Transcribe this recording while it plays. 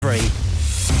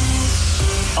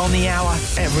On the hour,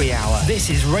 every hour. This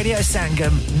is Radio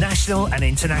Sangam, national and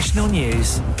international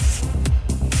news.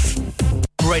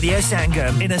 Radio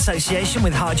Sangam, in association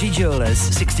with Haji Jewellers,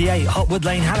 68 Hotwood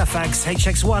Lane, Halifax,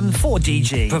 HX1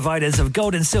 4DG. Providers of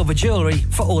gold and silver jewellery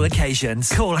for all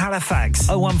occasions. Call Halifax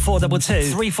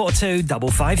 01422 342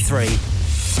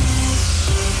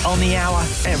 553. On the hour,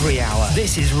 every hour.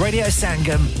 This is Radio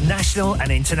Sangam, national and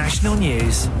international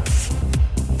news.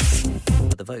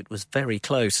 The vote was very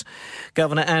close.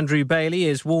 Governor Andrew Bailey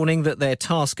is warning that their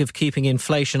task of keeping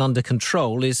inflation under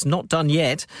control is not done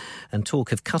yet, and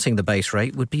talk of cutting the base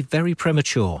rate would be very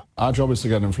premature. Our job is to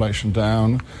get inflation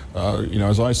down.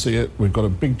 As I see it, we've got a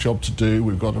big job to do.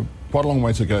 We've got quite a long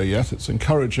way to go yet. It's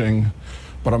encouraging,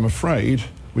 but I'm afraid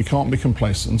we can't be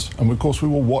complacent. And of course, we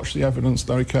will watch the evidence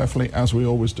very carefully, as we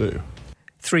always do.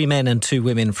 3 men and 2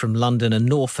 women from London and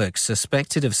Norfolk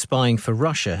suspected of spying for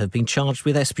Russia have been charged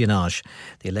with espionage.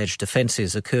 The alleged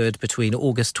offences occurred between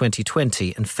August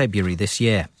 2020 and February this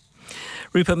year.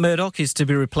 Rupert Murdoch is to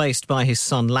be replaced by his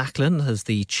son Lachlan as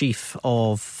the chief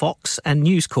of Fox and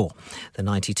News Corp. The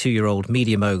 92-year-old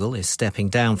media mogul is stepping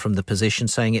down from the position,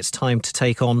 saying it's time to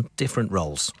take on different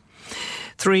roles.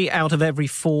 3 out of every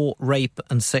 4 rape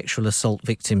and sexual assault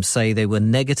victims say they were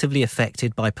negatively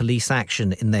affected by police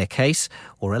action in their case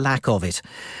or a lack of it.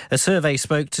 A survey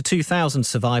spoke to 2,000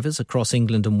 survivors across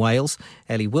England and Wales.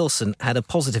 Ellie Wilson had a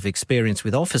positive experience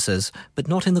with officers, but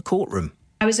not in the courtroom.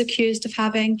 I was accused of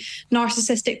having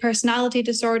narcissistic personality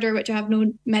disorder, which I have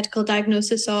no medical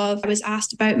diagnosis of. I was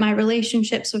asked about my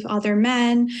relationships with other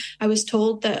men. I was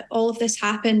told that all of this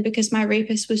happened because my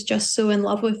rapist was just so in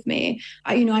love with me.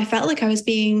 I felt like I was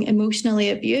being emotionally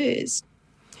abused.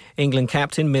 England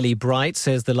captain Millie Bright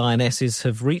says the Lionesses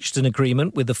have reached an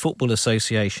agreement with the Football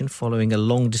Association following a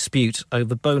long dispute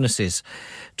over bonuses.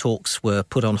 Talks were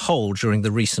put on hold during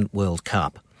the recent World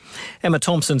Cup. Emma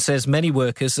Thompson says many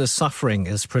workers are suffering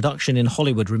as production in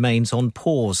Hollywood remains on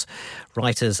pause.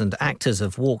 Writers and actors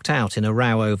have walked out in a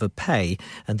row over pay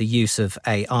and the use of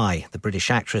AI. The British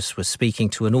actress was speaking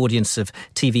to an audience of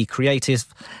TV creatives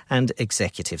and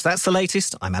executives. That's the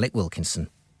latest. I'm Alec Wilkinson.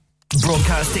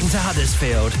 Broadcasting to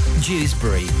Huddersfield,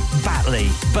 Dewsbury, Batley,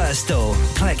 Birstall,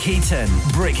 Cleckheaton,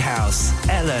 Brickhouse,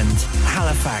 Elland,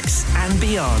 Halifax and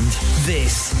beyond.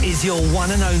 This is your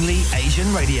one and only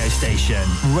Asian radio station.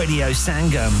 Radio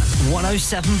Sangam,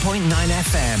 107.9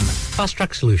 FM. Fast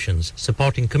Track Solutions,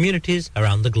 supporting communities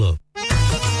around the globe.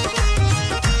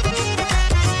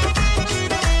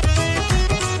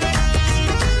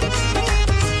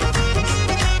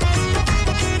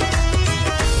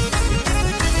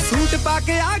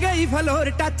 के आ गई floor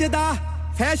touch दा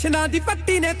फैशना दी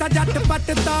पट्टी ने ता जट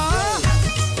पटदा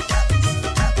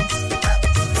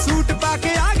suit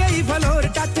पाके आ गई floor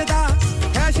touch दा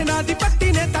फैशना दी पट्टी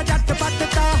ने ता जट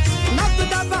पटदा नब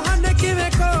दा बहाने किवे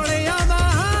कोले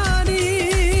आवानी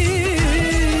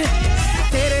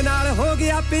तेरे नाल हो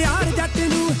गया प्यार जट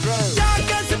नू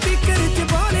जाके स्पीकर च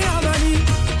बोले आवानी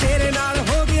तेरे नाल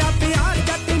हो गया प्यार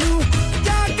जट नू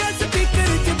जाके स्पीकर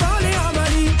च बोले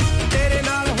आवानी तेरे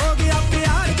नाल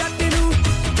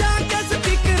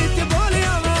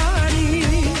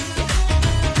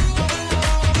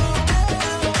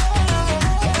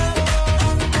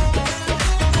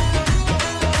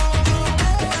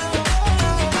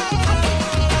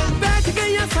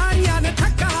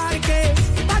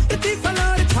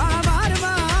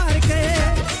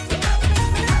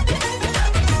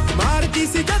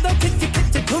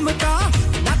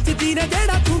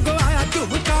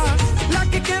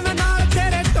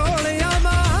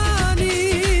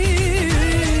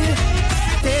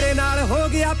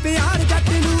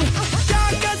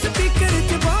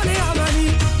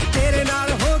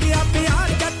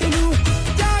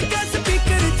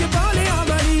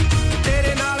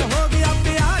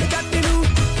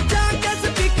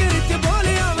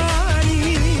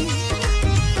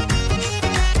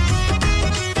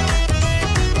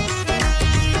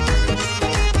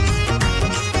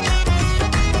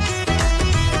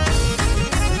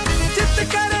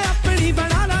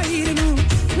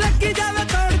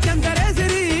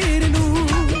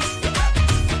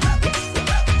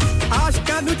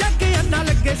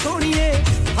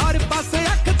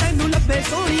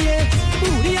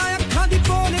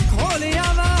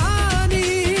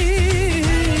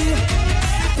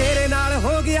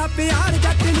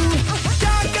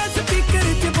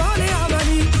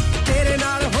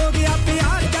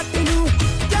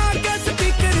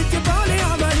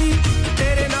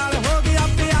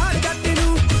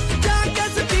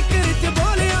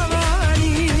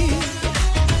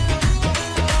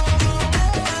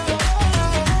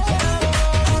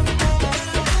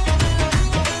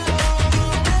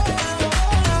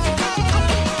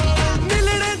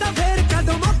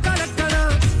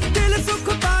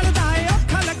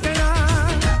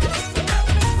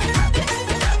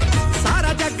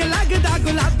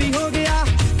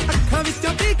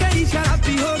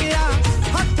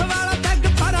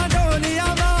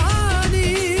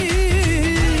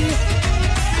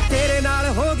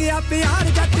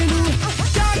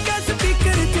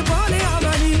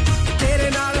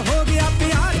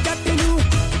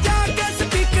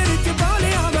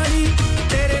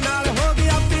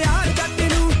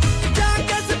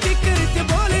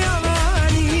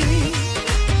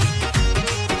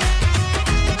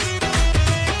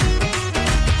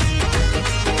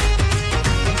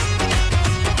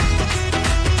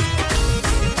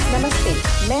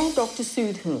मैं डॉक्टर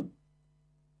सूद हूं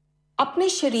अपने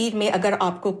शरीर में अगर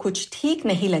आपको कुछ ठीक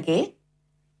नहीं लगे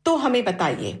तो हमें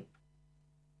बताइए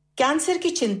कैंसर की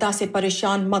चिंता से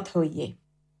परेशान मत होइए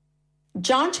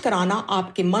जांच कराना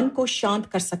आपके मन को शांत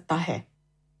कर सकता है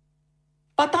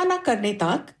पता न करने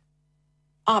तक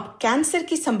आप कैंसर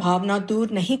की संभावना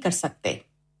दूर नहीं कर सकते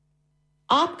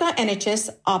आपका NHS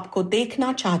आपको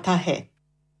देखना चाहता है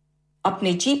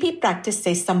अपने जीपी प्रैक्टिस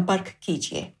से संपर्क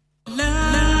कीजिए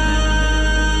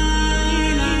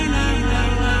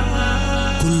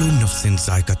कुल्लू नफ्सिन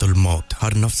जायकातुल मौत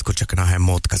हर नफ्स को चखना है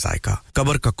मौत का जायका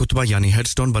कब्र का कुतबा यानी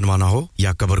हेडस्टोन बनवाना हो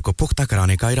या कब्र को पुख्ता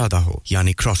कराने का इरादा हो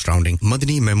यानी cross rounding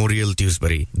Madni memorial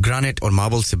Dewsbury granite और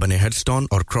मार्बल से बने हेडस्टोन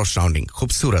और क्रॉस राउंडिंग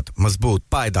खूबसूरत मजबूत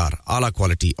पायदार आला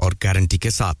क्वालिटी और गारंटी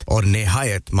के साथ और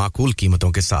निहायत माकूल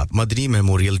कीमतों के साथ मदनी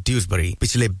मेमोरियल ड्यूसबरी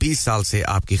पिछले 20 साल से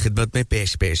आपकी खिदमत में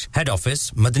पेश head office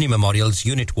Madni memorials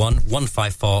unit 1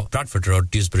 154 Bradford road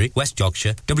Dewsbury West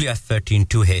Yorkshire WF13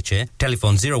 2HA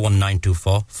telephone 01924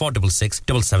 466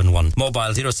 771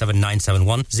 mobile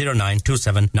 07971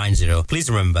 092790 please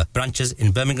remember branches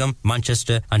in Birmingham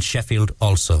Manchester and Sheffield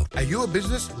also Are you a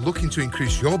business looking to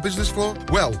increase your business flow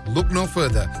well look no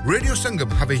further Radio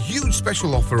Sangam have a huge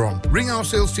special offer on ring our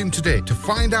sales team today to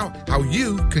find out how you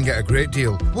can get a great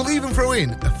deal we'll even throw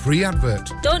in a free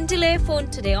advert don't delay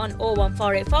phone today on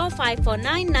 01484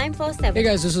 549 947 Hey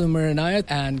guys this is Umar Inayat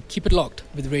and keep it locked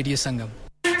with Radio Sangam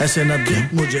ऐसे ना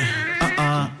देख मुझे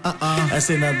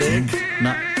ऐसे ना देख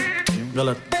ना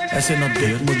गलत ऐसे ना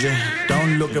देख मुझे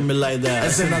don't look at me like that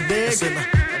ऐसे ना देख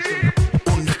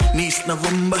 19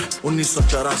 नवंबर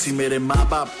 1984 मेरे माँ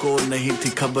बाप को नहीं थी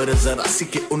खबर जरा सी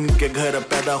कि उनके घर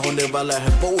पैदा होने वाला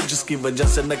है वो जिसकी वजह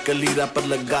से नकली रैपर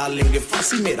लगा लेंगे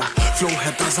फांसी मेरा फ्लो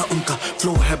है ताजा उनका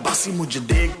फ्लो है बासी मुझे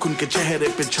देख उनके चेहरे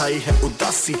पे छाई है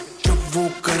उदासी जब वो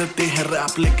करते हैं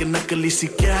रैप लेके नकली सी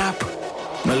कैप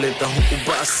मैं लेता हूँ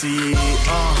उबासी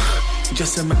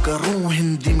जैसे मैं करूँ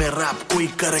हिंदी में रैप कोई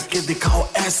करके दिखाओ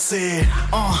ऐसे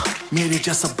मेरे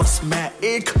जैसा बस मैं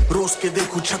एक रोज के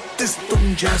देखूं 36 तुम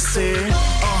जैसे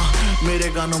मेरे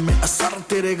गानों में असर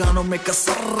तेरे गानों में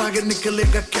कसर आगे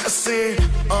निकलेगा कैसे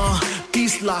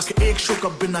 30 लाख एक शो का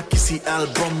बिना किसी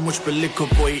एल्बम मुझ पे लिखो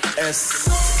कोई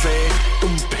ऐसे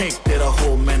तुम फेंकते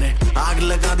रहो मैंने आग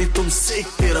लगा दी तुम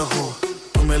सेकते रहो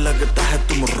तुम्हें लगता है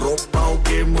तुम रोक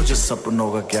पाओगे मुझे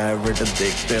सपनों का क्या है बेटा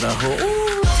देखते रहो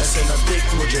ऐसे ना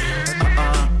देख मुझे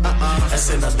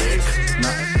ऐसे ना देख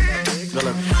ना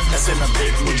गलत ऐसे ना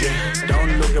देख मुझे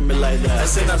don't look at me like that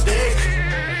ऐसे ना देख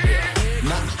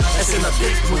ना ऐसे ना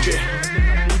देख मुझे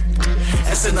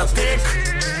ऐसे ना देख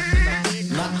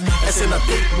ना ऐसे ना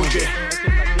देख मुझे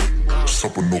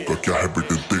सपनों का क्या है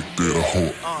बेटा देखते रहो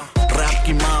रैप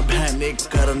की माँ बहन एक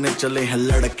करने चले हैं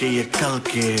लड़के ये कल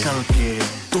के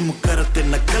तुम करते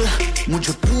नकल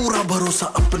मुझे पूरा भरोसा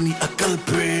अपनी अकल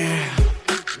पे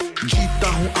जीता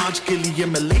हूँ आज के लिए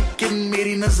मैं लेकिन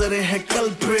मेरी नजरें हैं कल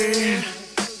पे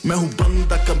मैं हूँ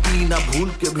बंदा कभी ना भूल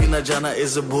के भी ना जाना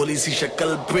इस भोली सी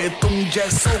शक्ल पे तुम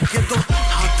जैसों के तो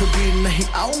हाथ भी नहीं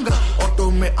आऊंगा ऑटो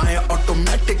में आया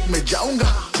ऑटोमेटिक में जाऊंगा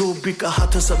जो भी कहा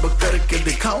था सब करके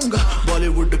दिखाऊंगा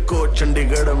बॉलीवुड को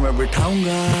चंडीगढ़ में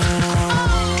बिठाऊंगा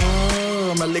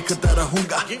मैं लिखता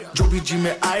रहूंगा जो भी जी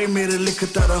में आए मेरे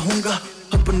लिखता रहूंगा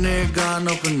अपने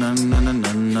गानों पे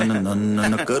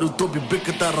न करूं तो भी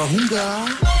बिकता रहूंगा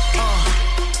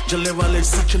जलने वाले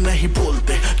सच नहीं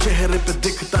बोलते चेहरे पे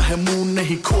दिखता है मुंह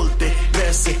नहीं खोलते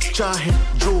वैसे चाहे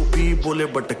जो भी बोले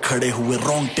बट खड़े हुए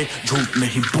रोंगटे झूठ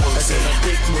नहीं बोलते ऐसे ना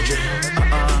देख मुझे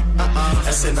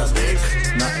ऐसे ना देख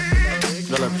ना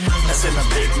गलत ऐसे ना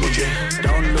देख मुझे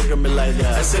don't look at me like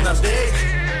that ऐसे ना देख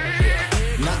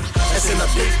ना ऐसे ना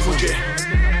देख मुझे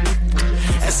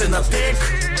ऐसे ना देख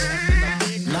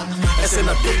ना ऐसे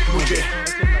ना देख मुझे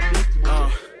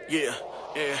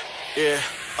yeah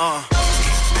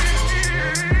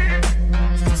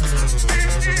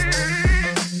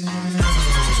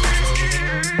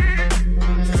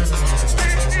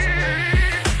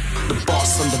The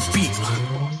boss on the beat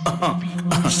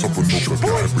सपनों का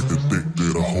क्या है बेटा देखते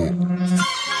रहो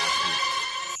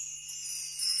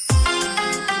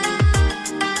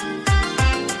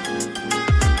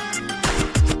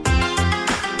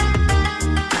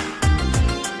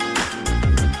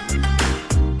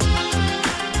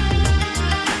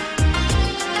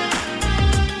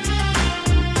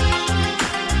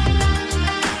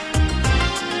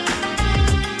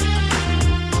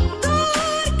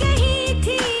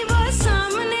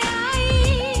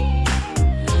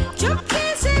चुपके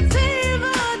से फिर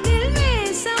वो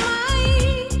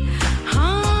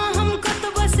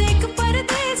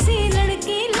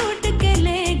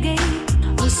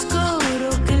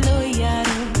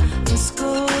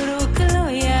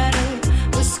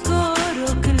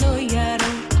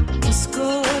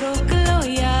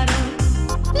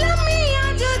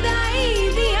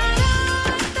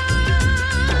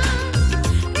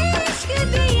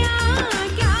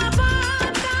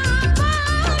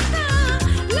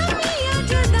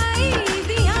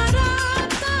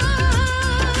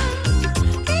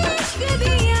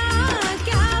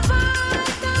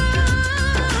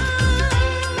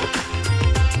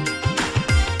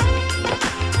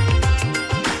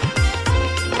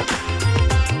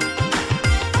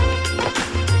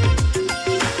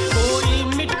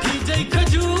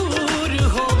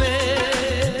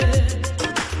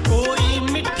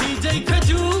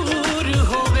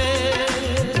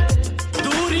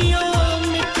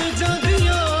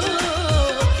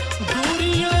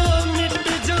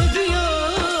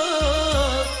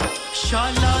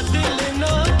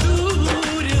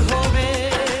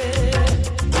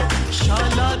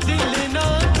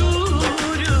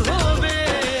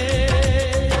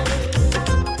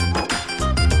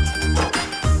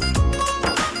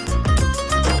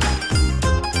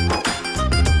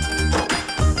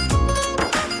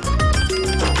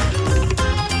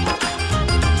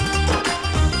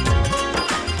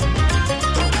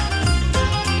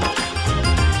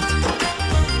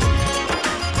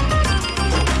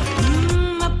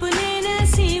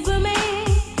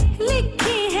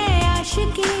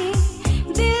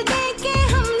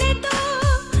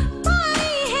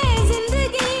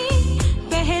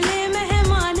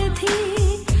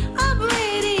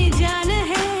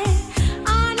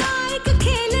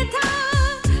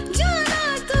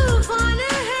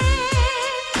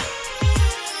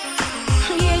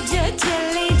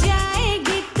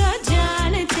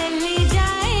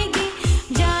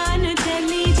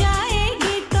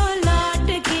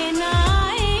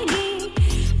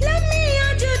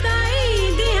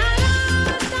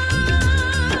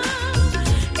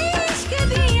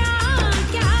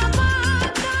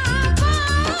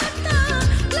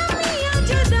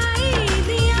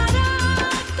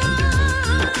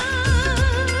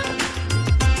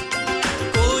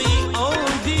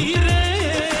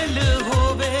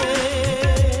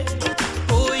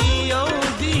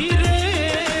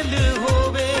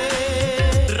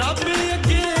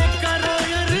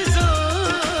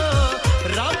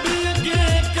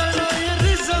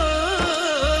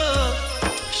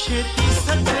ਛੇਤੀ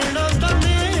ਸੱਜਣਾ ਦਾ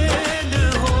ਮੇਲ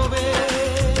ਹੋਵੇ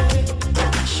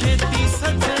ਛੇਤੀ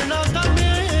ਸੱਜਣਾ ਦਾ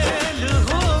ਮੇਲ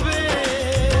ਹੋਵੇ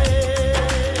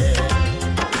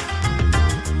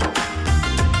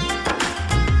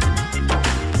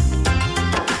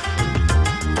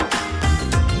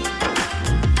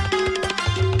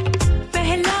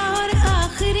पहला और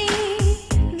आखिरी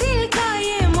दिल का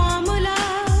ये मामला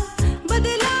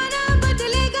बदला ना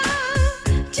बदलेगा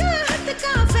चाहत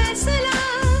का फैसला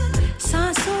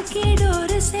सांसों की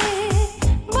डोर से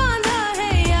बांधा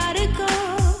है यार को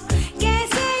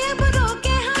कैसे अब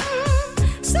रोके हम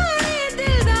सारे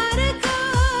दिलदार को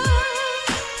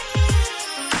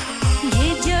ये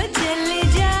जो चले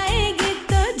जाएगी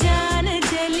तो जान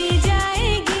चली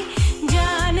जाएगी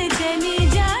जान चली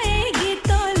जाएगी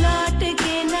तो लौट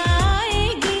के ना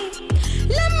आएगी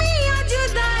लम्हियां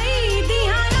जुदाई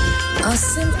दिहाना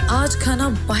आसिम आज खाना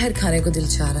बाहर खाने को दिल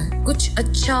चाह रहा है कुछ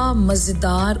अच्छा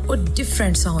मजेदार और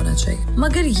डिफरेंट सा होना चाहिए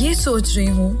मगर ये सोच रही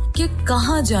हूँ कि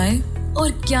कहाँ जाएं और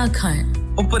क्या खाएं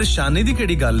ओ परेशानी दी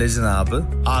केड़ी गल है जनाब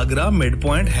आगरा मिड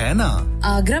पॉइंट है ना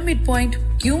आगरा मिड पॉइंट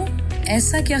क्यों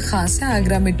ऐसा क्या खास है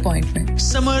आगरा मिड पॉइंट में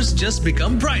Summers just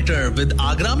become brighter with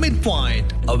Agra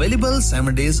Midpoint. Available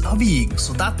 7 days a week.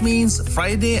 So that means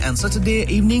Friday and Saturday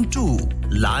evening too.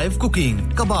 Live cooking,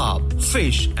 kebab,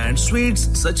 fish and sweets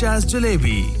such as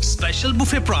jalebi. Special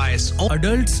buffet price.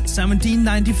 Adults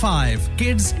 $17.95,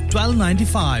 kids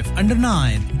 $12.95 under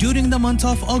 9 during the month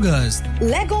of August.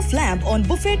 Leg of lamb on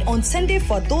buffet on Sunday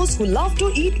for those who love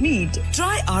to eat meat.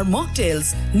 Try our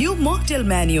mocktails. New mocktail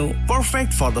menu.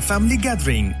 Perfect for the family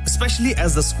gathering, especially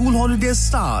as the school holidays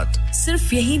start.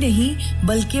 सिर्फ यही नहीं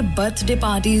बल्कि birthday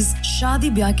parties शादी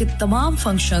ब्याह के तमाम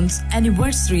functions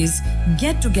anniversaries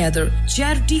get together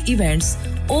charity events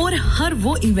और हर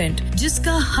वो इवेंट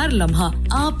जिसका हर लम्हा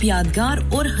आप यादगार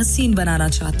और हसीन बनाना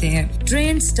चाहते हैं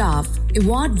ट्रेन स्टाफ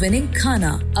अवार्ड विनिंग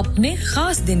खाना अपने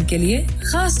खास दिन के लिए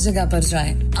खास जगह पर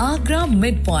जाएं Agra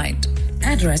mid point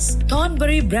Address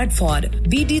Thornbury Bradford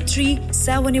BD3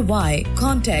 7Y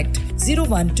Contact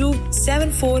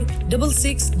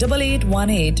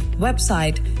 01274668818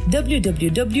 Website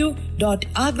www.agra.com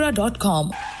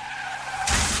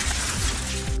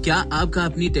क्या आपका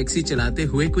अपनी टैक्सी चलाते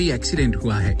हुए कोई एक्सीडेंट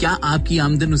हुआ है क्या आपकी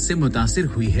आमदन उससे मुतासिर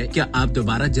हुई है क्या आप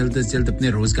दोबारा जल्द से जल्द अपने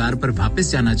रोजगार पर वापस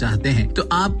जाना चाहते हैं तो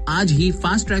आप आज ही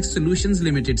फास्ट ट्रैक सॉल्यूशंस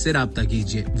लिमिटेड से राब्ता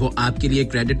कीजिए वो आपके लिए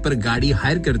क्रेडिट पर गाड़ी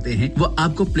हायर करते हैं वो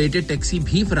आपको प्लेटेड टैक्सी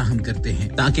भी फराहम करते हैं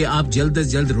ताकि आप जल्द से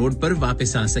जल्द रोड पर वापस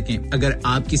आ सकें अगर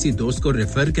आप किसी दोस्त को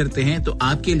रेफर करते हैं तो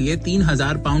आपके लिए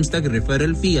 3000 पाउंड तक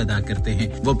रेफरल फी अदा करते हैं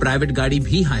वो प्राइवेट गाड़ी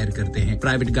भी हायर करते हैं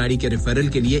प्राइवेट गाड़ी के रेफरल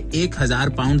के लिए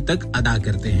 1000 पाउंड तक अदा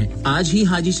करते हैं आज ही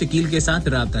हाजी शकील के साथ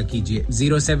राब्ता कीजिए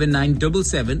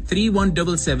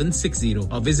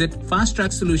 07977317760 और visit fast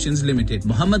track solutions limited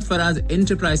Mohammed Faraz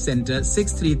enterprise centre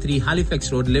 633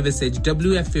 Halifax road Liversedge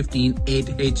WF15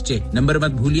 8HJ number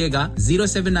मत भूलिएगा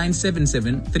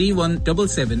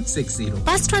 07977317760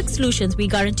 Fast Track Solutions we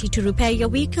guarantee to repair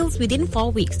your vehicles within 4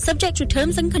 weeks subject to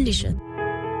terms and conditions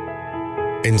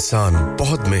इंसान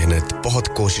बहुत मेहनत बहुत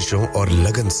कोशिशों और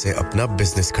लगन से अपना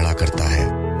बिजनेस खड़ा करता है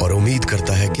और उम्मीद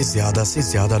करता है कि ज्यादा से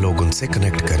ज्यादा लोग उनसे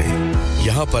कनेक्ट करें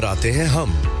यहाँ पर आते हैं हम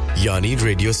यानी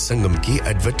रेडियो संगम की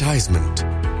एडवर्टाइजमेंट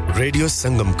रेडियो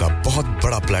संगम का बहुत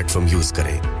बड़ा प्लेटफॉर्म यूज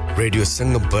करें रेडियो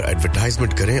संगम पर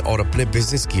एडवर्टाइजमेंट करें और अपने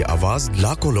बिजनेस की आवाज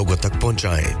लाखों लोगों तक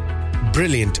पहुंचाएं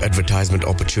Brilliant advertisement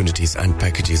opportunities and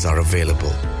packages are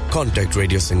available. Contact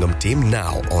Radio Sangam team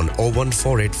now on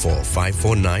 01484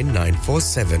 549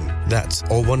 947. That's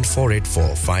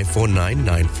 01484 549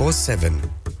 947.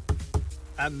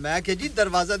 मैं के जी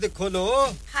दरवाजा दे खोलो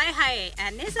हाय हाय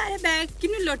एने सारे बैग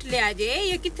किनु लुट ले आजे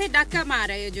ये किथे डाका मार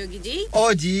रहे हो जोगी जी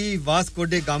ओ जी वास्को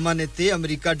डे गामा ने ते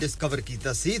अमेरिका डिस्कवर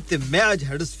कीता सी ते मैं आज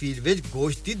हडर्सफील्ड विच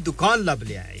गोश्त दी दुकान लब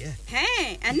ले आया है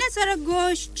एने सारा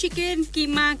गोश्त चिकन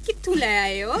कीमा किथु ले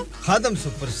आए हो खादम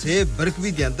सुपर से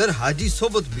बरकवी दे अंदर हाजी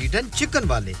सोबत मीट एंड चिकन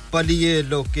वाले पलिए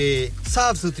लोके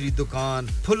साफ सुथरी दुकान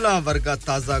फुल्ला वर्गा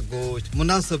ताजा गोश्त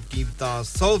मुनासिब कीमतां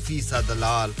 100%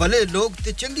 दलाल भले लोग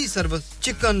ते चंगी service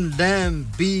chicken lamb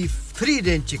beef free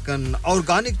range chicken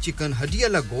organic chicken हड्डी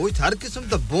वाला गोश्त हर किस्म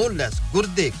दा बोनलेस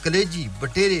गुर्दे कलेजी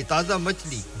बटेरे ताजा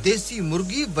मछली देसी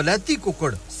मुर्गी बलाती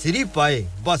कुकड़ सिरी पाए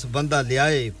बस बंदा ले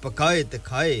आए पकाए ते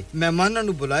खाए मेहमानां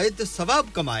नु बुलाए ते सवाब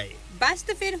कमाए बस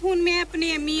तो फिर हुन मैं अपने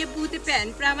अम्मी अब्बू ते भैन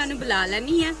भरावां नु बुला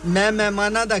लनी है मैं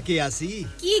मेहमानां दा किया सी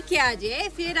की क्या जे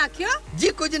फिर आखियो जी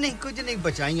कुछ नहीं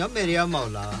बचाइयो मेरे या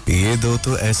मौला ये दो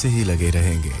तो ऐसे ही लगे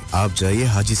रहेंगे आप जाइए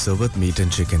हाजी सोबत meat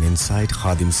and chicken inside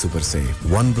Khadim super से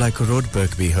 1 Black Road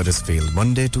Birkby Huddersfield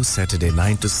Monday to Saturday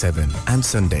 9 to 7 and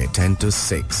Sunday 10 to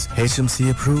 6 HMC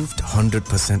approved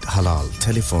 100% halal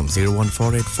telephone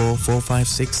 01484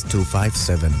 456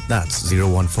 257 that's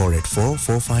 01484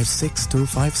 456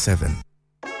 257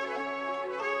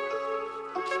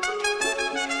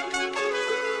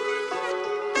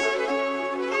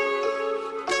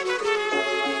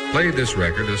 Play this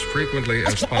record as frequently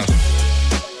as possible.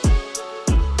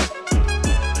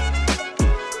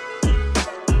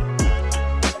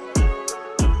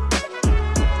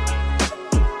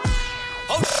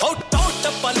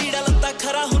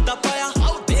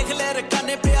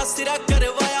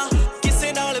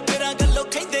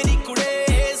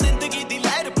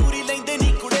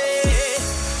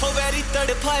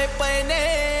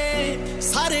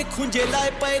 खुंजे लाए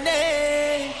पने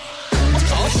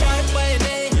ओ शाय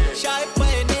पने शाय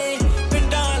पने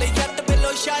पिंडाले जट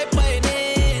बिलो शाय पने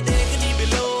देखनी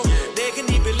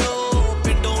बिलो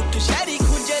पिंडों उठ शहरी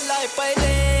खुंजे लाए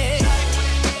पने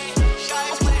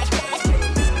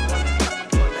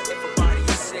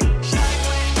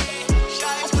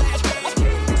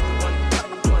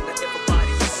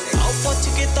आओ पहुंच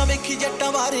के ता वेखी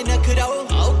जट्टां बारे नखराओ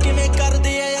आओ किवें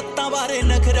करदे आ अत्तां बारे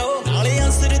नखराओ नाले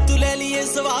आंसर तू ले लिए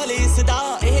सवाल इसदा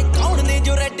ए कौन ने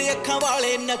जो रेड अखां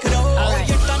वाले नखरो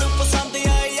जट्टां नु पसंद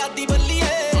आए यादी बल्लीए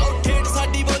ठेठ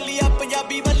साडी बोली आ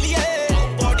पंजाबी बल्लीए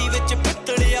बॉडी विच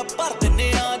पित्तले आ भर दिन्ने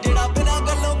आ जेड़ा बिना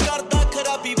गल्लों करदा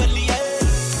खराबी बल्लीए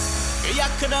ए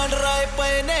अख नाल डराए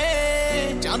पए ने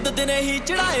चंद दिन ही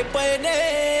चढ़ाए पए ने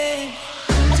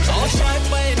ओ शाय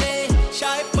पए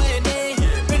ने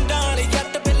पिंडां वाले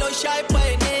जट बिलो शाय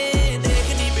पए ने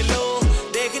देखनी बिलो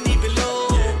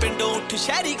पिंडों उठ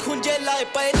शहरी खुंजे लाए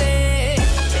पए ने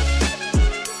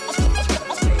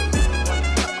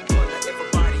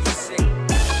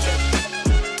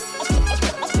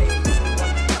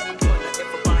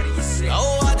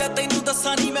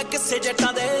मैं किस्से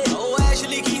जट्टां दे ओ ऐश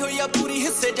लिखी होई आ पूरी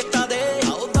हिस्से जट्टां दे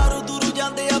आओ दारू दूरू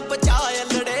जांदे आ पचाए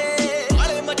लड़े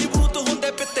वाले मजबूत हुंदे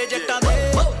पित्ते जट्टां दे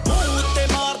उत्ते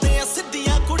मारदे आ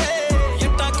सिद्धियां कुड़े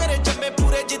जट्टां करे जम्मे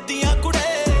पूरे जिद्दियां कुड़े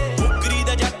मुकरी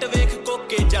दा जट वेख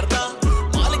कोके जरदा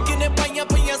मालिक ने पाइयां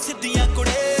पईयां सिद्धियां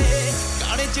कुड़े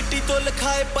गाने चिट्टी तो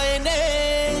लिखाए पए ने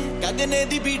गगने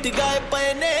दी बीट गाए पए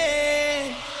ने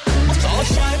ओ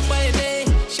शाय पए ने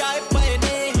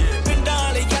पिंडां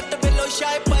वाले जट बिलो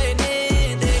शाय पए ने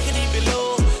देखनी बिलो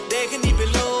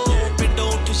पिंडों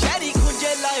उठ शहरी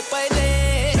खुंजे लाए पए ने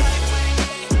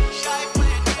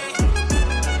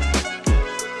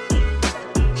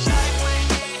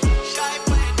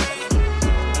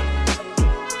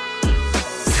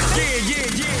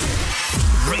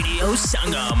Radio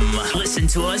Sangam. Listen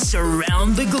to us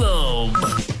around the globe.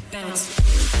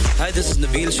 Hi, this is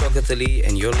Nabil Shaukat Ali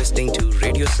and you're listening to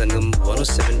Radio Sangam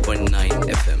 107.9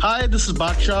 FM. Hi, this is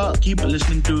Baksha. Keep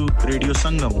listening to Radio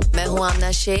Sangam. मैं हूँ आमना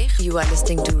Sheikh. You are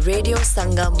listening to Radio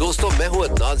Sangam. दोस्तों मैं हूँ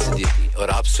अदनान सिद्दीकी और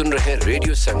आप सुन रहे हैं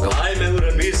radio संगम. Hi, मैं हूँ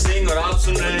रणवीर सिंह और आप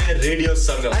सुन रहे हैं रेडियो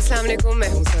संगम. अस्सलाम वालेकुम. मैं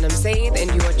हूँ सनम Saeed and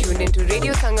you are tuned into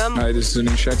Radio Sangam. Hi, this is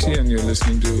Sunil Shetty and you're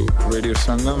listening to Radio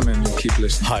Sangam and keep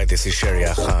listening. Hi, this is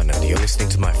Sharia Khan and you're listening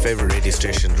to my favorite radio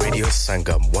station Radio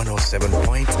Sangam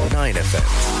 107.9 FM.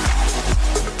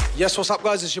 Yes, what's up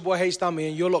guys? It's your boy Haystami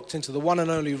and you're locked into the one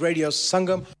and only Radio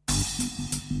Sangam.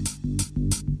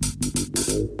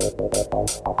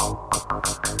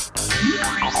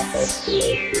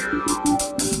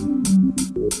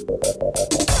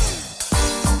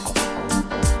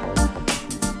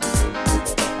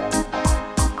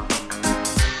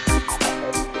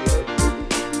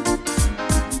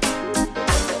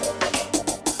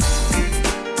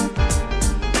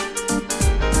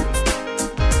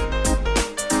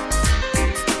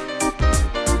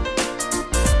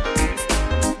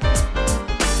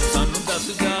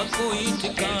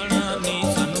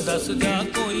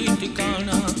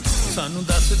 सानू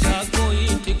दस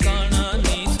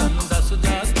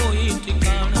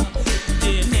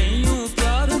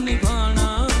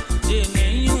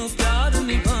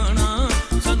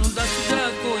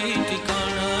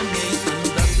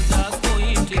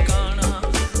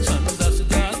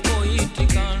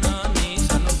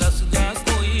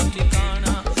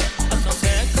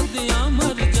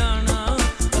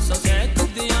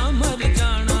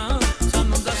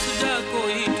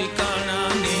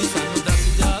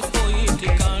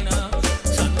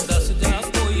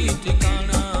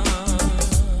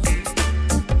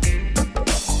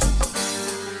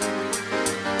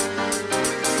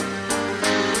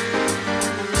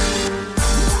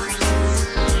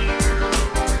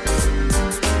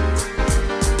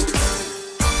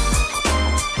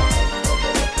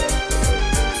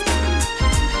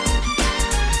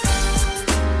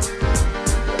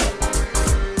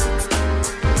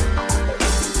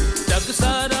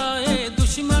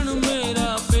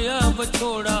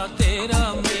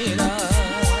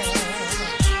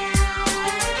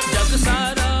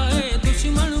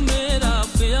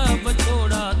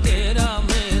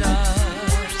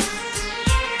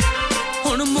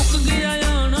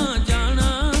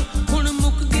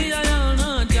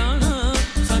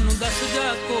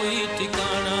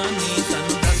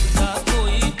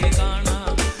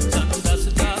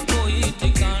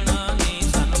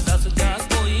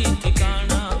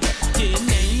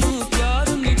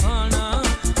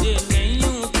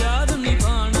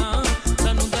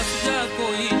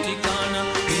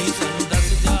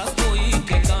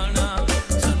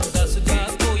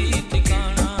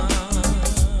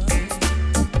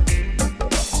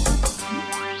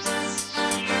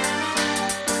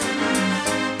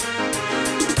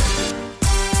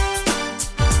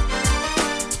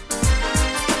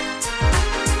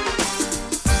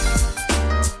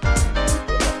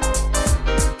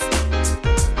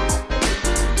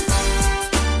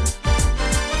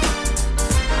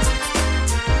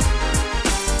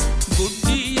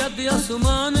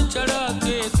आसमान चढ़ा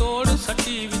के तोड़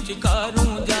सटी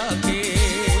विचकारूं जाके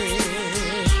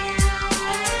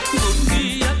बुद्धि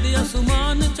यद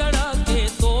आसमान चढ़ा के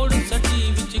तोड़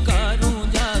सटी विचकारूं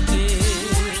जाके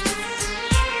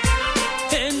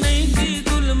ए नहीं सी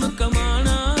जुल्म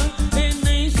कमाना ए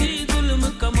नहीं सी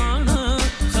जुल्म कमाना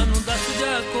सानू दस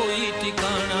जा कोई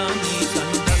ठिकाना नहीं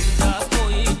सानू दस जा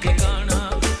कोई ठिकाना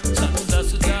सानू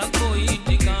दस जा कोई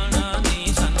ठिकाना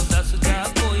नहीं सानू दस जा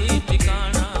कोई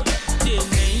ठिकाना जे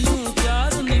नहीं हूं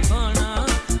प्यार निभाना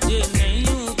जे नहीं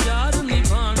हूं प्यार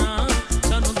निभाना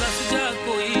सानू दस जा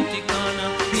कोई ठिकाना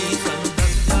नहीं सानू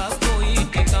दस जा कोई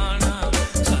ठिकाना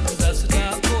सानू दस जा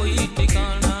कोई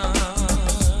ठिकाना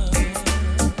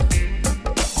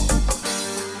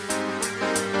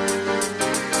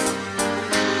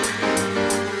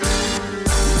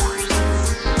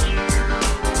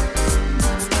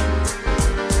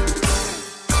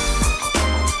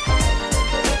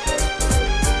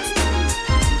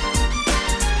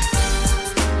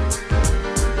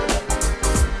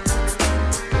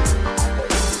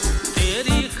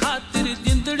तेरी खातिर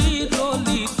जिंदड़ी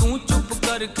रोली तू चुप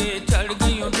करके चढ़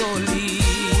गईयो डोली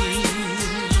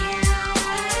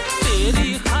तेरी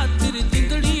खातिर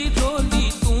जिंदड़ी रोली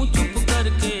तू चुप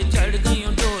करके चढ़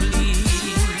गईयो डोली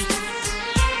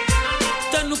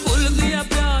तन्नू भुल गया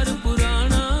प्यार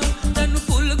पुराना तन्नू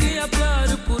भुल गया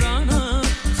प्यार पुराना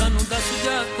सानू दस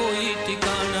जा कोई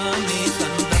ठिकाना नहीं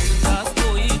सानू दस जा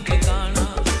कोई ठिकाना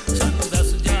सानू दस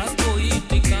जा कोई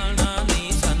ठिकाना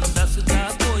नहीं सानू दस जा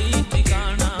कोई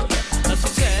ठिकाना अस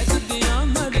सैक दिया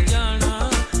मर जाना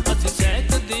अस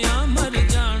सैक दिया मर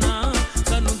जाना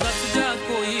सानू दस जा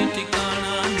कोई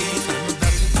ठिकाना नहीं सानू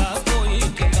दस जा कोई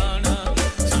ठिकाना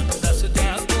सानू दस जा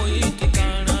कोई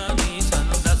ठिकाना नहीं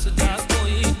सानू दस जा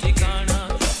कोई ठिकाना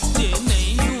जे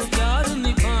नहीं हूं प्यार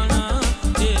निभाना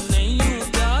जे नहीं हूं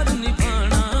प्यार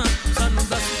निभाना सानू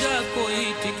दस जा कोई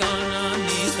ठिकाना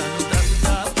नहीं सानू दस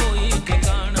जा कोई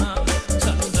ठिकाना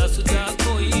सानू दस जा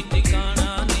कोई ठिकाना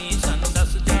नहीं सानू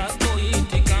दस जा कोई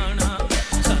ठिकाना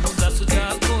सानू दस जा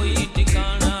कोई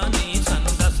ठिकाना नहीं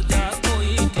सानू दस जा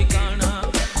कोई ठिकाना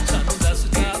सानू दस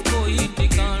जा कोई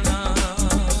ठिकाना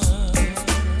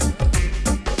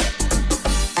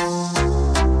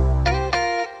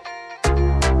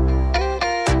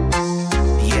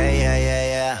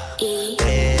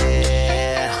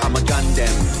Yeah, I'm a gun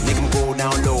them, make 'em go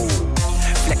down low.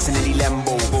 Flexing in the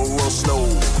Lambo, go real slow.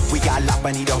 We got locked,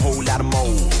 I need a whole lot of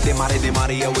more. They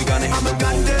mighty, yeah, we gonna hit I'm a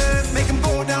gun them, make 'em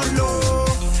go down low.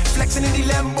 Flexing in the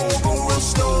Lambo, go real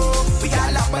slow. We got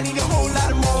locked, I need a whole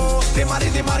lot of more. They mighty,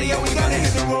 yeah, we gonna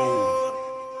hit the road.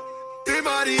 They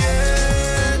mighty,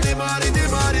 yeah. They mighty, yeah. They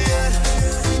mighty, yeah.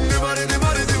 They mighty, yeah. They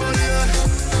mighty, yeah.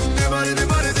 They mighty,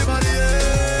 yeah. They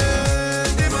mighty,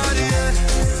 yeah.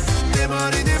 They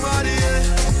mighty,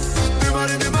 yeah.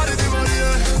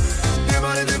 They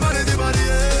mighty, yeah. They mighty,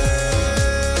 yeah.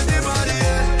 They mighty,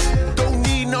 yeah. Don't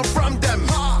need no from them.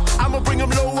 I'ma bring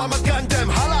them low, I'ma gun them.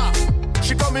 Holla.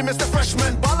 She call me Mr.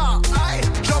 Freshman Balla. Aye.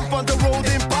 Jump on the road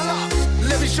in Balla.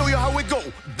 Let me show you how it go.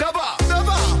 Daba.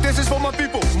 This is for my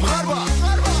people. Mgharba.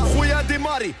 Khoya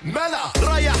Dimari. Mela.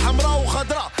 Raya Hamra و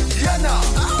Khadra. Diana.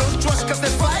 Don't trust cause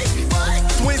they fight.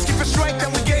 Twins keep it straight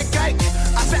and we get kike.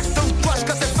 I said don't trust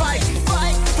cause they fight.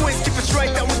 Twins keep it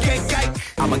straight and we get kike.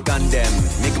 I'ma gun them.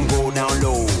 Make them go down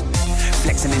low.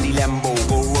 Flexing in the Lambo,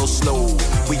 go real slow.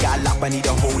 We got locked, I need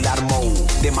a whole lot of more.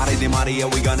 They mighty, yeah,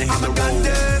 we gonna hit the road. I'ma gun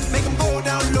them, make 'em go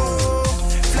down low.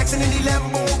 Flexing in the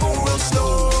Lambo, go real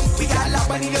slow. We got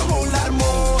locked, I need a whole lot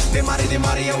more. They mighty,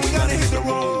 yeah, we gonna hit the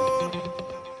road.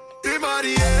 They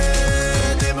mighty,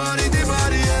 yeah. They mighty, yeah. They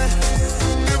mighty, yeah.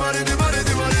 They mighty, yeah. They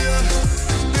mighty, yeah.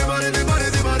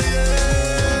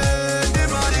 They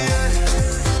mighty, yeah.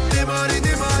 They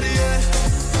mighty, yeah.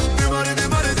 They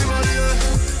mighty, yeah.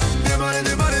 They mighty,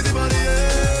 yeah. They mighty,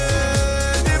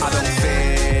 yeah. I don't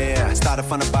fear. Started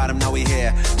from the bottom, now we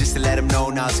here. Just to let them know,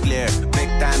 now it's clear. Big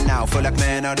time now, feel like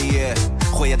man of the year.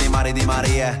 Goeie di Mari,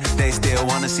 yeah. They still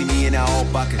wanna see me in that old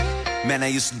bucket. Man, I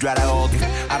used to drive that old.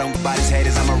 I don't buy these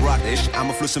haters, I'm a rockish.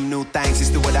 I'ma flew some new things, he's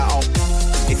still with that old.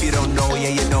 If you don't know,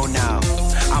 yeah, you know now.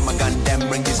 I'ma gun them,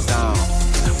 bring this down.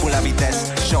 Full of vitesse,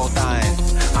 showtime.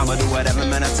 I'ma do whatever,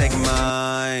 man, I take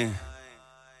mine.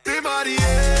 Di Mari,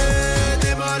 yeah.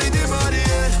 Di Mari, yeah. Di Mari,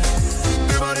 yeah.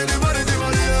 Di Mari, yeah.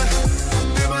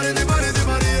 Di Mari, yeah. Di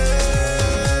Mari, yeah.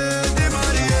 Di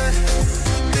Mari, yeah.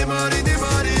 Di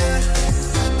Mari, yeah.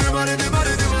 Di Mari, yeah. Di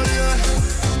Mari, yeah.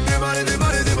 Di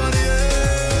Mari, yeah.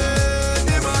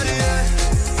 Di Mari, yeah.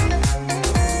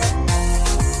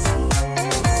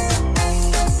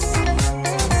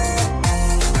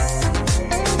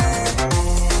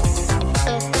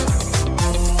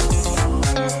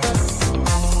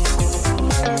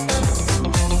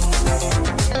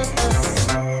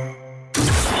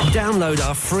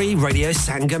 our free Radio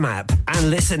Sangam app and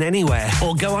listen anywhere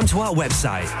or go onto our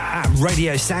website at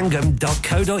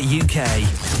radiosangam.co.uk.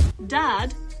 Dad,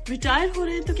 retire हो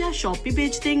रहे हैं तो क्या shop भी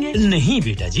बेच देंगे? नहीं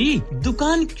बेटा जी,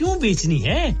 दुकान क्यों बेचनी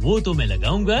है? वो तो मैं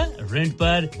लगाऊंगा रेंट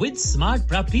पर with smart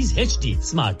properties HD.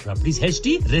 Smart properties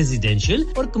HD residential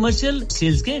और कमर्शियल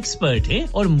सेल्स के एक्सपर्ट हैं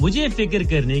और मुझे फिक्र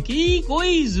करने की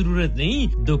कोई जरूरत नहीं।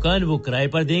 दुकान वो किराए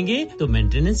पर देंगे तो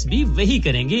मेंटेनेंस भी वही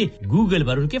करेंगे। गूगल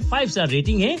पर उनके 5 स्टार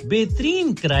रेटिंग है, बेहतरीन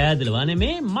किराया दिलवाने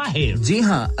में माहिर। जी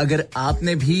हां, अगर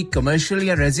आपने भी कमर्शियल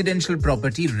या रेजिडेंशियल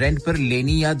प्रॉपर्टी रेंट पर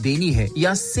लेनी या देनी है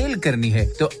या सेल करनी है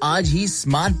तो आज ही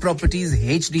स्मार्ट प्रॉपर्टीज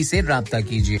एचडी से राब्ता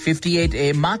कीजिए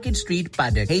 58A market street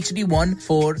paddock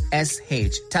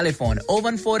HD14SH telephone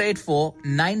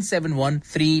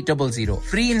 01484971300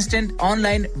 free instant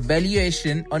online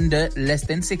valuation under less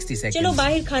than 60 seconds चलो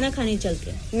बाहर खाना खाने चलते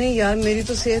हैं नहीं यार मेरी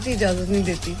तो सेहत ही इजाजत नहीं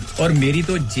देती और मेरी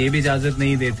तो जेब इजाजत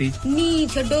नहीं देती नहीं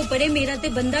छोड़ो परे मेरा ते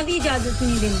बंदा भी इजाजत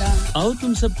नहीं देता आओ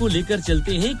तुम सबको लेकर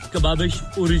चलते हैं कबाबिश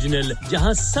ओरिजिनल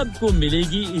जहां सबको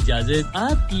मिलेगी इजाजत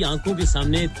आपकी आंखों के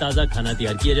सामने ताजा खाना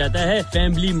तैयार किया जाता है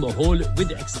फैमिली माहौल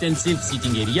with extensive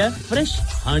seating area fresh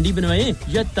handi बनवाएं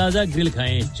या ताजा ग्रिल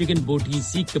खाएं chicken boti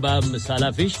seekh kebab masala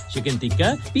fish chicken tikka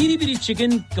Piri Piri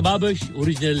chicken Kababish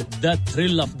original the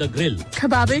thrill of the grill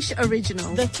Kababish original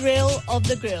the thrill of the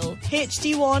grill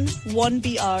HD1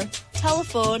 1BR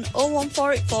telephone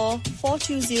 01484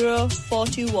 420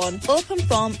 421 open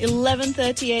from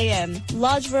 11:30 a.m.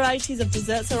 large varieties of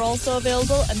desserts are also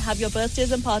available and have your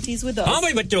birthdays and parties with us हां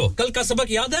भाई बच्चों कल का सबक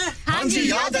याद है हां जी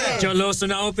याद है चलो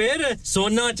सुनाओ फिर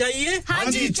सोना चाहिए हां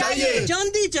जी चाहिए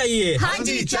चांदी चाहिए हां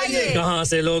जी चाहिए कहां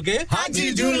से लोगे हाजी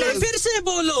जूलर्स फिर से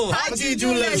बोलो हाजी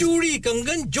जूलर्स चूड़ी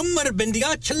कंगन झुमर बिंदिया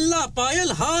छल्ला पायल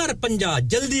हार पंजा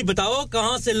जल्दी बताओ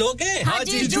कहां से लोगे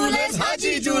हाजी जूलर्स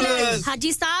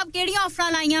हाजी साहब केड़ी ऑफर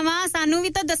लाईया वा सानू भी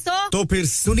तो दसो तो फिर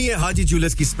सुनिए हाजी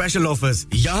जूलर्स की स्पेशल ऑफर्स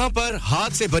यहां पर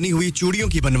हाथ से बनी हुई चूड़ियों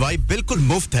की बनवाई बिल्कुल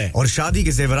मुफ्त है और शादी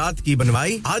के जेवरात की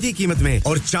बनवाई आधी कीमत में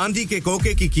और चांदी के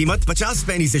कोके की कीमत 50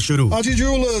 पैसे से शुरू Haji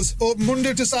Jewellers open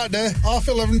Monday to Saturday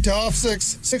 11:30 to 6:30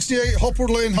 68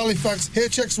 Hopwood Lane Halifax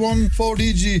HX1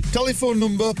 4DG telephone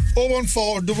number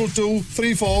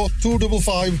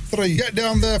 01422342553 get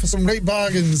down there for some great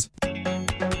bargains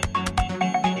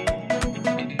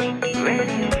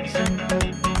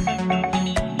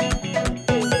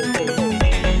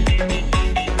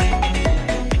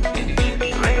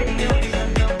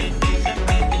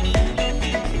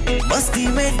मस्ती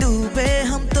में डूबे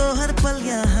हम तो हर पल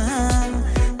यहाँ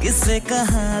किस्से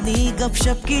कहानी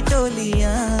गपशप की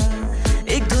टोलियाँ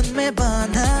एक धुन में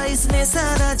बांधा इसने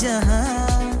सारा जहां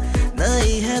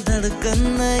नई है धड़कन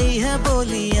नई है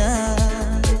बोलियां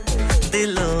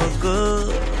दिलों को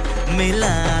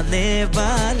मिलाने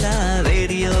वाला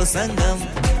रेडियो संगम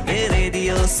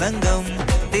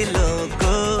दिलों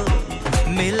को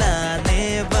मिलाने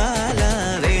वाला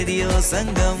रेडियो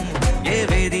संगम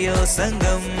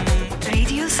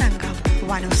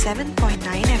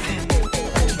 107.9 FM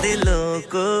दिलों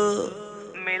को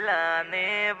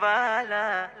मिलाने वाला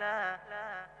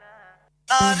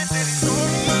आज तेरी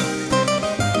सोनी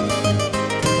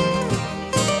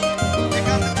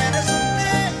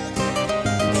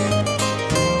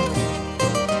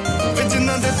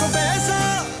जिन्ना दे तो पैसा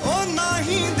ओ ना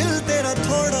ही दिल तेरा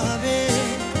थोड़ा वे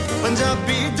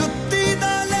पंजाबी जुत्ती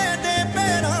दा ले दे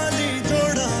पैरां दी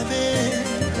जोड़ा वे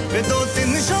दो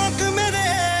तीन शौक मेरे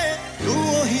तू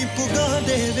ही पुगा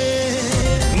दे वे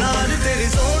नाल तेरी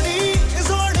सोनी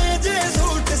सोने जे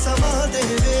सूट समा दे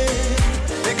वे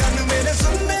ते गन मेरे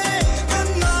सुनने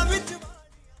गन्ना विच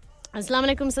Assalamu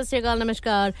alaikum sat sri akal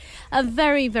namaskar a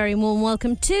very warm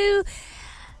welcome to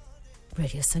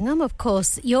Radio Sangam, of course,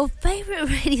 your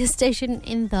favorite radio station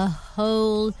in the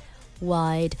whole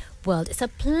wide world. It's a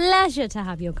pleasure to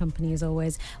have your company as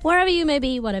always. Wherever you may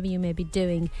be, whatever you may be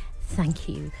doing, thank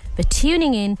you for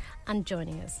tuning in and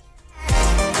joining us.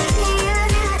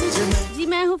 जी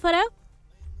मैं हूँ फरा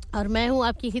और मैं हूँ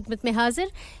आपकी खिदमत में हाजिर.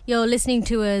 You're listening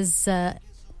to us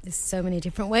there's so many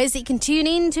different ways that you can tune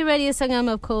in to Radio Sangam,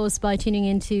 of course, by tuning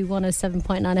into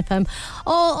 107.9 FM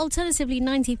or alternatively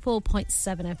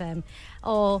 94.7 FM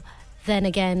or then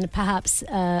again perhaps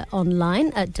online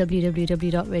at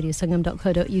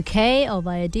www.radiosangam.co.uk or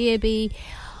via DAB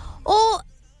or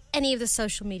any of the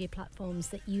social media platforms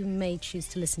that you may choose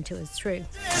to listen to us through.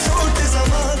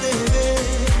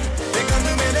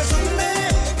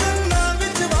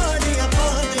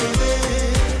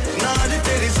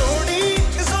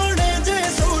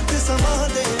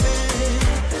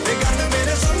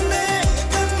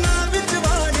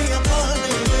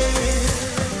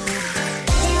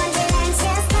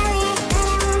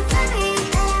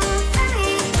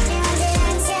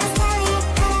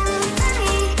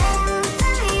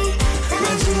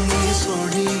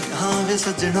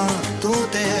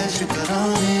 ते ऐश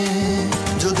कराने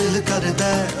जो दिल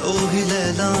करदा ओही ले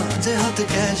ला जे हाथ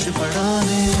cash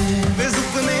फड़ाने वे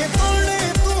सुपने तोड़े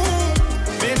तू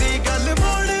मेरी गल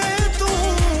मोड़े तू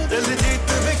दिल जीत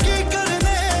वे की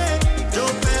करने जो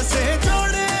पैसे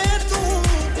जोड़े तू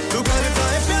कर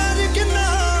पाए प्यार कितना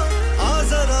आ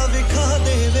जरा विखा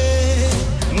दे वे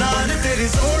नाल तेरी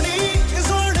सोनी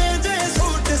सोने जे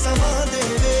सूट समा दे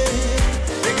वे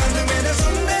ते गंद मेरे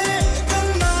सुनने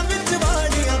कन्ना विच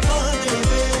वाड़ियां पा दे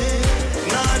वे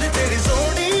नाल तेरी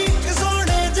सोनी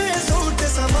सोने जे सूट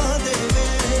समा दे वे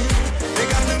ते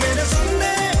गंद मेरे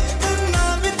सुनने कन्ना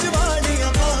विच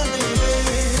वाड़ियां पा दे वे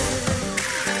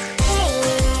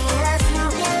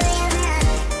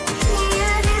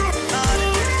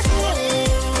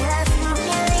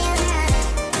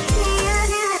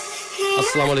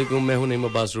अस्सलाम वालेकुम मैं हूं नईम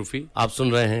अब्बास रूफी आप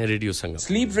सुन रहे हैं रेडियो संगम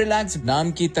स्लीप रिलैक्स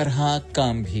नाम की तरह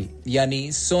काम भी यानी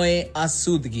सोए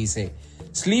आसूदगी से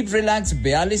स्लीप रिलैक्स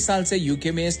 42 साल से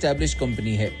यूके में एस्टैब्लिश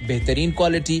कंपनी है बेहतरीन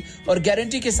क्वालिटी और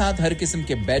गारंटी के साथ हर किस्म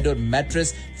के बेड और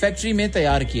मैट्रेस फैक्ट्री में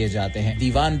तैयार किए जाते हैं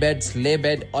divan bed sleigh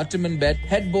bed ottoman bed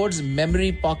headboards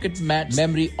memory pocket mat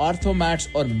memory ortho mats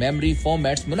और मेमोरी फोम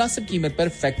मैट्स मुनासिब कीमत पर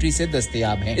फैक्ट्री से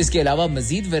दस्तयाब हैं इसके अलावा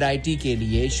मजीद वैरायटी के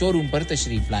लिए शोरूम पर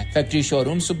तशरीफ लाएं फैक्ट्री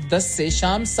शोरूम सुबह 10 से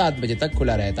शाम 7 बजे तक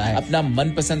खुला रहता है अपना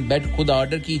मनपसंद बेड खुद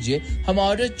ऑर्डर कीजिए हम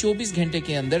ऑर्डर 24 घंटे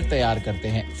के अंदर तैयार करते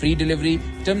हैं free delivery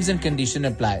terms and condition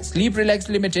apply. Sleep Relax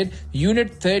Limited,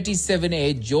 Unit 37A,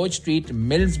 George Street,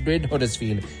 Millsbridge,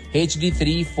 Huddersfield,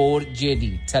 HD34JD.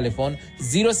 Telephone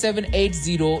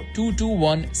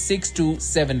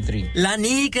 0780-221-6273.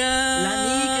 Lanika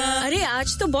अरे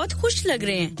आज तो बहुत खुश लग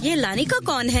रहे हैं ये लानिका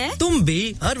कौन है तुम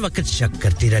भी हर वक्त शक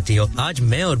करती रहती हो आज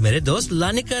मैं और मेरे दोस्त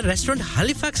लानिका रेस्टोरेंट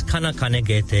हैलिफैक्स खाना खाने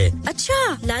गए थे अच्छा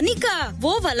लानिका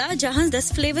वो वाला जहां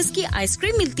 10 फ्लेवर्स की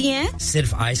आइसक्रीम मिलती हैं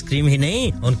सिर्फ आइसक्रीम ही नहीं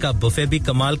उनका बुफे भी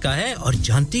कमाल का है और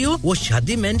जानती हो वो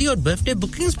शादी मेहंदी और बर्थडे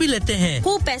बुकिंग्स भी लेते हैं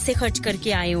खूब पैसे खर्च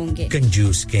करके आए होंगे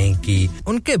कंजूस कहीं की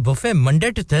उनके buffet Monday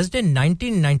to Thursday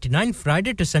 1999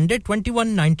 Friday to Sunday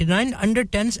 2199 under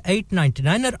 10s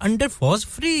 899 और अंडर 4s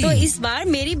फ्री तो इस बार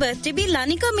मेरी बर्थडे भी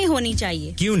लानिका में होनी चाहिए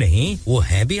क्यों नहीं वो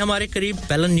है भी हमारे करीब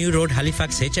पेलन new road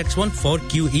Halifax HX1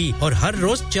 4QE और हर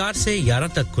रोज 4 से 11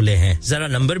 तक खुले हैं जरा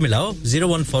नंबर मिलाओ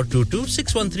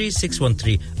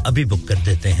 01422613613 अभी बुक कर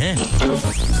देते हैं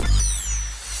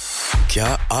क्या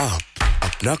आप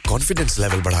अपना कॉन्फिडेंस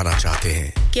लेवल बढ़ाना चाहते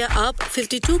हैं क्या आप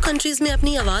 52 कंट्रीज में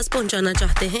अपनी आवाज पहुंचाना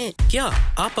चाहते हैं क्या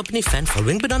आप अपनी फैन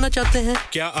फॉलोइंग बनाना चाहते हैं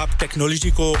क्या आप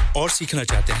टेक्नोलॉजी को और सीखना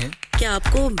चाहते हैं क्या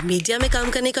आपको मीडिया में काम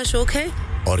करने का शौक है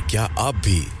और क्या आप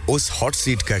भी उस हॉट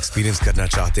सीट का एक्सपीरियंस करना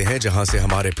चाहते हैं जहां से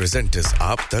हमारे प्रेजेंटर्स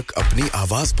आप तक अपनी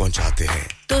आवाज पहुंचाते हैं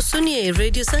तो सुनिए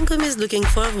radio Sangam is looking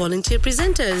for volunteer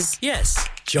presenters yes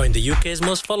join the UK's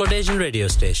most followed Asian radio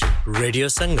station Radio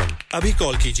Sangam अभी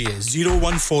कॉल कीजिए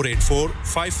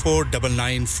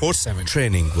 01484549947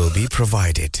 training will be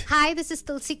provided Hi this is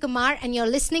Tulsi Kumar and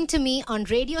you're listening to me on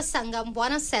Radio Sangam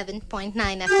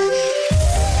 107.9 FM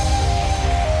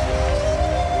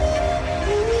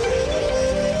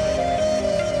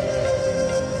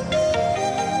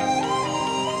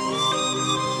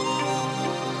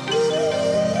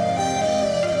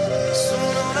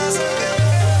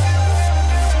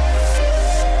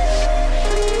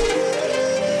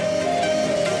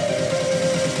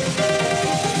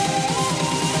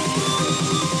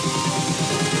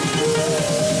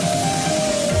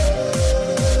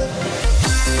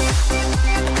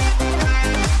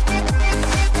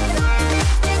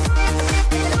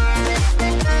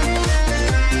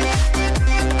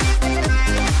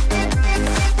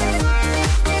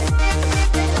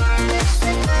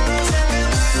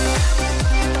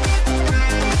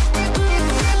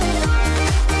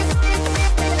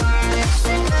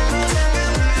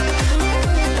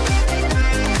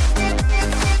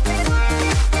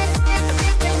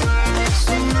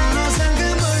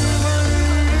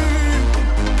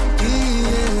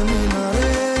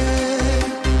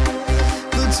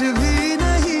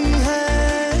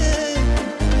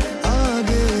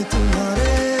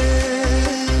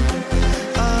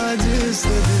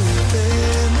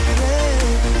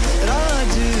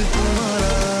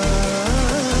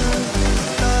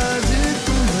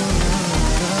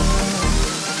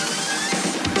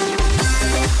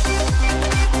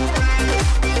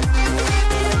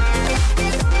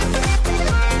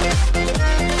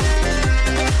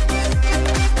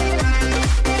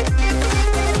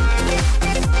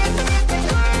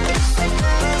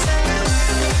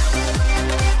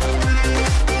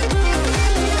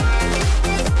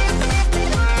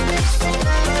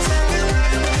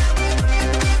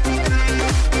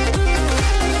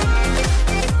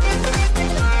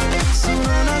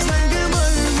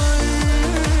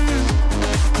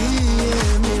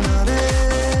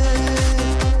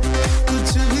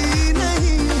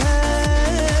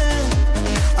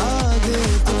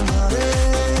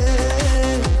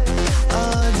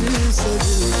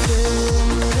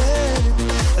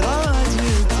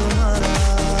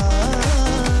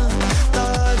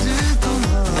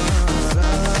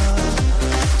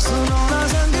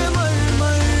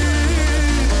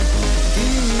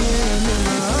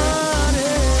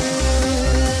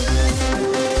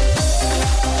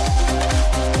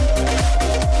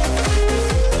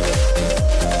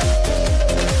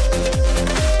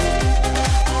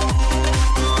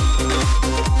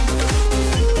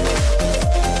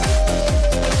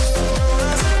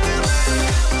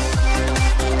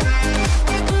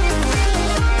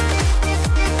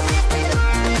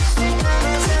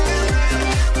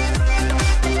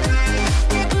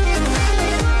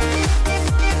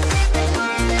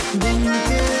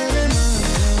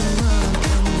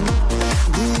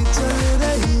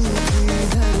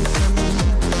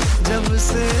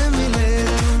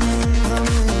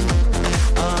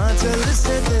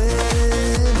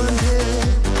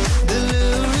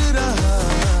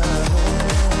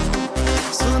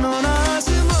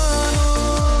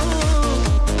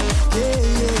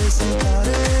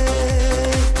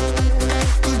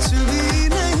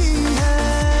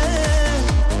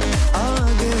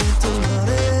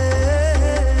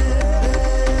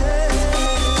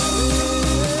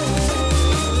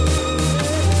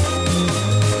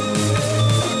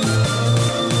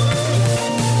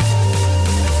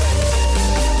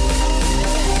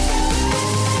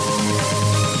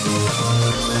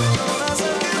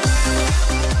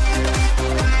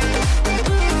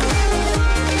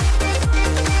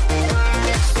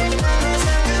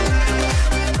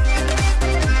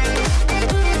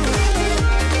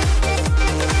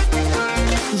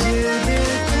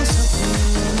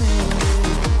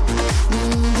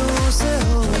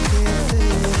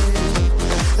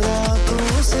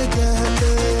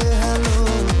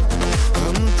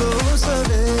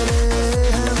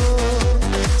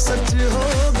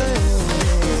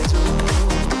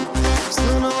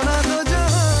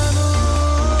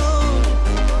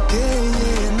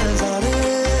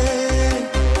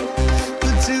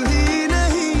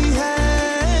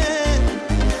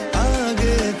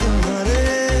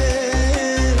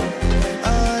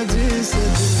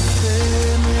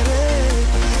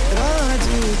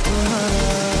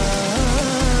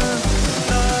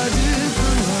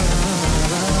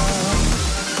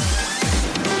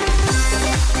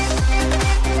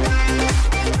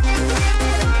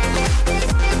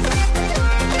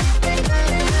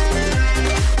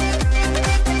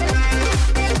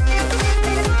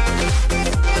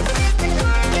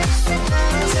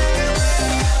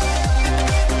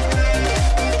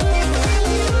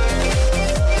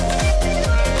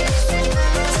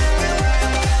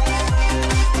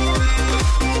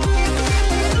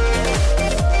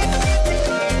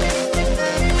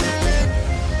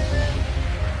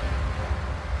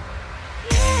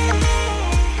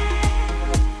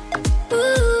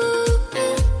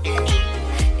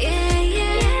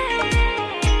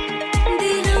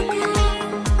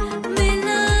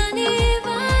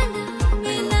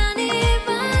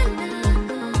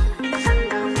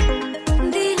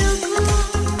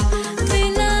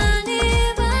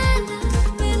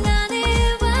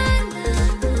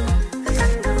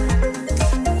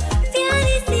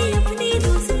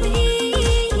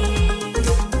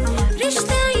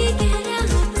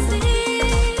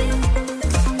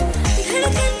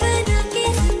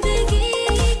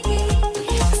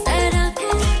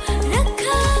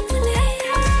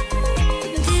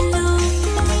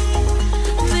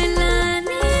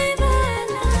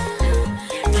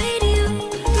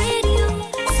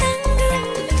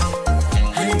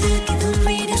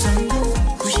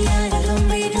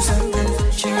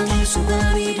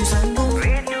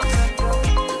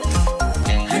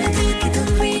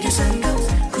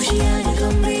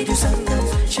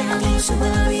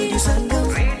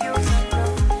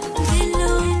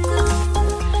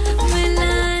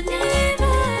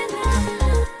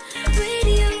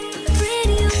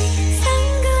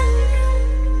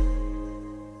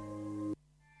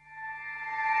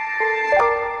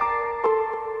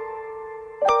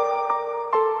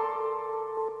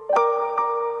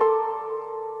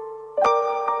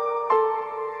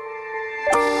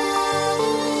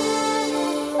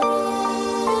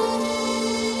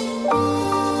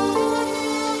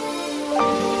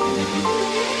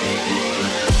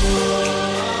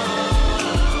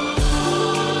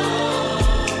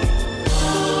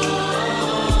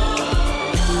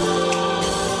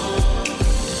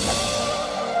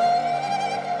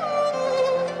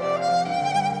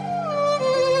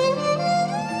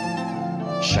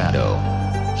shadow,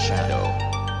 shadow,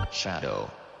 shadow,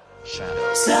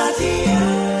 shadow. Sadia,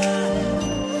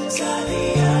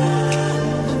 Sadia.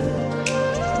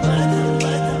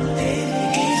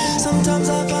 Sometimes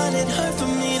I find it hard for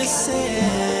me to say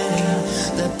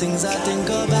the things I think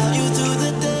about you through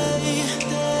the day.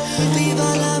 Viva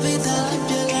la vida, live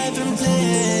your life and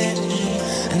play.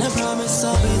 And I promise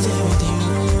I'll be there with you.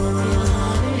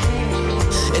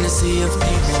 In a sea of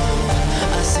people,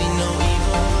 I see no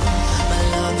evil. My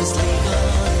love is legal,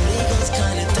 legal's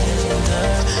kinda tender.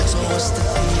 So what's the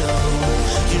deal?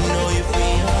 You know you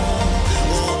feel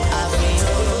what I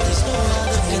feel. There's no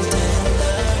other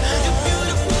contender. You're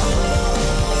beautiful.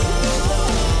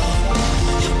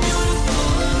 You're beautiful.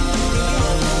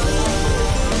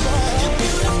 You're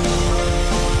beautiful.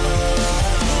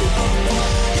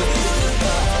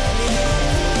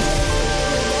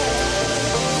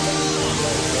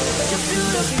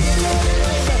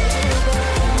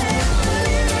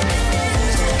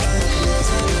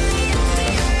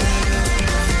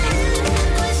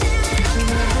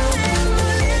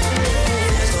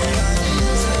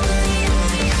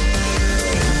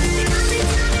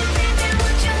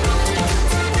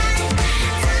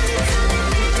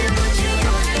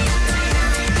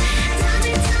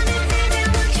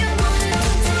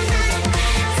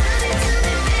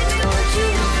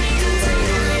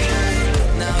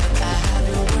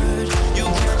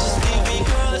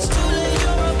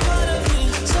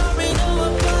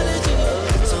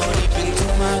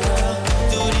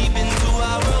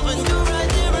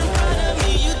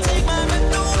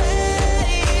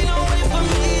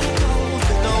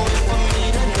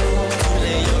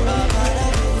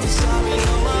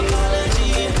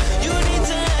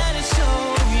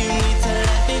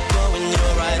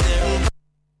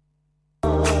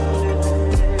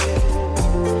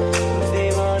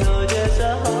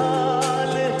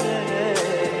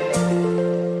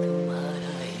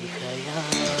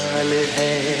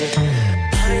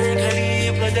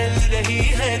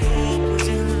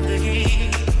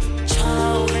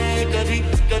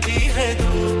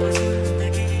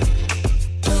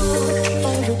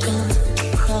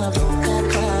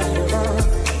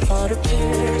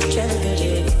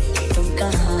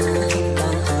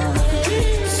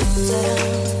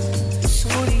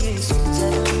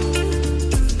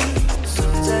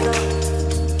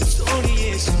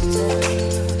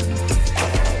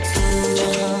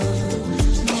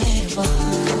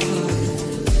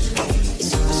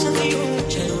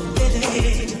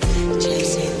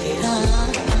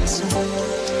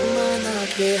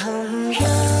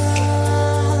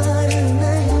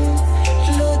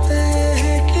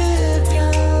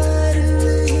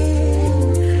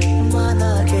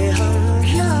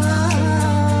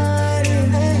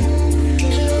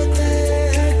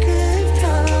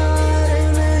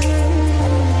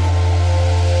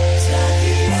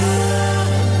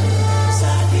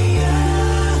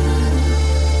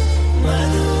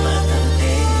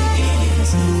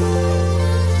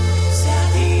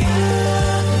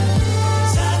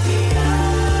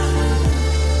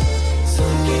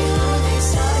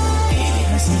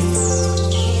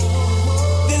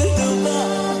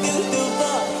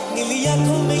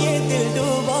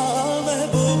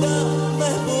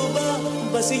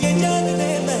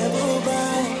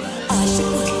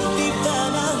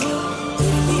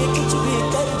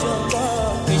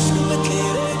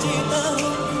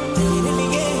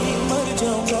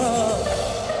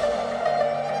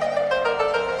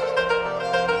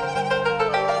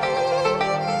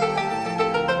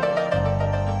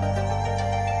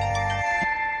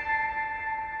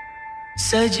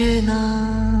 सजना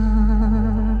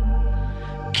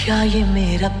क्या ये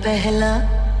मेरा पहला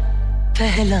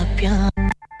प्यार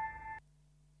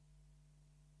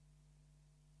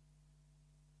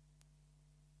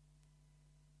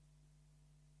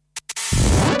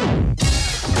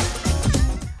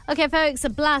Okay, folks, a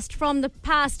blast from the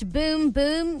past. Boom,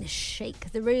 boom,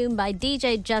 shake the room by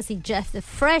DJ Jazzy Jeff, the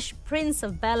fresh Prince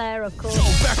of Bel-Air, of course. Yo,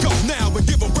 back up now and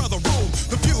give a brother room.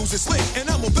 The fuse is lit and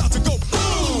I'm about to go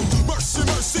boom. Mercy,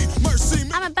 mercy, mercy.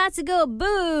 I'm about to go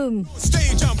boom.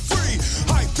 Stage, I'm free.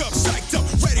 Hyped up, psyched up,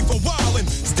 ready for wildin'.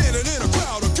 Standing in a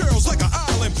crowd of girls like an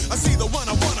island. I see the one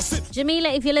I wanna sit. Jamila,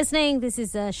 if you're listening, this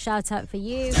is a shout out for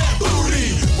you. That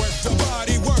booty. Work the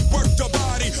body, work the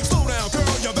body. Slow down,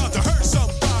 girl, you're about to hurt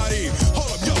somebody.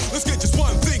 Hold up, yo, let's get just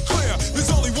one thing clear.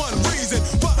 There's only one reason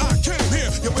why I came here.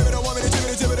 Your women don't want me to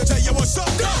tell you what's up.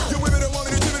 Your women don't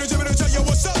want me to tell you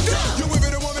what's up. Your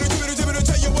women don't want me to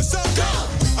tell you what's up.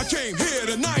 I came here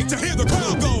tonight to hear the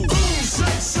crowd go. Boom,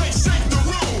 shake, shake, shake the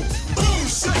room. Boom,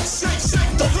 shake, shake,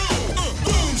 shake the room.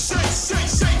 Boom, shake, shake,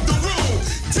 shake the room.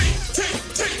 Tick, tick,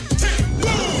 tick, tick,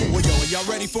 boom. Well, yo, are y'all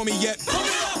ready? ready for me yet?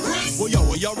 Well, yo,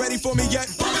 are y'all ready for me yet?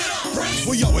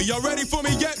 Well, yo, are y'all ready for me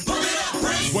yet?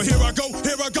 Well, here I go,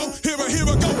 here I go, here I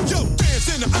go. Yo, dance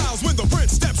in the aisles when the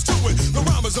prince steps to it. The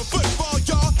rhyme is a football,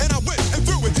 y'all, and I went and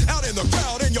threw it out in the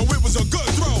crowd, and yo, it was a good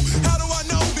throw. How do I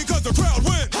know? Because the crowd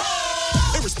went.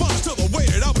 In response to the way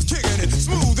that I was kicking it,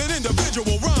 smooth and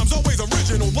individual rhymes, always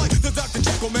original, like the Dr.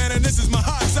 Jekyll man, and this is my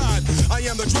high side. I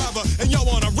am the driver, and y'all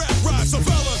on a rap ride, so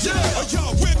fellas, are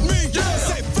y'all with me?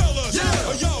 Say fellas,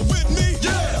 are y'all with me?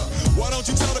 Why don't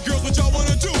you tell the girls what y'all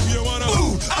wanna do? You wanna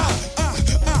ooh,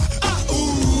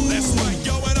 ooh. That's right,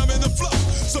 yo, and I'm in the flow,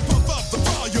 so pump up the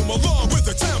volume along with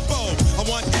the tempo. I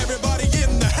want everybody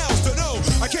in the house to know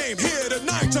I came here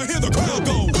tonight to hear the crowd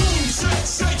go boom, shake,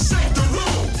 shake, shake the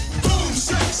room. Boom,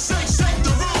 shake, shake, shake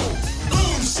the room.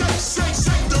 Boom, shake, shake,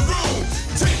 shake the room.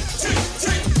 Tick, tick,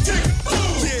 tick, tick,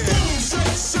 boom. Yeah. Boom,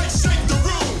 shake, shake, shake the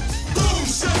room. Boom,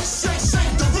 shake, shake,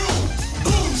 shake the room.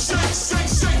 Boom, shake,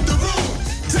 shake, shake the room.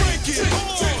 Take it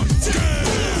on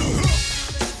down.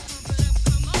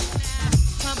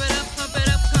 Pump it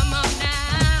up, come on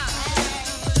now.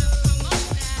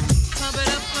 Pump it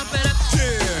up.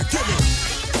 Yeah, give it.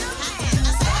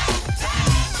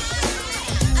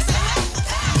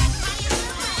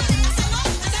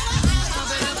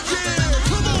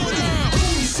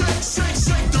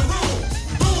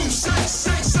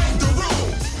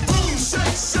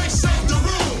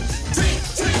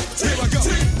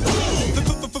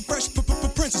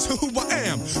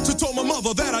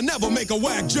 That I never make a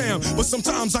whack jam, but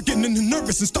sometimes I get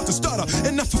nervous and start to stutter,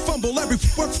 and I fumble every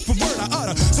word I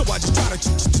utter. So I just try to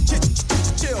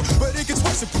chill, but it gets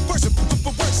worse and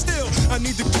worse still. I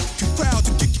need the crowd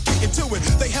to get into it.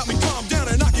 They help me calm down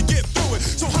and I can get through it.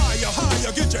 So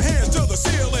higher, get your hands to the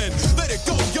ceiling. Let it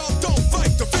go, y'all, don't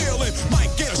fight the feeling.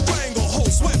 Might get a stranglehold,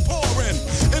 sweat pouring,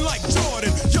 and like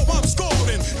Jordan, yo, I'm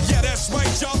scoring. Yeah, that's right,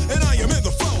 y'all, and I am in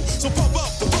the flow. So pump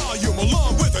up the volume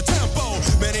along with the tempo.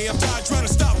 Many have died trying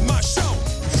to stop my show.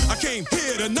 I came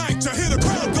here tonight to hear the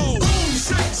crowd go boom,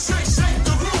 shake, shake, shake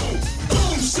the room.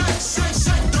 Boom, shake, shake,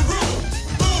 shake the room.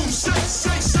 Boom, shake,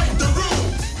 shake, shake the room.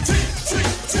 Tick, tick,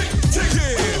 tick, tick,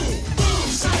 yeah. Boom,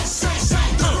 shake, shake,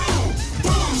 shake the room.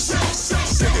 Boom, shake, shake,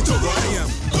 shake it to where I am.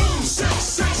 Boom, shake,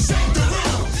 shake, shake the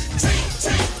room. Tick,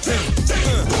 tick, tick, tick,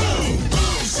 boom.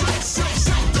 Boom, shake, shake,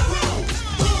 shake the room.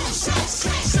 Boom, shake,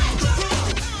 shake, shake the room.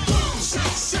 Boom,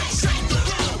 shake, shake, shake the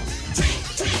room.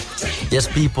 Yes,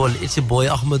 people, it's your boy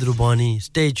Ahmed Rubani.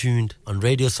 Stay tuned on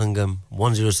Radio Sangam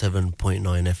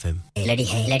 107.9 FM.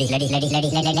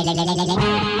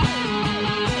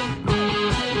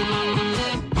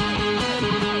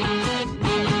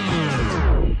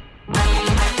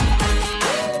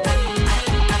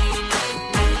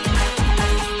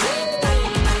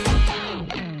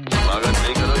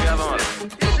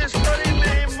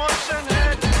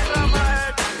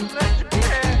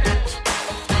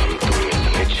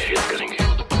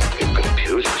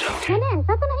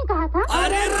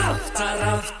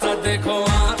 Raabta देखो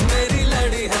आँख मेरी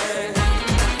लड़ी है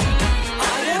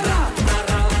अरे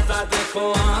राफ्ता देखो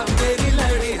आँख मेरी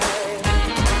लड़ी है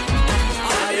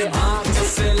अरे आँख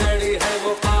से लड़ी है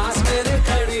वो पास मेरे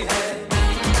खड़ी है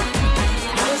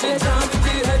मुझे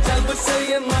जानती है जब से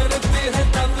ये मरती है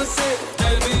तब से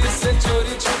मैं भी इससे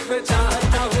चोरी छुपे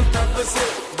चाहता हूँ तब से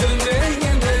दिल में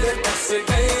ये मेरे बस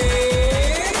गई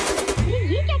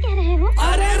ये क्या कह रहे हो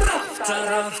अरे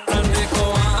राफ्ता देखो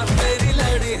आँख मेरी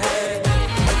लड़ी है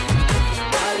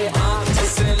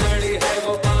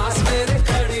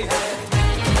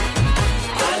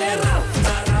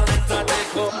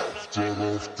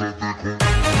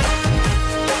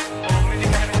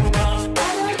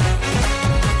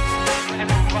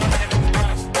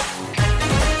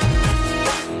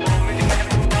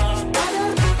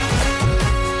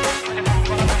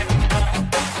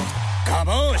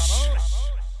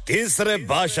तीसरे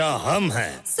भाषा हम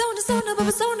हैं सोना सोना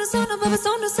बाबा सोना सोना बाबा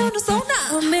सोना सोना सोना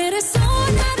मेरे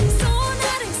सोना रे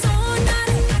सोना रे सोना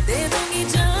रे दे दूंगी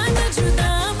जान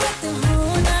जुदा मत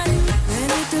होना रे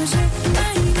मैंने तुझे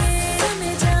महीने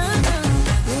में जाना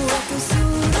हुआ तो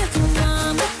सूरत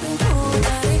मत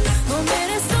होना रे वो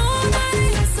मेरे सोना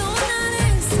रे सोना रे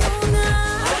सोना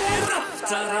अरे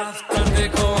राफ्ता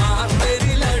देखो आँख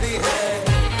मेरी लड़ी है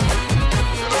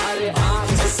अरे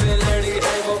आँख से लड़ी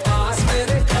है वो पास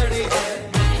मेरे खड़ी है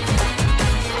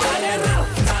अरे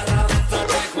राफ्ता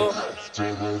देखो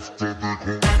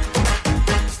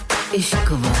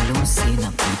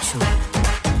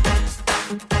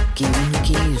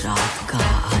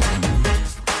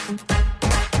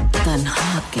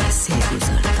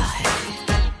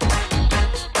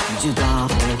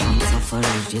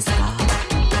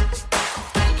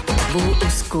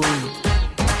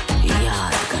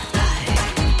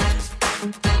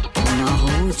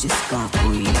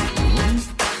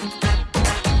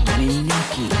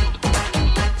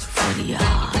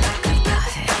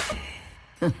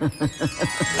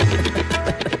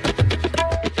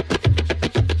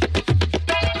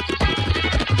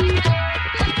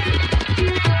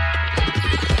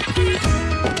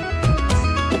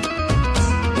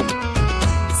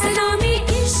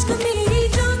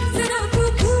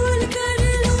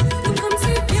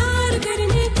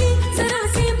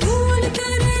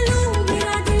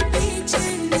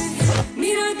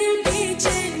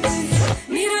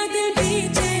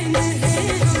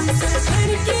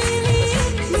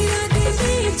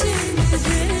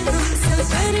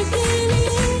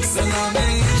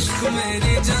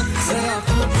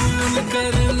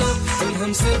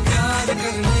हमसे प्यार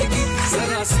करने की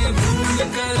जरा सी भूल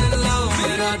कर लो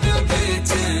मेरा दिल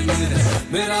बेचैन है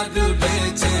मेरा दिल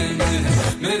बेचैन है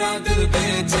मेरा दिल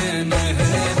बेचैन है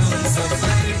हम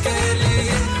सफर के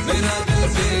लिए मेरा दिल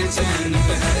बेचैन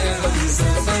है हम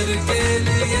सफर के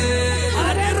लिए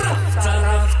अरे रफ्ता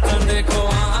रफ्ता देखो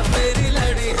आप मेरी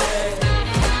लड़ी है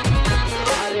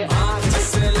अरे आँख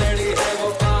जिससे लड़ी है वो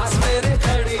पास मेरे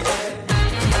खड़ी है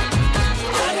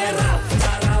अरे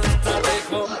रफ्ता रफ्ता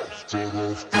देखो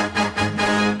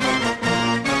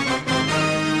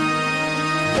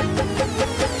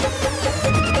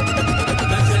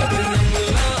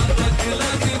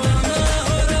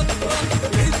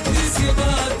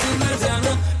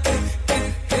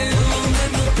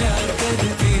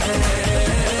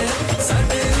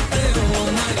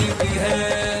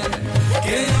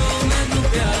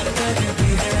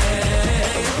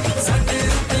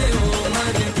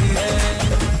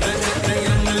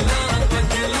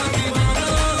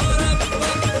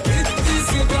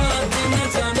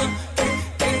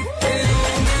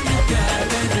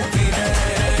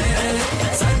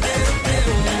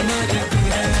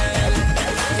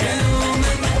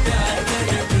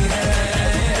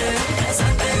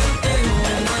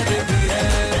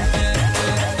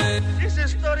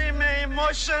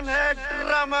है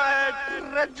ड्रामा है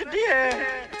ट्रेजेडी है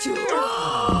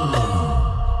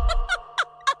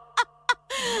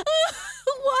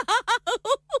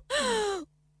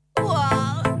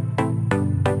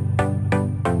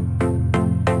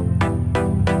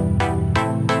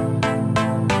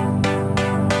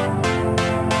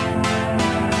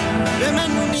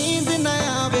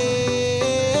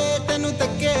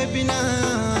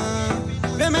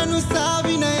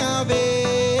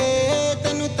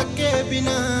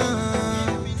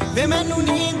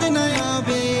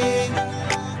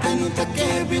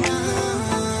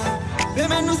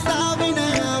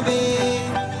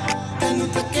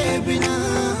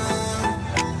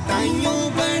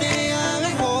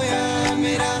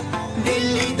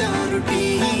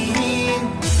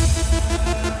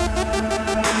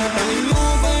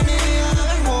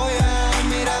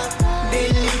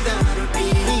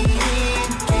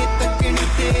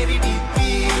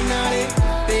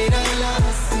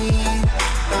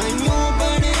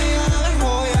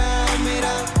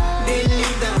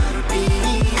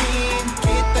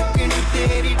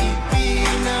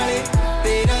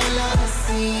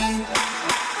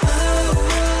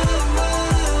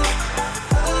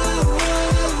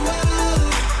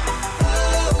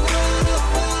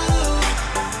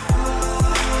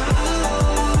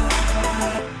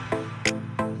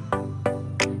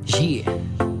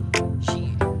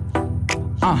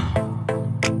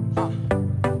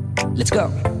Let's go.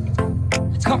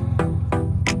 Come.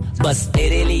 बस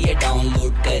तेरे लिए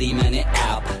डाउनलोड करी मैंने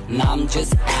ऐप नाम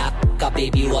जिस ऐप का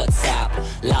बेबी व्हाट्सएप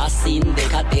लास्ट सीन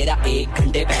देखा तेरा 1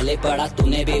 घंटे पहले पढ़ा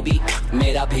तूने बेबी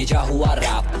मेरा भेजा हुआ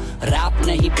रैप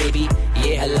नहीं बेबी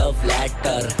ये है लव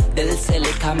लेटर दिल से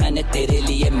लिखा मैंने तेरे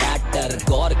लिए मैटर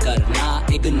गौर कर ना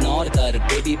इग्नोर कर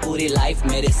बेबी पूरी लाइफ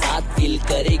मेरे साथ फील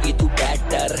करेगी तू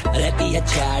बेटर रहती है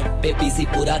चैट पे बिजी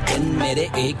पूरा दिन मेरे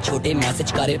एक छोटे मैसेज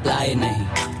का रिप्लाई नहीं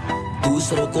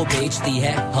दूसरों को भेजती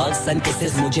है हग्स एंड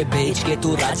किसेस मुझे भेज के तू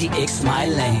राजी एक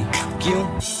स्माइल नहीं क्यों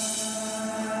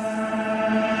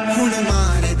हुन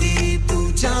मार दी तू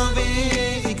जावे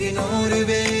इग्नोर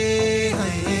वे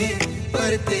है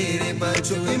पर तेरे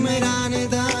बाजू इमरान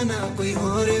दाना कोई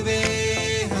और वे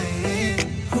है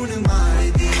हुन मार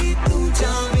दी तू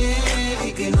जावे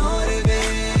इग्नोर वे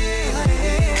है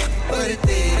पर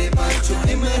तेरे बाजू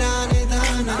इमरान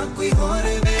दाना कोई और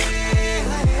वे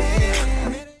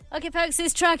Okay, folks,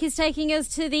 this track is taking us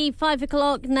to the 5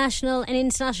 o'clock national and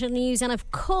international news and, of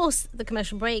course, the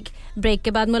commercial break. Break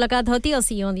ke baad mulaqat hoti. I'll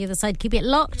see you on the other side. Keep it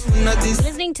locked.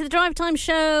 Listening to the Drive Time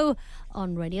Show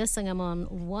on Radio Sangam on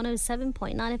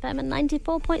 107.9 FM and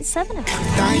 94.7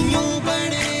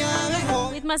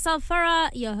 FM. With myself, Farah,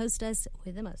 your hostess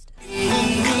with the most.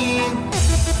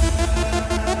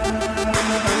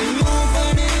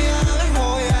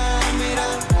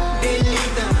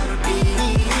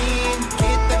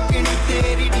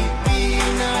 तेरी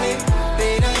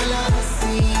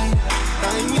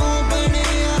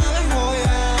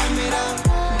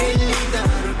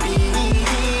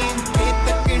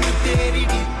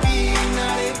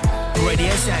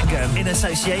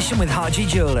association with Haji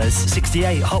Jewellers,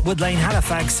 68 Hotwood Lane,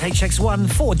 Halifax, HX1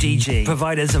 4DG.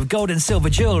 Providers of gold and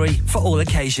silver jewellery for all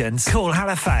occasions. Call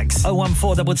Halifax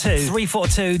 01422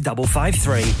 342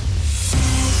 553.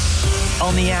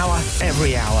 On the hour,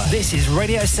 every hour. This is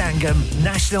Radio Sangam,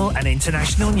 national and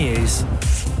international news.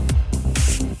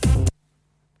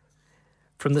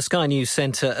 From the Sky News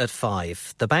Centre at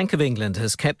 5. The Bank of England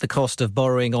has kept the cost of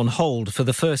borrowing on hold for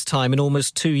the first time in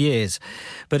almost 2 years.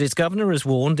 But its governor has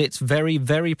warned it's very,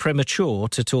 very premature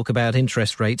to talk about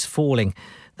interest rates falling.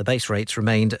 The base rates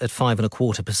remained at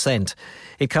 5.25%.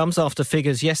 It comes after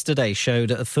figures yesterday showed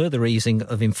a further easing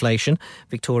of inflation.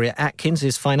 Victoria Atkins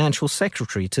is Financial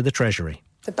Secretary to the Treasury.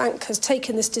 The bank has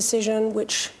taken this decision,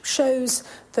 which shows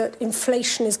that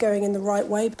inflation is going in the right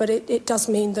way, but it does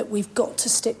mean that we've got to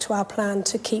stick to our plan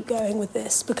to keep going with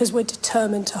this because we're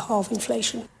determined to halve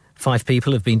inflation. 5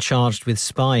 people have been charged with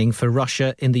spying for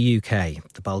Russia in the UK.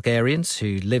 The Bulgarians,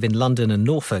 who live in London and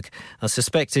Norfolk, are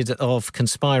suspected of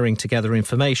conspiring to gather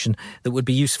information that would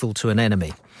be useful to an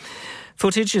enemy.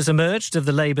 Footage has emerged of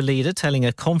the Labour leader telling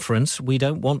a conference, "We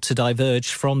don't want to diverge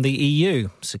from the EU."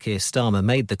 Sir Keir Starmer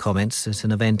made the comments at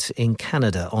an event in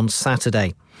Canada on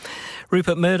Saturday.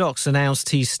 Rupert Murdoch's announced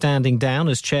he's standing down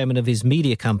as chairman of his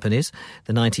media companies.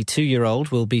 The 92-year-old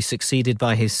will be succeeded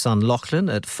by his son Lachlan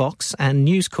at Fox and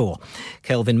News Corp.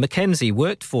 Kelvin Mackenzie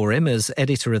worked for him as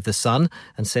editor of The Sun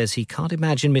and says he can't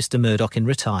imagine Mr Murdoch in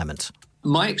retirement.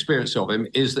 My experience of him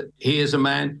is that he is a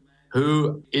man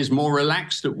who is more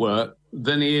relaxed at work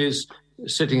than he is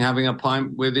sitting having a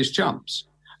pint with his chums.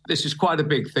 This is quite a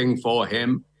big thing for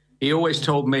him. He always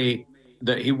told me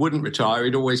that he wouldn't retire,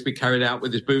 he'd always be carried out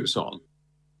with his boots on.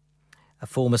 A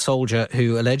former soldier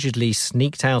who allegedly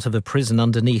sneaked out of a prison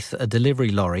underneath a delivery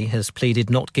lorry has pleaded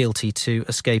not guilty to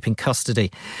escaping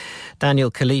custody.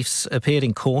 Daniel Khalif's appeared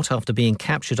in court after being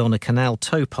captured on a canal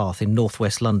towpath in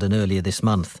northwest London earlier this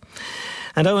month.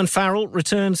 And Owen Farrell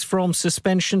returns from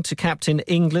suspension to captain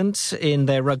England in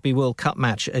their Rugby World Cup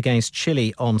match against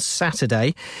Chile on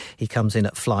Saturday. He comes in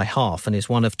at fly half and is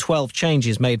one of 12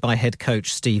 changes made by head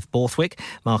coach Steve Borthwick.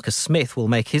 Marcus Smith will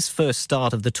make his first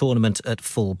start of the tournament at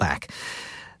full back.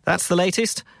 That's the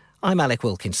latest. I'm Alec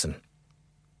Wilkinson.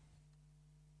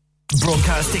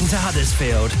 Broadcasting to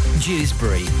Huddersfield,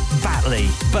 Dewsbury, Batley,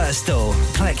 Birstall,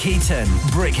 Cleckheaton,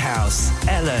 Brickhouse,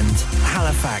 Elland,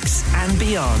 Halifax and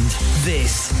beyond.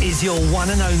 This is your one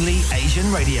and only Asian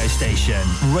radio station.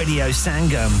 Radio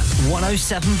Sangam,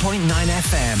 107.9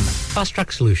 FM. Fast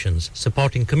Track Solutions,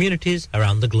 supporting communities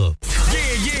around the globe.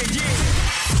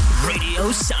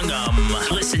 Radio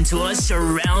Sangam. Listen to us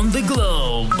around the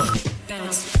globe.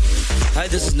 Hi,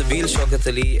 this is Nabil Shaukat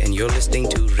Ali and you're listening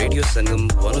to Radio Sangam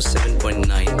 107.9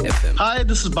 FM. Hi,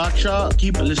 this is Baksha.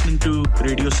 Keep listening to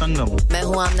Radio Sangam. मैं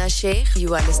हूँ आमना Sheikh.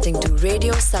 You are listening to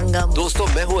Radio Sangam. दोस्तों,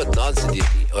 मैं हूँ अदनान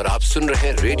सिद्दीकी और आप सुन रहे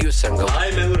हैं Radio Sangam.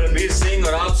 Hi, मैं हूँ रणवीर सिंह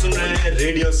और आप सुन रहे हैं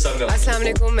Radio Sangam. Assalamu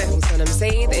alaikum. मैं हूँ सनम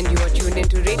Saeed and you are tuned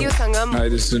into Radio Sangam. Hi,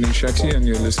 this is Zunin Shakti and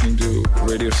you're listening to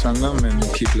Radio Sangam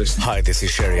and keep listening. Hi, this is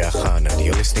Sharia Khan and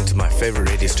you're listening to my favorite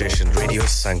radio station, Radio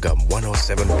Sangam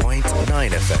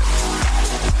 107.9 FM.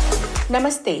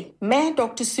 नमस्ते, मैं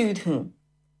doctor सूद हूं।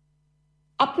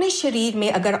 अपने शरीर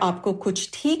में अगर आपको कुछ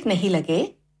ठीक नहीं लगे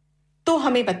तो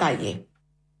हमें बताइए।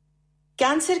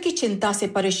 कैंसर की चिंता से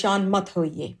परेशान मत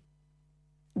होइए।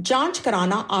 जांच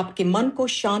कराना आपके मन को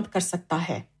शांत कर सकता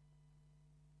है।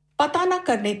 पता न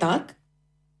करने तक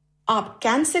आप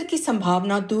कैंसर की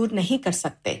संभावना दूर नहीं कर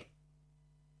सकते।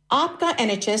 आपका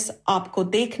एनएचएस आपको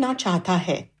देखना चाहता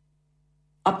है।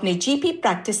 अपने जीपी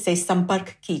प्रैक्टिस से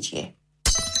संपर्क कीजिए।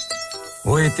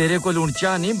 ओए तेरे को लूण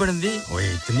चा नहीं बनदी ओए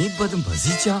इतनी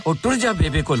बदमजी चा और टुर जा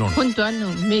बेबे को लूण हुन तानु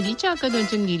मेरी चा कदों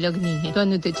चंगी लगनी है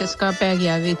तानु ते चस्का पै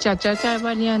गया वे चाचा चाय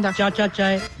वालियां दा Chacha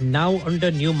Chai now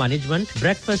under new management.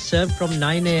 Breakfast served from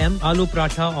 9 a.m. Aloo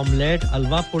paratha, omelette,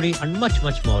 alwa puri and much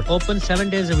more. Open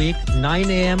 7 days a week, 9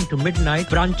 a.m. to midnight.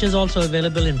 Branches also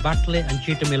available in Batley and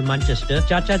Cheetham Hill, Manchester.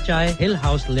 Chacha Chai, Hill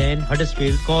House Lane,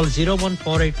 Huddersfield. Call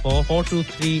 01484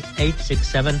 423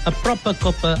 867. A proper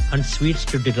cuppa and sweets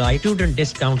to delight. Student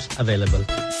discounts available.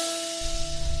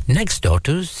 Next door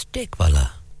to Steakwala.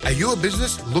 Are you a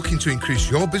business looking to increase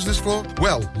your business flow?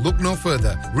 Well, look no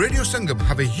further. Radio Sangam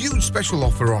have a huge special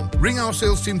offer on. Ring our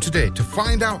sales team today to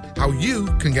find out how you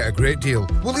can get a great deal.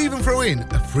 We'll even throw in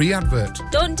a free advert.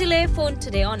 Don't delay, phone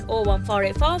today on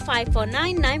 01484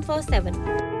 549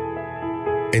 947.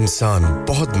 इंसान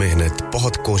बहुत मेहनत,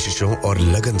 बहुत कोशिशों और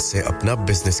लगन से अपना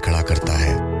business खड़ा करता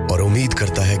है और उम्मीद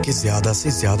करता है कि ज़्यादा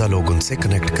से ज़्यादा लोग उनसे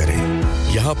कनेक्ट करें।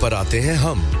 यहाँ पर आते हैं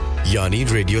हम, यानी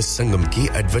रेडियो संगम की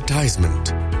एडवर्टाइजमेंट।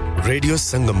 रेडियो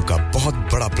संगम का बहुत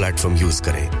बड़ा प्लेटफॉर्म यूज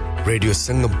करें रेडियो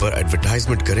संगम पर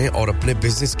एडवर्टाइजमेंट करें और अपने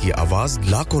बिजनेस की आवाज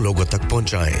लाखों लोगों तक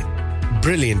पहुंचाएं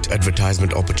Brilliant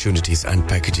advertisement opportunities and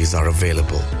packages are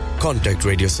available. Contact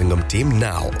Radio Sangam team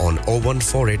now on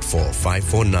 01484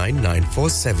 549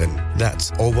 947.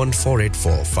 That's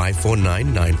 01484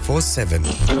 549 947.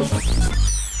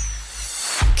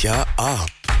 क्या आप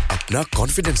अपना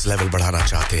कॉन्फिडेंस लेवल बढ़ाना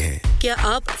चाहते हैं? क्या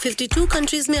आप 52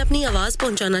 कंट्रीज में अपनी आवाज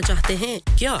पहुंचाना चाहते हैं?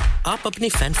 क्या आप अपनी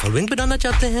फैन फॉलोइंग बनाना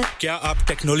चाहते हैं? क्या आप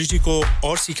टेक्नोलॉजी को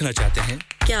और सीखना चाहते हैं?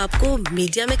 क्या आपको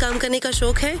मीडिया में काम करने का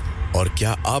शौक है? और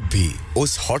क्या आप भी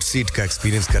उस हॉट सीट का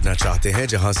एक्सपीरियंस करना चाहते हैं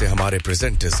जहां से हमारे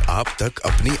प्रेजेंटर्स आप तक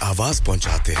अपनी आवाज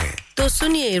पहुंचाते हैं? तो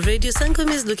सुनिए, radio Sangam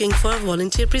is looking for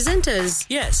volunteer presenters.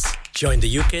 Yes, join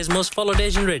the UK's most followed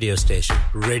Asian radio station,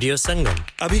 Radio Sangam.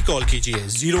 अभी कॉल कीजिए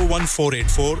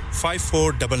 01484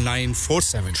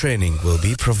 549947. Training will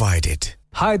be provided.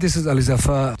 Hi, this is Ali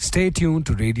Zafar. Stay tuned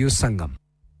to Radio Sangam.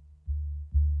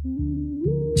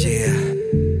 Yeah.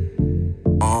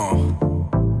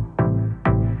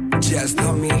 Just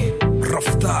tell me,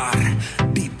 Raftar,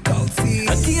 deep Kalsi.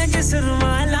 अखियाँ च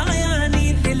सुरमा लाया नी,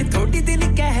 दिल थोड़ी दिल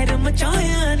कहर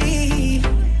मचाया नी.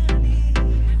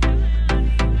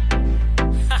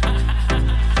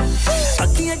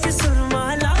 अखियाँ च सुरमा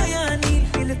लाया नी,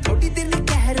 दिल थोड़ी दिल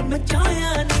कहर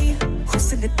मचाया नी.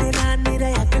 हुस्न तेरा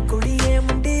निराया के कुड़िए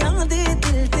मुंडे आंदे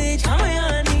दिल ते छाया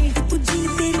नी. तू जीन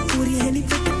तेरी पूरी है नी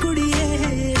फिट कुड़िए,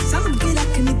 साम के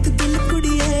रख नी तू दिल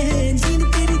कुड़िए. जीन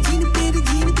तेरी जीन तेरी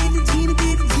जीन तेरी जीन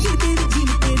तेरी जीन तेरी जीन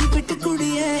तेरी फिट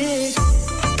कुड़िए.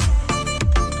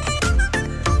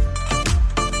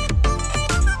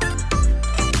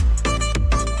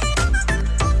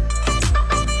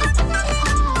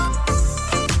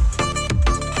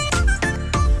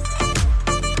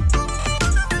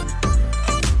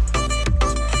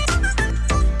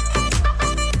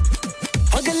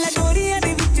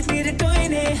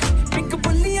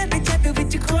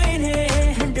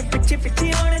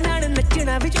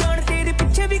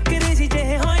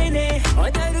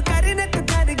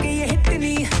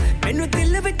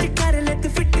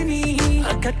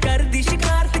 कर दी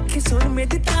शिकार तिखी सुन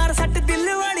मेरी तार सट दिल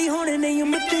वाली होने नहीं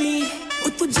मिटनी. ओ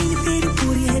तू जीन तेरी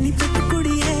पूरी है नी फिट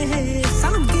कुड़ी है,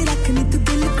 साम के रखनी तू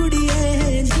दिल कुड़ी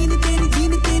है. जीन तेरी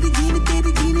जीन तेरी जीन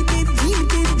तेरी जीन तेरी जीन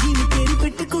तेरी जीन तेरी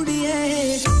फिट कुड़ी है.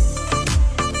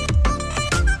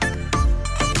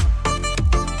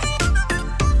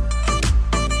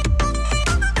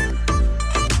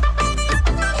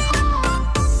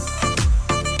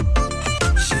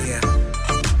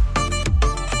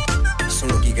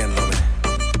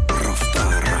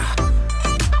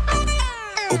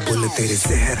 तेरे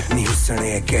जहर नहीं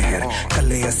हुसने कहर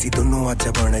कल्ले असी दोनों आज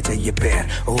बन जाइए पैर.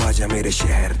 ओ आजा मेरे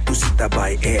शहर तू सीधा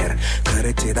बाय एयर.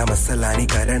 खर्चे दा मसला नहीं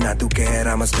करना तू कह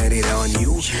रहा मस मेरे ऑन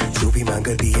यू. जो भी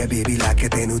मांगदी है बेबी लाके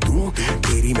तेनू दूं.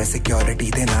 तेरी मैं सिक्योरिटी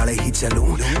दे नाल ही चलूं.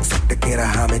 सट के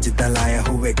रहा मैं जिद्दां लाया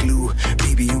हुए glue.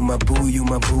 Baby you my boo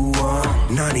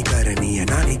नानी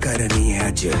करनी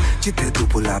है अज. जिथे तू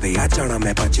बुलावे आ जाना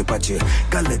मैं भज भज.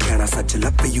 गल कहना सच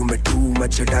लव यू मैं टू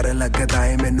मच. डर लगदा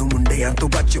है मैनू मुंडियां तो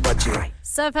बच बच.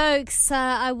 So folks,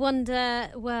 I wonder,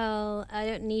 well, I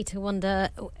don't need to wonder.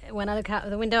 When I look out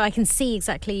of the window, I can see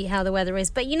exactly how the weather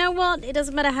is. But you know what? It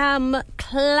doesn't matter how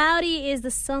cloudy it is,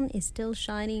 the sun is still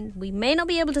shining. We may not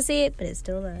be able to see it, but it's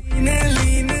still there.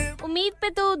 उम्मीद पे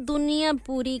तो दुनिया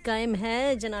पूरी कायम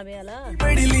है जनाबे आला.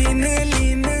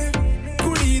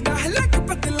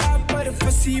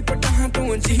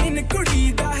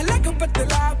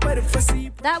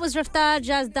 That was Raftar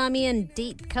Jazdami and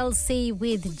Deep Kelsey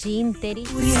with Jean Teri.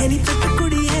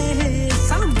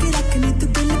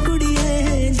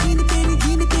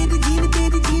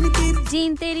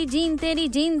 Jean Teri, Jean Teri,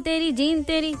 Jean Teri, Jean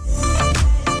Teri.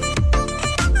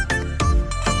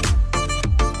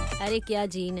 अरे क्या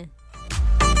जीन है?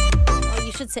 Or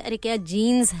you should say अरे क्या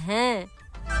jeans हैं?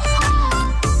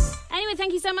 Anyway,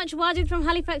 thank you so much, Wajid from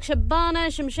Halifax, Shabana,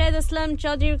 Shamshed Aslam,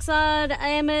 Chaudhry Rukhsar,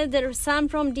 Ahmed, Sam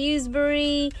from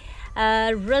Dewsbury,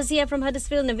 Razia from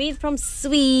Huddersfield, Naveed from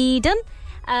Sweden,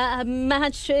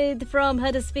 Mahashid from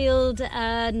Huddersfield,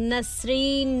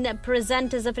 Nasreen,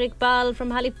 presenters of Iqbal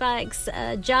from Halifax,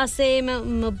 Jasim,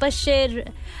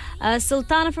 Mubashir,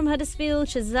 Sultana from Huddersfield,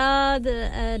 Shazad,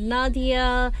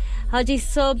 Nadia, Haji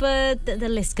Sobat. The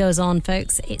list goes on,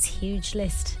 folks. It's a huge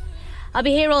list. I'll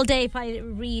be here all day if I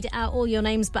read out all your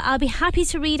names, but I'll be happy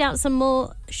to read out some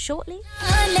more shortly.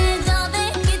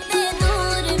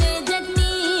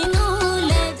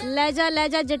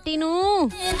 Leja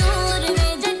Jattinu.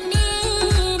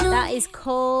 That is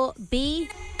Core B.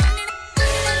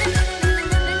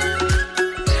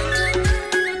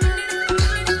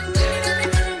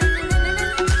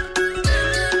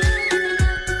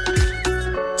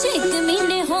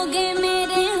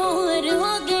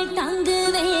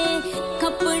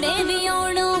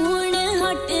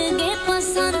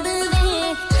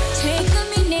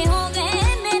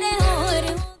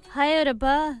 हाय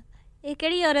रब्बा ये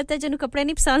केड़ी औरत है जिन्हें कपड़े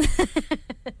नहीं पसंद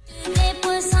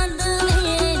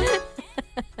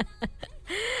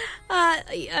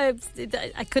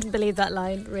I couldn't believe that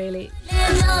line really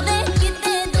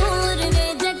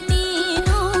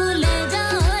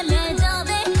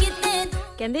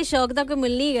कहंदे शौक दा कोई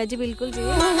मुल नहीं है जी बिल्कुल जी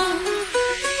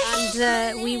and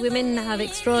we women have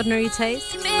extraordinary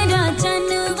taste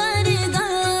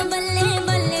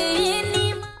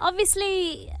obviously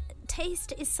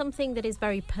taste is something that is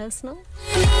very personal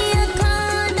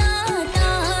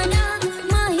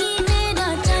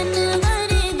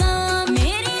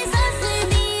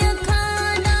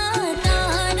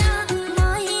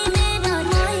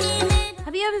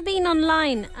have you ever been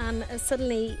online and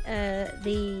suddenly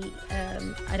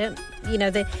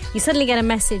you suddenly get a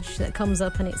message that comes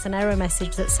up and it's an error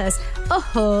message that says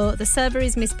oh the server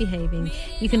is misbehaving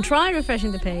you can try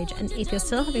refreshing the page and if you're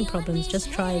still having problems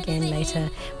just try again later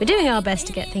we're doing our best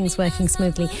to get things working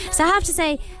smoothly so I have to say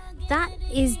that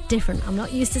is different I'm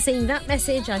not used to seeing that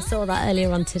message I saw that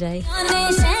earlier on today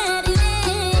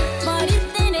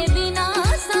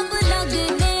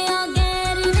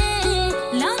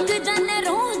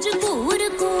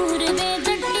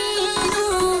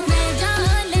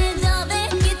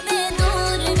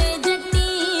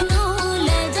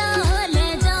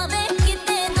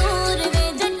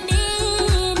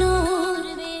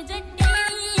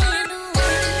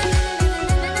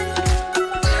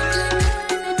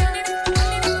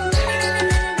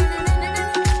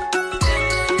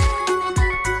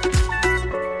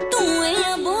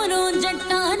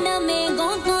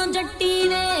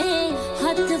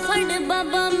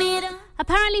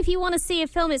Apparently, if you want to see a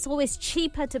film, it's always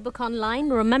cheaper to book online.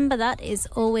 Remember that, it's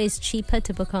always cheaper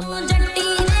to book online.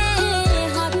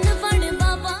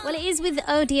 Well, it is with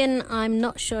Odeon. I'm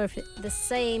not sure if the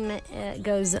same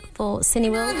goes for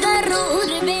Cineworld.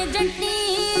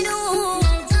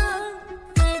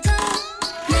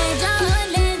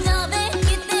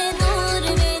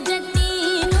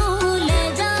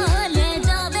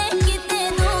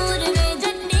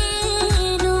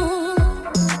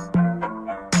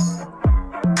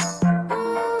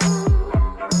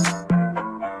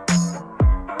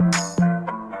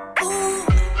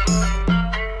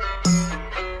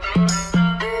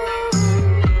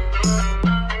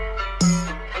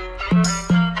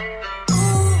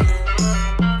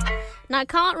 I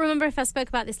can't remember if I spoke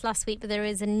about this last week, but there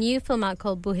is a new film out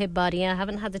called Buhe Badiyan. I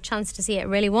haven't had the chance to see it. I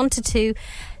really wanted to. I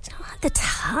don't have the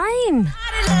time.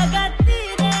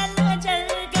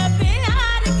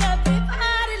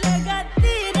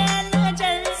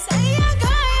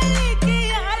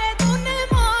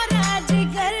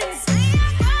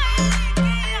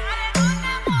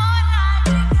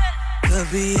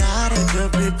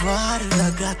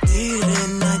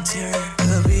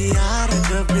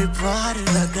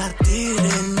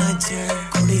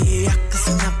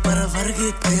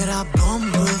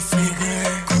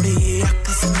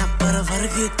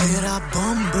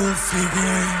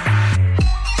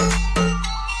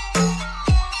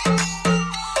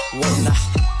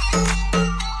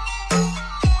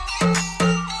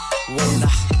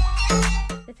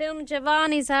 The film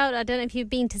Jawan is out. I don't know if you've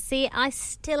been to see it. I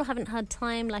still haven't had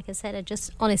time. Like I said,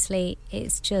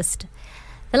 it's just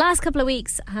the last couple of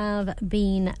weeks have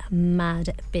been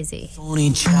mad busy.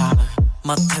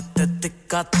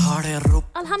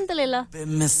 Alhamdulillah.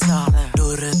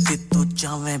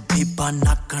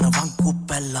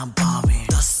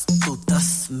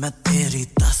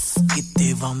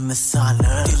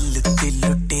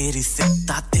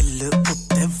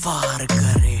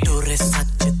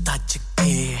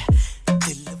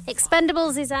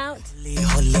 Expendables is out.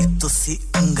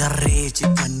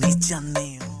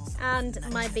 And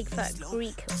My Big Fat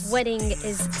Greek Wedding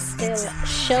is still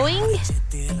showing.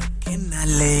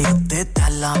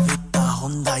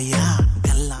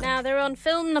 Now they're on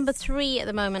film number 3 at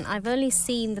the moment. I've only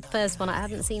seen the first one. I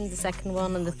haven't seen the second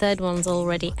one, and the third one's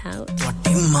already out.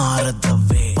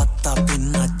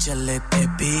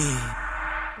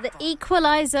 The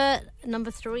Equalizer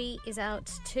number 3 is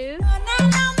out too.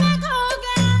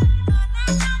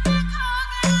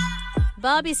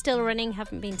 Barbie's still running,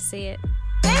 haven't been to see it.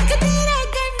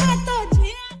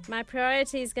 My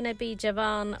priority is going to be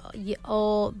Jawan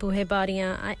or Buhe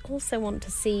Badiyan. I also want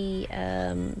to see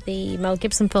the Mel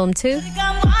Gibson film too.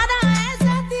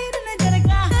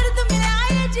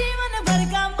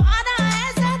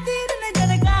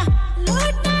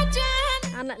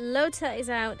 And Lota is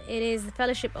out. It is the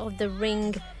Fellowship of the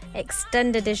Ring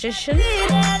Extended Edition.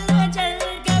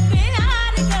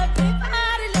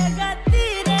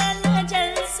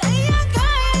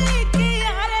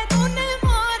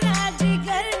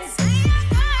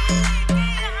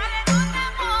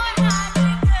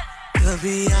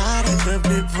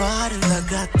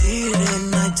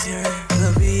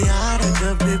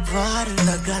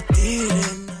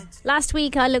 Last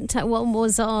week I looked at what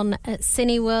was on at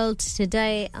Cineworld.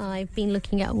 Today I've been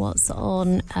looking at what's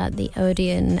on at the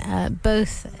Odeon.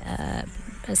 Both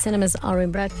cinemas are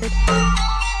in Bradford.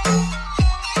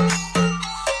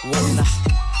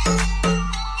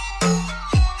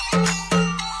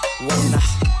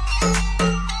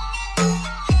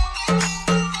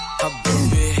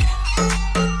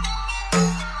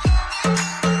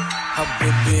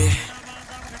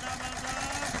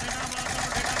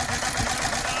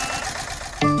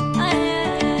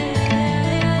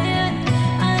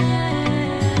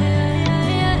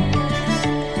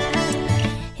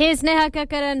 Here's Neha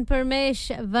Kakkar and Parmesh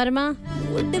Verma.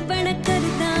 Would bana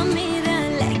karda mera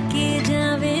leke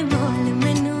jaave mol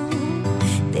menu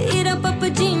tera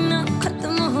papjina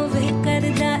khatam hove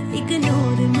karda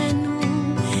ignore menu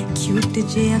cute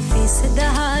je face da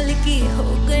haal ki ho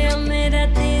gaya mera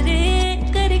tere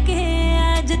karke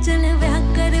aaj chal vah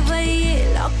karwaiye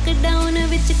lockdown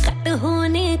vich cut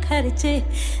hone kharche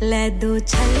le do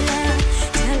challa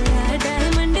challa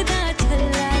diamond da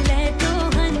challa le do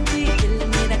hanji dil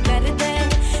mera karda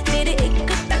tere ek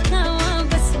takawa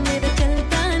bas mera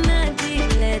chalta na ji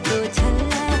le do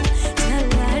challa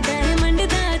challa diamond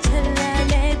da challa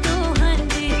le do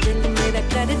hanji dil mera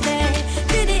karda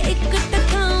tere ek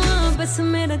takawa bas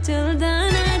mera chalta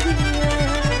na ji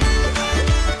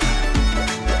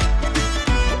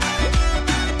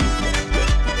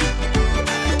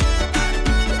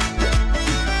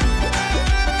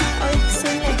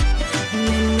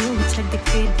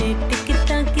date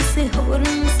किता किसे होर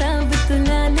में साबित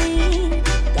ला ले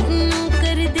तन्नू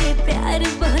कर दे प्यार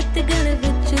बहुत गल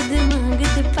विच दिमाग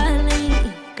ते पा ले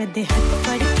कदे हाथ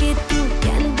फड़ के तू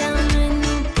कहंदा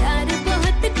मैनू प्यार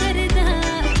बहुत करदा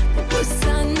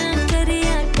गुस्सा ना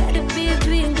करया कर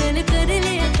बेबी गल कर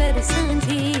लिया कर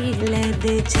सांझी ले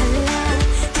दे छल्ला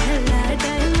छल्ला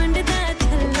डायमंड दा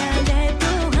छल्ला ले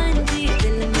तो हांजी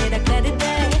दिल मेरा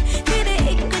करदा तेरे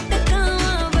एक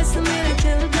टकावा बस मेरा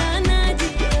चलदा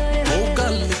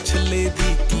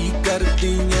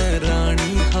करदियां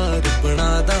रानी हार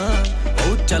बनादा ओ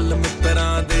चल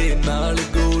मित्तरां दे नाल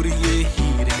गोरीए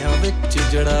हीरियां विच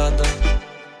जड़ादा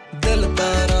दिल दा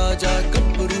राजा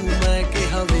गब्बरू मैं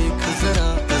कहा वेख जरा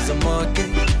अज़मा के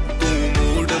तू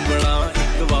मूड बना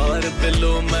एक बार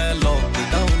बिलो मैं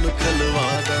लॉकडाउन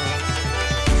खलवादा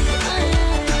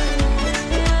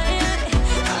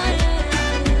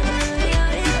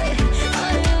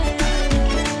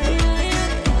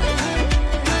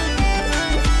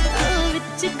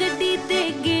गड्डी ते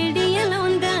गेड़ियां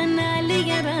लाउंदा नाल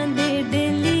यारां दे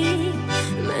डेली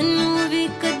मैनू भी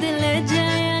कद ले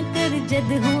जाया कर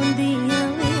जद होंदियां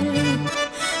वेली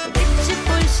विच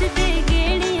पुरुष दे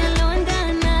गेड़ियां लाउंदा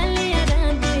नाल यारां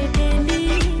दे डेली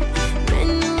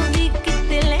मैनू भी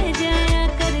कद ले जाया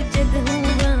कर जद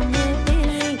होंगा मैं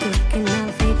वेली तू किना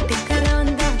वेट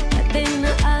करांदा कदे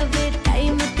ना आवे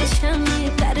टाइम ते शामी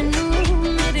करनू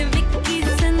मेरे विक्की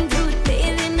संधू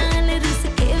तेरे नाल रुस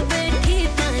के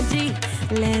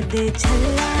ले दे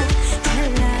छल्ला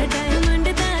छल्ला डायमंड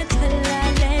दा छल्ला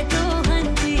ले तो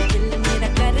हांजी दिल मेरा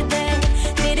करदा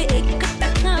तेरे एक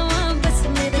टकावा बस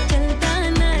मेरा चलता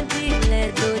ना जी ले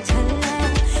दो छल्ला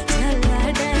छल्ला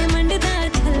डायमंड दा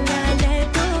छल्ला ले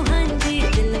तो हांजी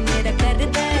दिल मेरा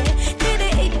करदा तेरे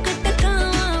एक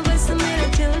टकावा बस मेरा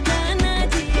चलता ना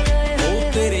जी ओ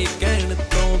तेरे कहण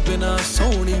तो बिना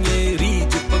सोहणीए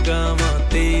रीज पगावां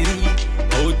तेरी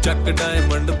ओ चक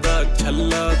डायमंड दा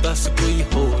छल्ला दस कोई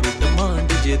होर डिमांड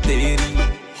जे तेरी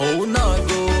हो ना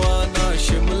गोवा ना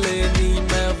शिमले नी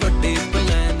मैं बड़े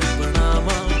प्लान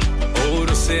बनावा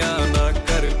और सियाना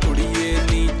कर कुड़िए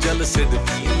नी चल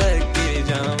सिद्धि लेके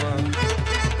जावा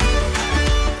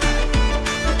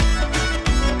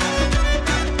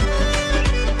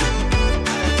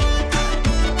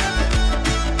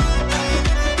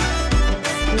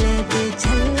ले दे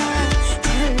छल्ला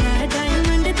छल्ला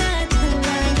डायमंड दा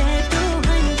छल्ला ले तो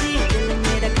हांजी दिल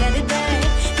मेरा करदा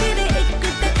तेरे एक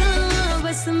टकावा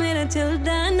बस मेरा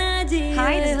चलदा ना जी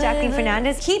Hi, this is Jacqueline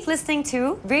Fernandez. Keep listening to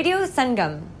Radio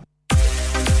Sangam.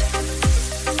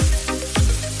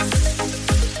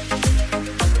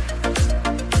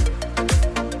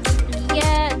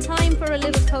 Yeah, time for a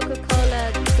little Coca-Cola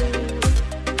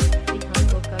behind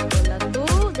Coca-Cola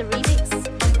the remix.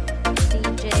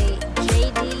 DJ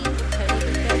JD, Tony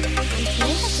Bishop, and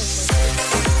Neha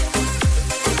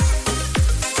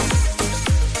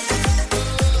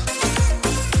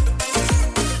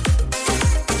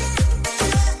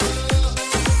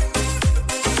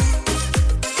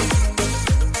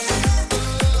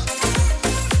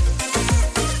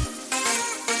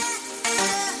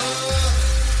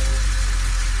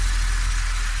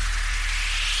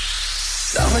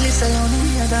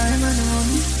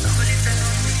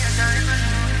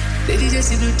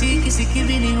जैसी ब्यूटी किसी की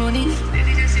भी नहीं होनी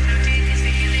तेरी जैसी ब्यूटी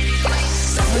किसी की भी नहीं होनी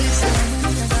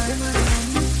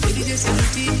तेरी जैसी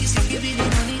ब्यूटी किसी की भी नहीं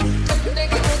होनी चलने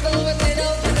के बोतल में तेरा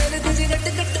बदल तुझे गट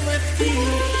गट मरती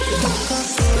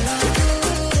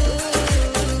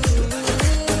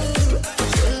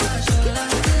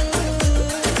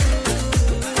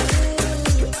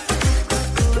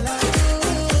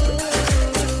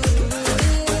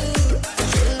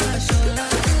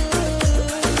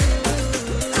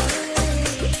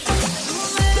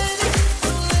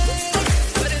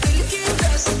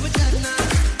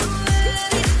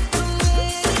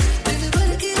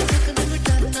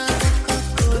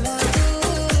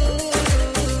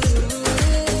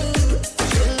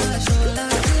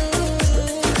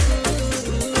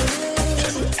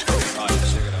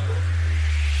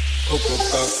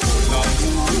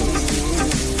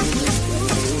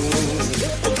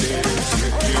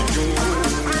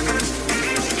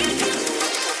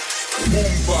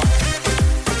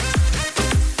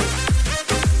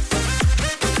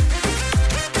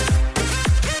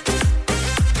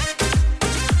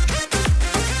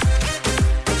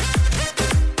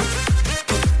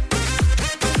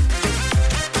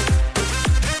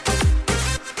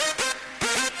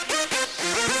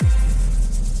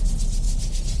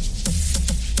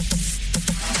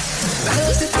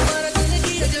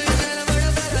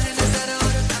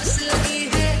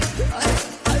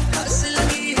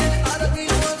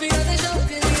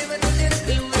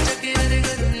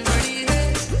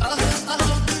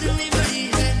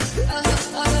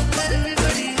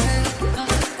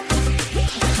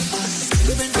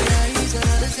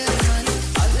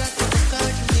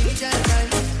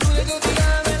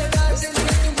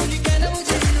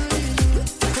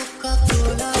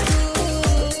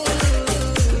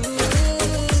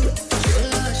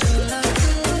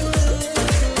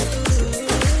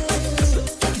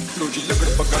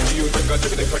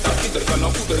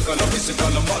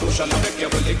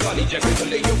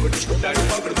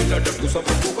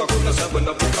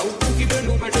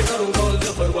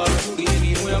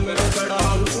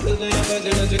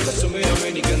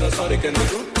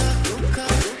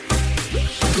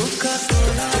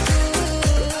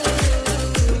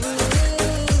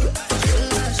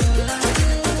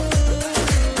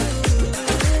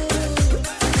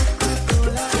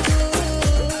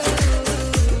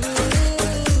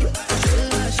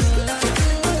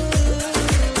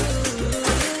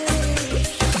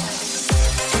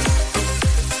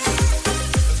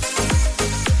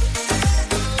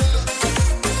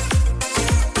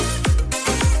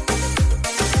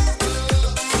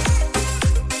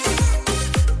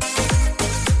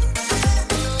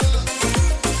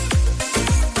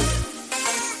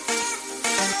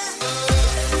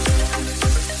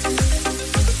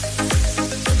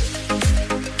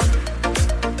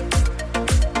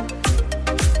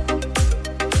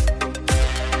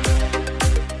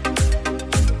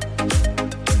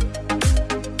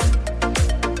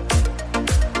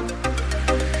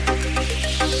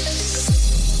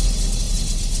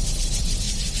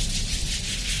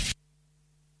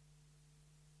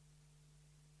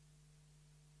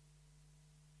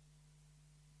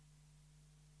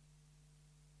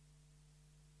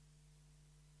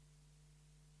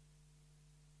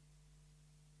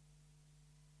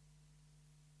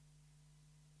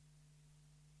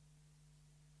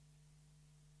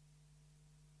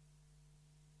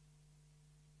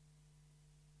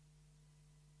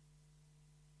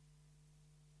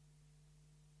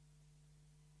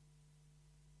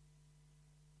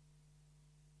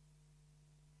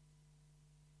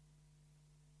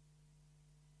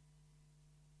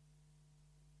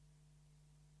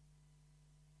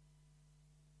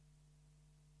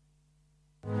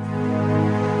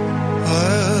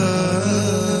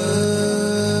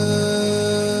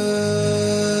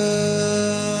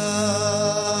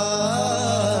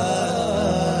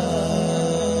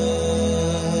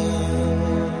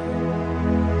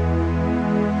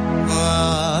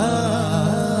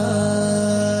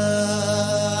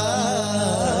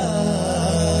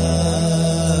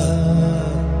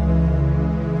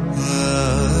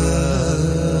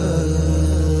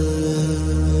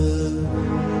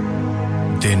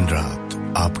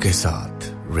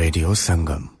रेडियो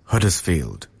संगम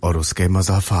हडर्सफील्ड और उसके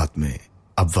मज़ाफ़ात में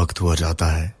अब वक्त हुआ जाता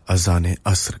है अज़ान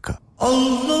अस्र का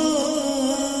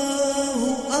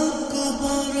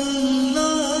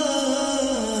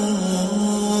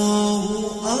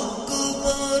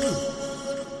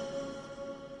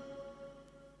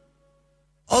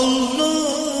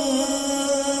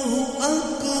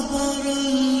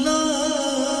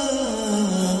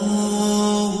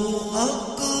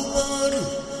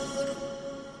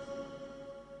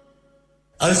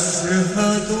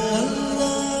أشهد أن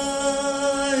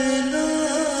لا إله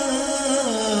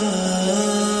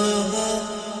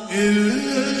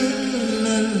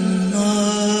إلا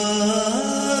الله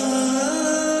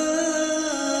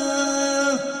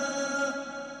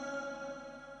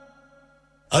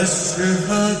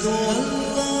أشهد أن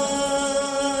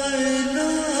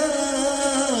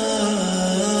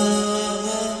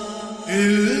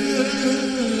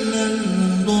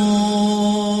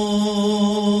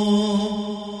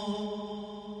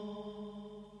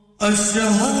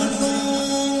أشهد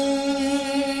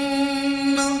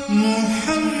أن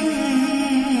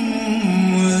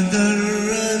محمدًا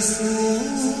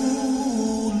رسول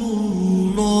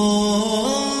الله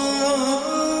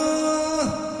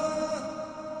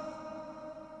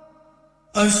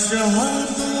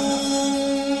أشهد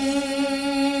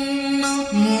أن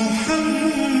محمدًا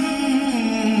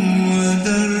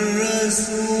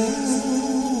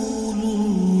رسول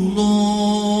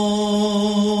الله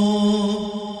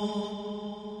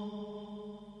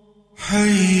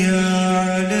حي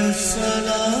على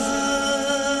الصلاة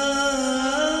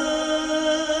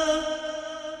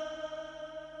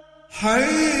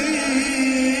حي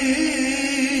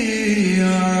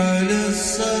على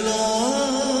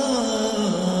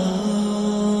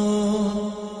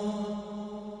الصلاة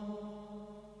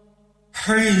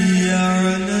حي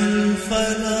على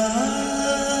الفلاح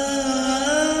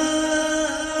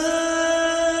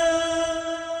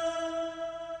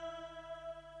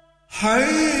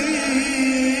حي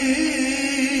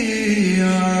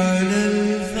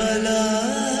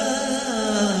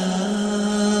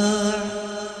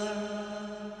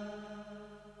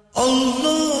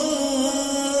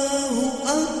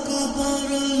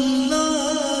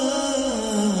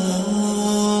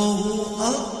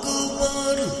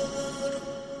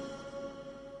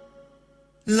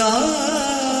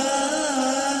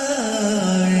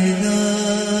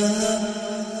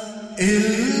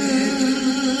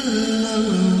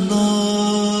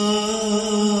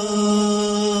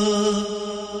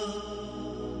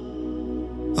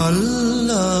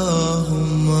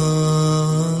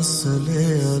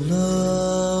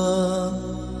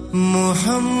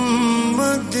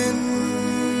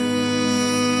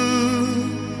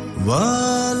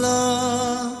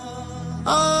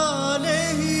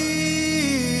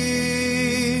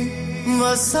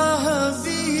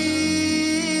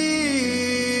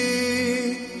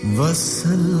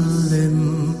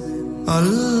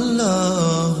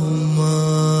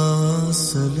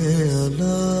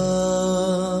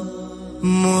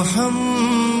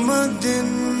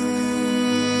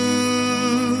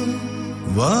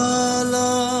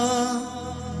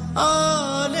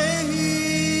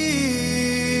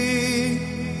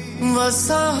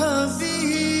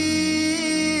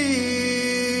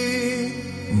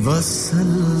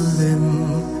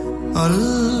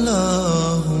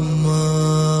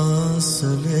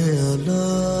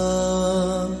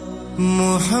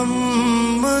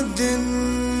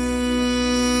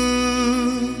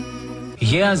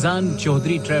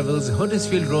Chaudhary travels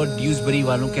Huddersfield road Dewsbury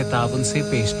वालों के ताउन से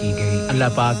पेश की गई अल्लाह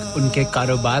पाक उनके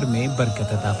कारोबार में बरकत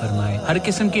अता फरमाए हर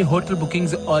किस्म की होटल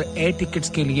बुकिंग्स और एयर टिकट्स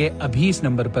के लिए अभी इस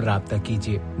नंबर पर राब्ता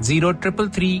कीजिए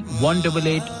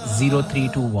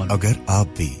 0333188031 अगर आप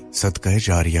भी सदका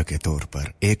जारिया के तौर पर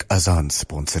एक अजान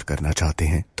स्पॉन्सर करना चाहते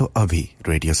हैं तो अभी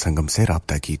रेडियो संगम से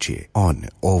राब्ता कीजिए on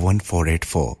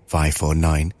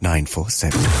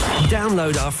 01484549947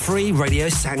 Download our free Radio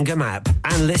Sangam app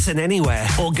and listen anywhere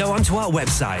or go onto our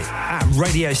website at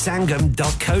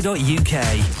radiosangam.co.uk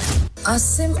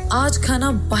Asim आज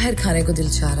खाना बाहर खाने को दिल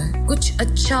चाह रहा है कुछ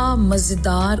अच्छा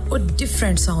मजेदार और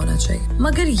डिफरेंट सा होना चाहिए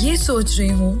मगर ये सोच रही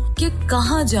हूँ कि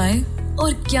कहाँ जाएं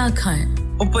और क्या खाएं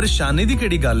ओ परेशानी दी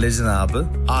केड़ी गल है जनाब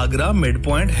आगरा मिड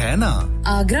पॉइंट है ना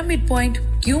आगरा मिड पॉइंट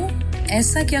क्यों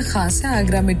ऐसा क्या खास है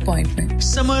आगरा मिड पॉइंट में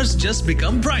Summers just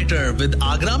become brighter with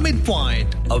Agra Midpoint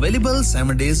available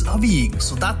 7 days a week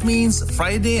so that means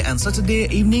Friday and Saturday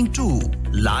evening too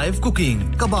live cooking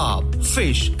kebab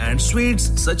fish and sweets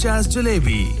such as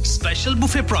jalebi special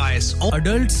buffet price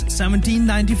adults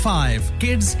 $17.95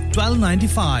 kids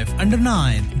 $12.95 under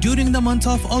 9 during the month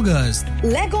of August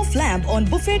leg of lamb on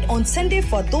buffet on Sunday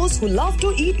for those who love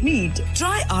to eat meat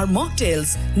try our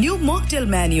mocktails new mocktail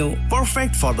menu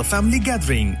perfect for the family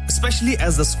gathering especially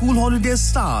as the school holidays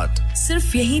start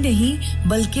सिर्फ यही नहीं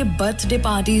बल्कि birthday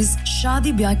parties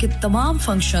शादी ब्याह के तमाम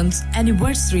functions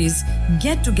anniversaries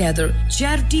get together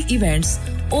charity events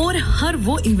और हर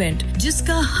वो इवेंट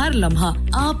जिसका हर लम्हा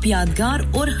आप यादगार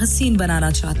और हसीन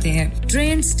बनाना चाहते हैं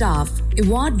ट्रेन स्टाफ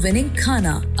अवार्ड विनिंग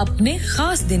खाना अपने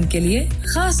खास दिन के लिए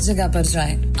खास जगह पर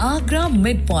जाएं Agra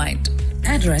mid point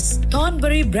Address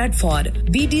Thornbury Bradford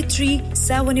BD3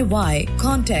 7Y.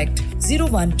 Contact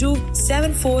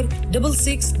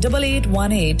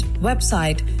 012-7466-8818.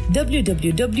 Website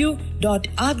www.agra.com.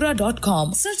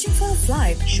 Searching for a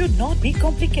flight should not be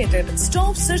complicated.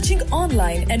 Stop searching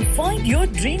online and find your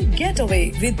dream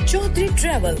getaway with Chaudhry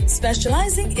Travel,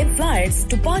 specializing in flights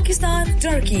to Pakistan,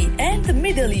 Turkey and the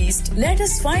Middle East. Let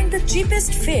us find the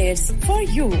cheapest fares for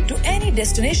you to any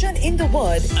destination in the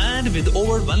world. And with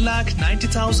over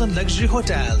 1,90,000 luxury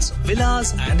hotels,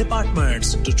 villas and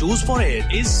apartments to choose for, it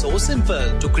is so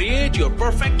simple to create your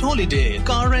perfect holiday.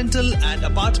 Car rental and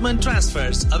apartment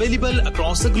transfers available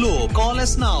across the globe. Call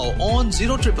us now on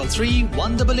 0333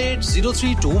 188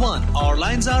 0321. Our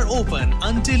lines are open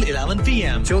until 11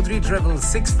 p.m. Chaudhry Travels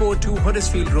 642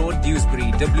 Huddersfield Road,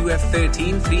 Dewsbury,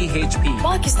 WF13 3HP.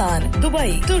 Pakistan,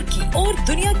 Dubai, तुर्की और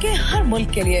दुनिया के हर मुल्क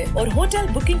के लिए और hotel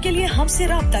booking के लिए हमसे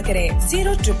राब्ता करें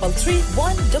 0333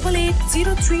 188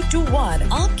 0321.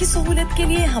 आपकी सहूलियत के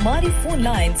लिए हमारी फोन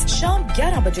लाइंस शाम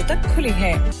 11 बजे तक खुली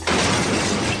हैं.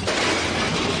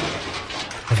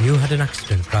 Have you had an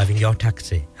accident driving your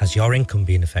taxi? Has your income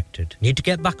been affected? Need to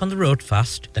get back on the road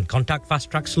fast? Then contact Fast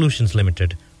Track Solutions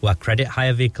Limited, who are credit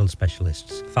hire vehicle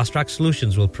specialists. Fast Track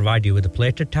Solutions will provide you with a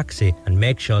plated taxi and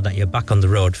make sure that you're back on the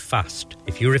road fast.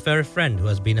 If you refer a friend who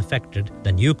has been affected,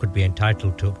 then you could be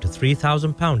entitled to up to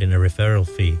 £3,000 in a referral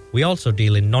fee. We also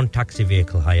deal in non-taxi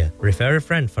vehicle hire. Refer a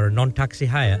friend for a non-taxi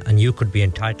hire and you could be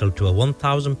entitled to a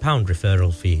 £1,000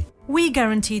 referral fee. We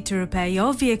guarantee to repair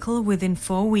your vehicle within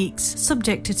 4 weeks,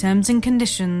 subject to terms and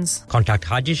conditions. Contact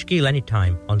Haji Shkil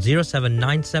anytime on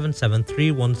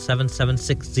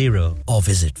 07977317760 or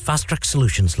visit Fast Track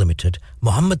Solutions Limited,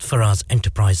 Mohammed Faraz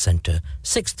Enterprise Centre,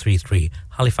 633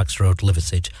 Halifax Road,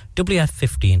 Liversedge,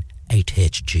 WF15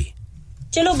 8HG.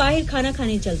 चलो बाहर खाना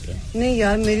खाने चलते हैं नहीं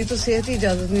यार मेरी तो सेहत ही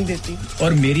इजाजत नहीं देती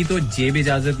और मेरी तो जेब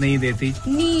इजाजत नहीं देती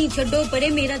नहीं छोड़ो परे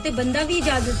मेरा ते बंदा भी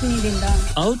इजाजत नहीं देता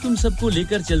आओ तुम सबको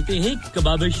लेकर चलते हैं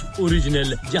कबाबिश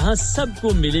ओरिजिनल जहां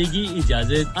सबको मिलेगी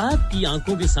इजाजत आपकी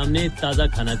आंखों के सामने ताजा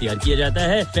खाना तैयार किया जाता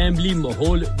है फैमिली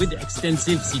माहौल with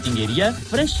extensive seating area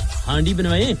fresh handi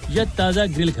बनवाएं या ताजा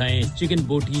ग्रिल खाएं chicken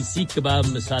boti seekh kebab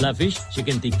masala fish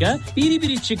chicken tikka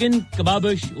peri peri chicken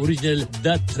Kababish original the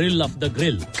thrill of the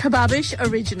grill Kababish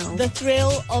Original. The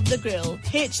Thrill of the Grill.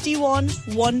 HD1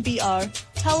 1BR.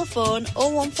 Telephone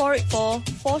 01484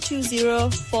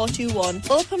 420 421.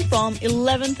 Open from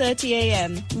 11:30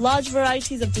 a.m. Large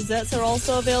varieties of desserts are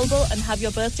also available and have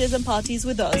your birthdays and parties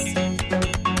with us.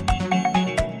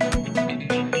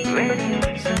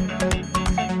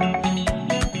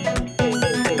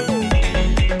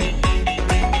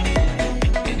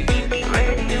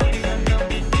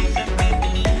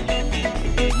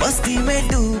 मस्ती में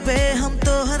डूबे हम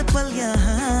तो हर पल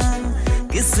यहाँ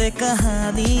किस्से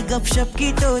कहानी गपशप की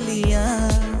टोलियाँ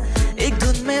एक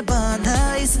धुन में बांधा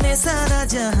इसने सारा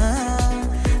जहां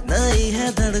नई है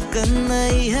धड़कन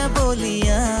नई है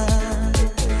बोलियाँ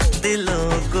दिलों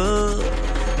को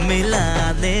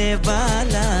मिलाने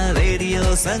वाला रेडियो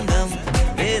संगम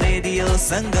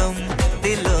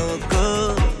दिलों को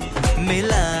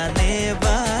मिलाने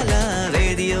वाला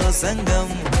रेडियो संगम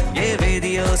ये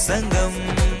रेडियो संगम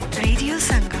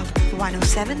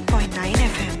 107.9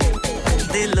 FM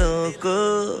दिलों को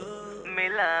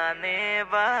मिलाने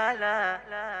वाला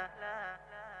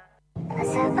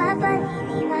Asa papa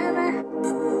ni mama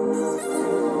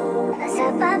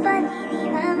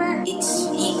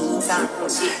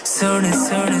सुन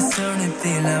सुन सुन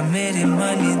दिला मेरे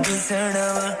मन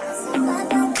दुसड़वा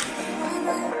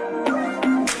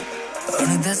उन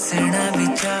दसना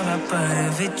विचावा पर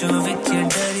विचो विच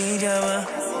डरी जावा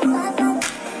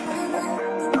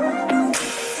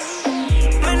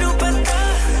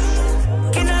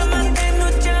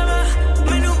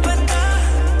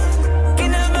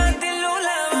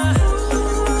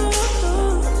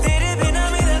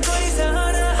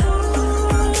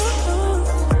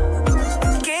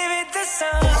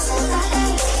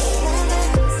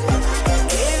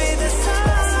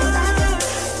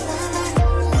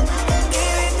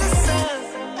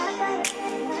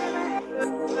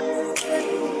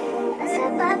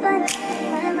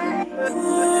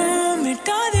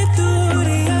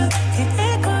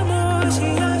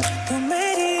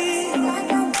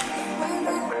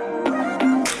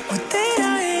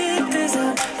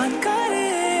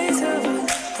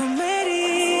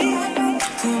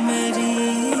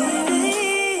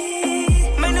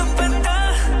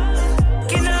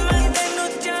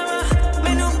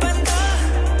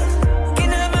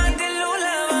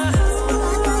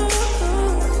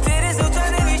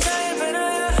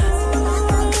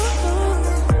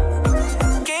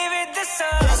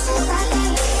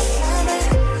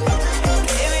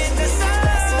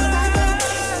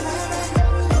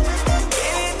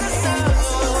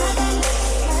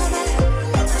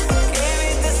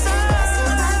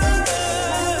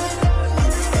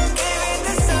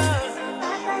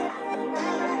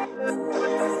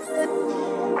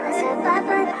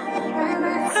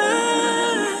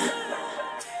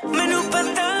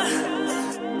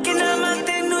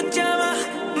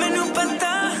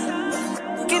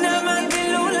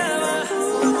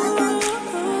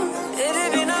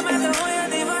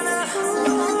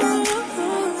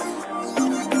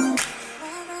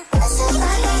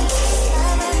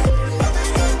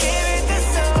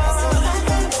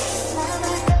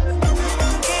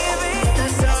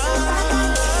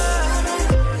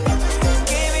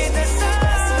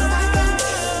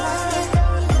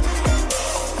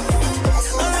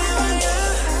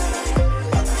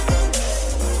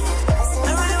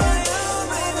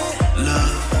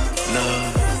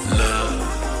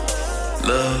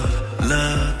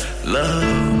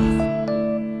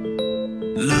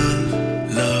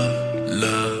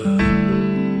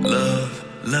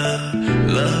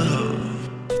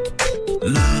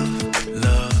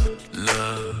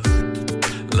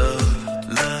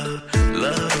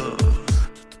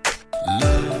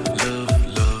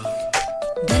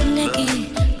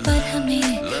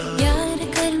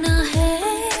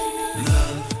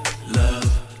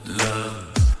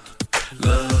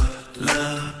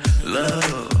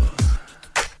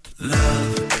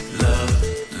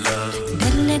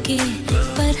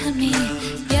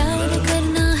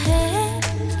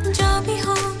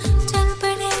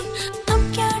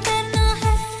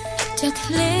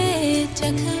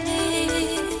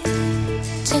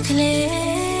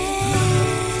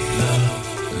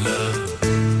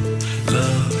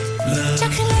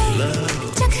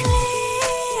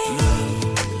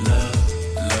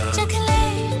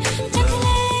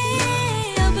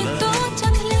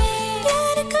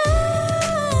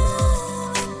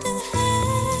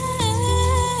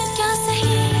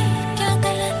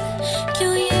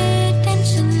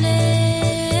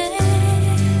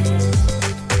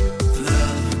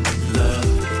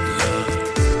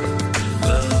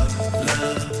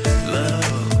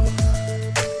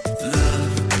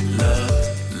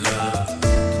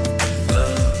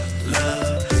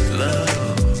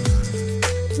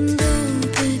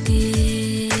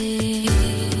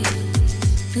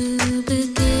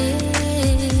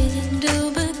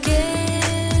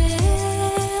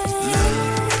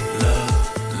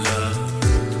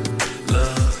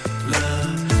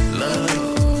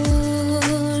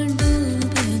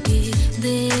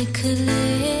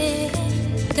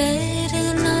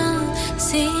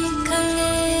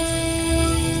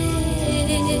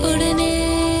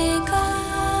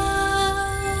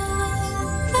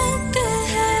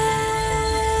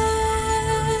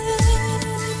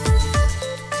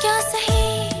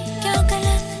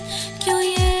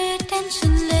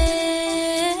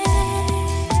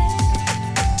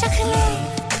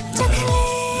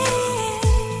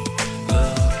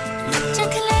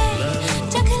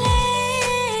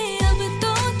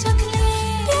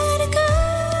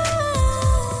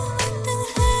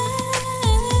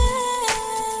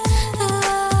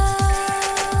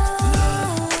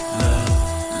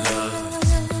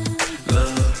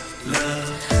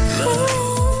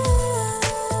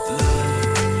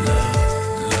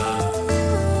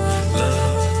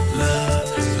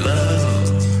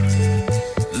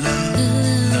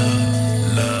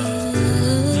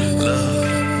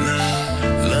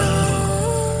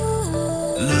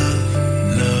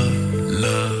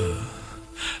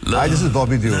Hi, this is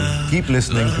Bobby Deol. Keep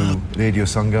listening to Radio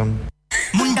Sangam.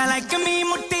 Munda like me,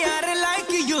 muttiare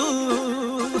like you.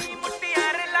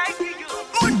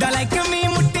 Munda like me,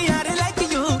 muttiare like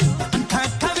you.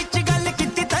 Akha vich gal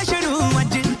kitti ta shuru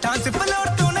aj dance floor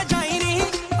to na jai ni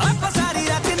aap sari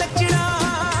raat nachna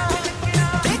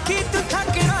dekhi tu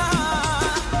thakna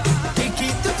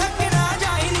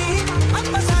jai ni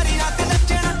aap sari raat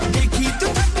nachna dekhi tu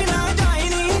thakna jai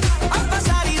ni aap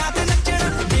sari raat nachna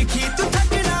dekhi tu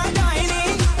thakna jai ni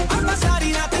aap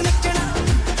sari raat nachna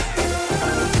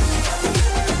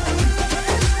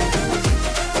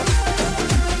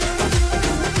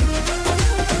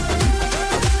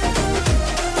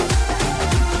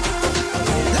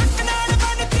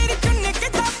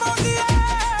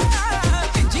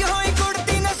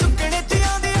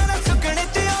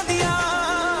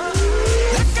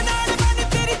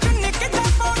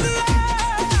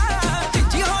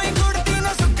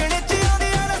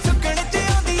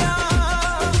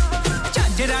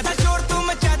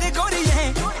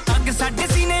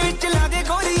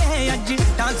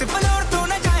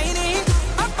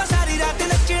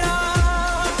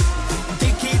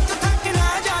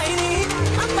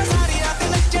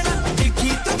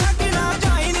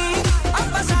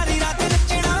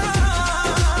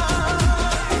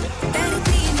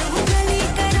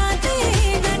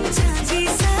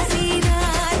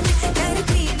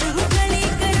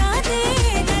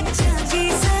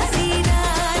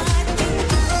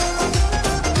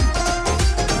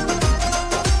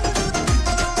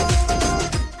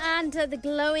The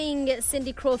glowing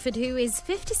Cindy Crawford, who is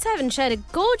 57, shared a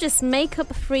gorgeous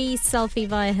makeup-free selfie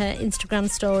via her Instagram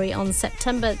story on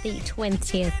September the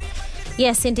 20th.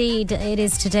 Yes, indeed, it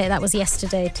is today. That was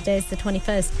yesterday. Today is the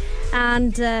 21st.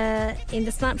 And in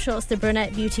the snapshots, the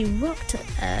brunette beauty rocked.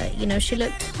 She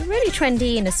looked really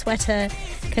trendy in a sweater,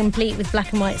 complete with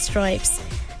black and white stripes.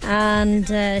 And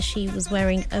she was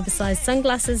wearing oversized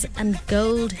sunglasses and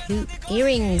gold hoop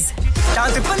earrings.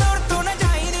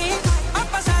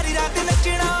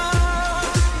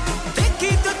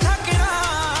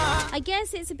 I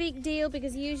guess it's a big deal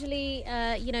because usually,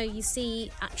 you see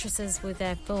actresses with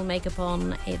their full makeup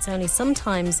on. It's only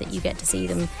sometimes that you get to see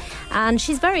them. And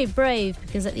she's very brave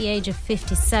because at the age of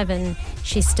 57,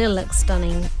 she still looks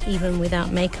stunning even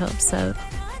without makeup. So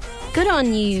good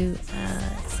on you,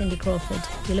 Cindy Crawford.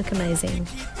 You look amazing.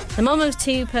 The mum of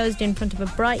two posed in front of a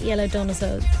bright yellow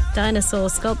dinosaur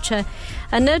sculpture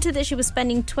and noted that she was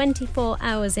spending 24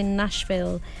 hours in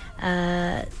Nashville,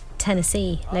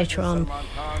 Tennessee later on.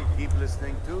 Keep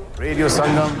listening to Radio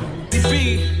Sangam.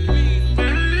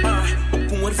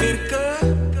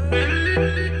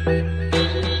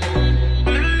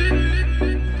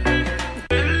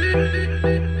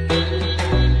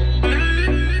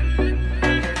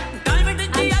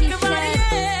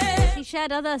 She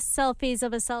shared other selfies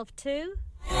of herself too.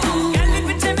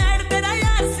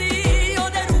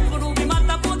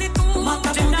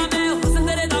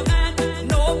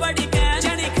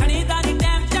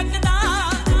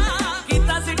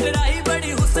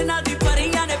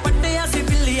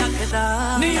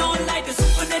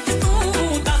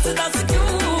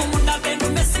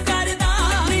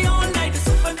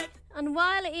 And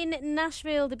while in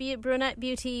Nashville, the brunette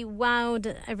beauty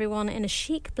wowed everyone in a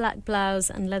chic black blouse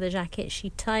and leather jacket.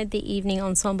 She tied the evening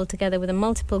ensemble together with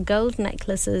multiple gold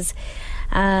necklaces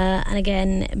and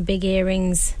again, big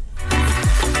earrings.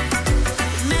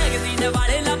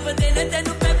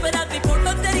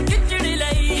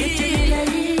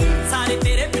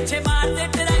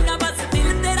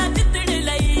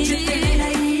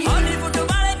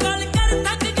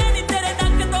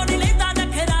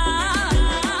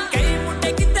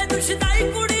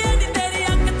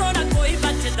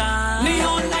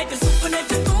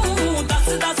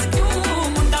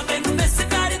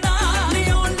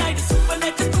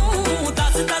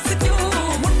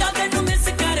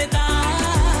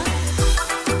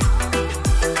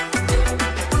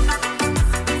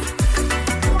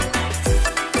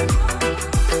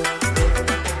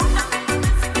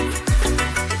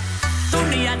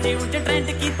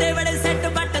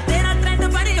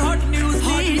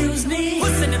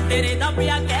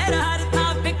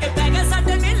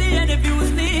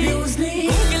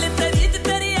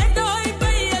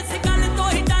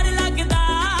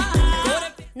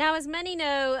 Now, as many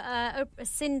know,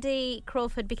 Cindy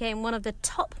Crawford became one of the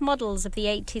top models of the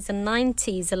 80s and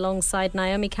 90s alongside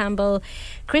Naomi Campbell,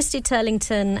 Christy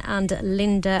Turlington and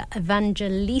Linda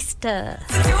Evangelista.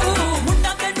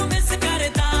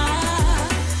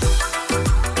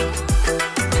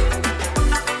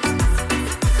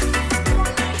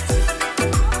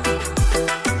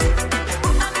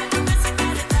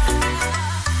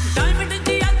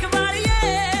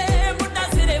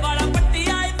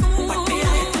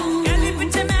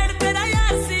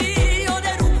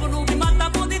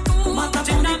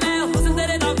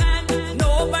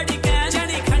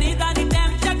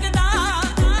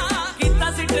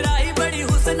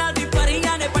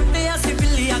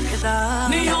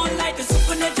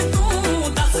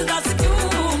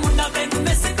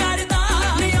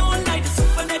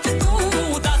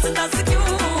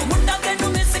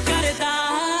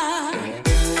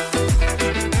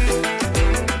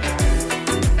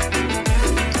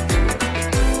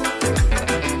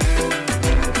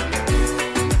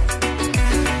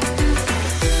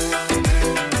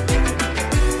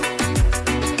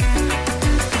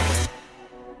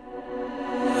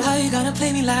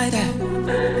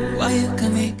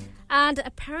 And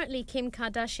apparently Kim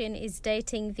Kardashian is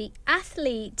dating the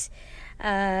athlete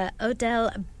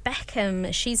Odell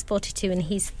Beckham. She's 42 and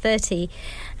he's 30.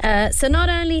 So not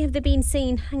only have they been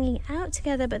seen hanging out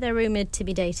together, but they're rumoured to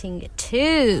be dating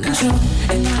too. Control,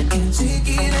 and I can't take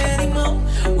it anymore.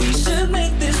 We should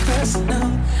make this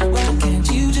personal. Why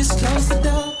can't you just close the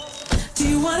door? Do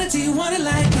you want it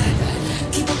like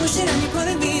that? Keep on pushing and you're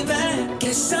pulling me back.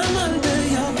 Guess I'm under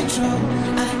your control.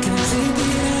 I can't take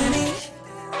it anymore.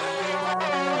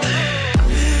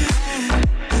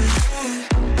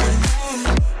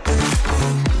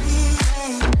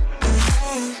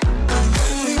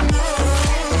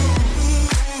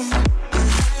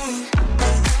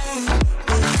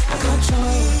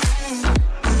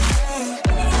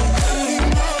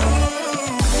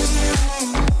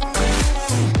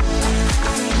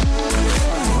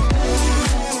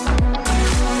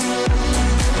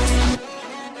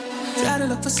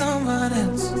 Someone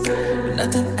else, but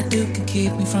nothing I do can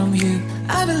keep me from you.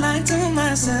 I've been lying to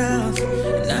myself,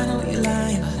 and I know you're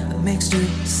lying. What makes you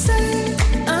say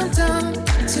I'm done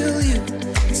till you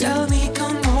tell me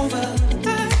come over?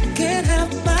 I can't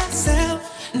help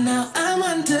myself. Now I'm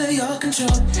under your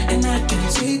control, and I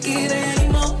can't take it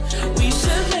anymore. We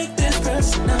should make this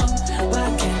personal.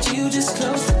 Why can't you just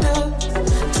close the door?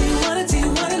 Do you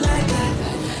want it like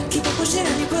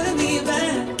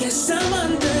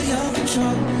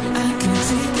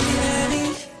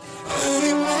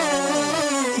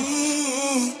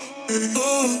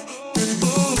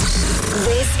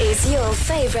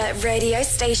favourite radio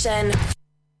station.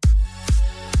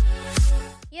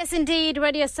 Yes, indeed.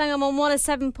 Radio Sangam on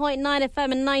 107.9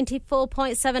 FM and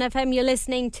 94.7 FM. You're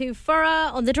listening to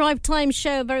Farah on the Drive Time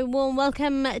Show. Very warm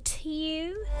welcome to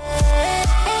you.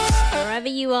 Wherever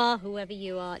you are, whoever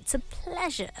you are, it's a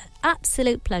pleasure,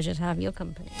 absolute pleasure to have your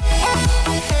company.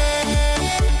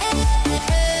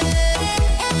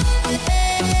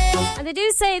 And they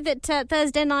do say that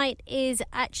Thursday night is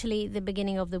actually the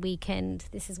beginning of the weekend.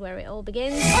 This is where it all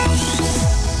begins.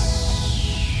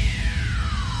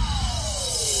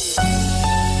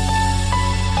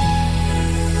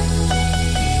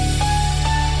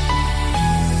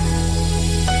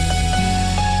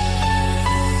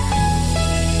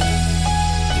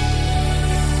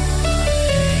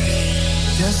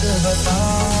 कैसे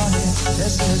बताएं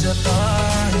कैसे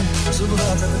जताएं सुबह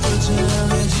तक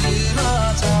तुझमें जीना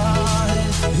चाहे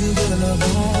भीगे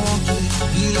लबों की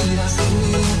गीली हंसी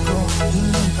को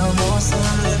इनका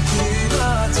मौसम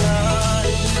पीना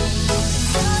चाहे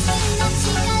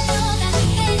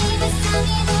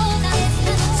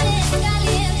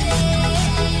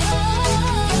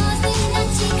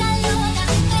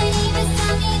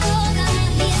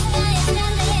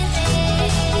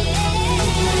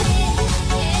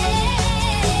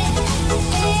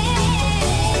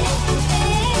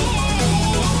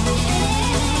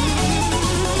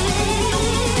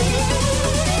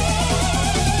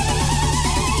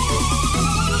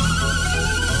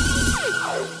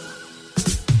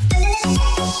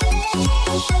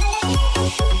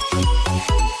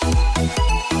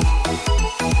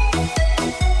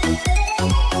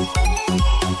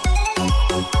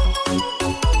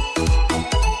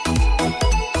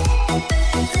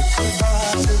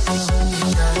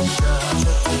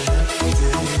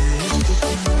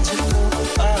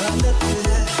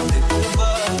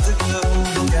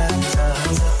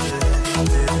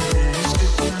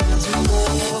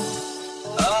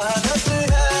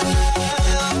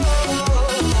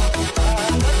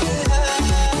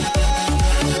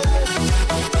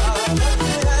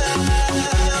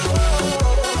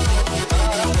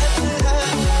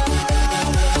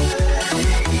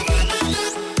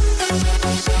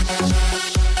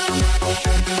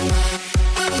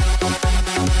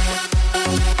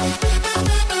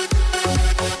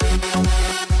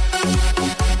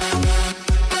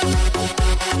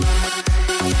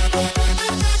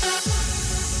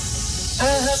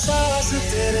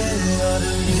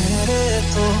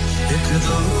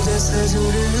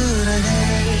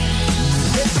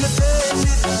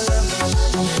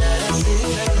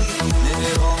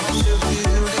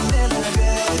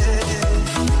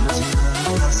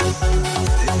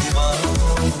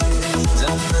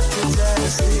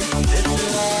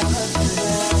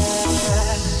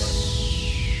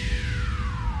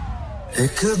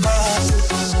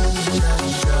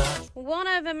One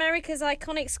of America's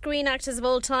iconic screen actors of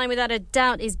all time, without a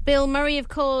doubt, is Bill Murray, of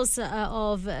course,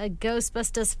 of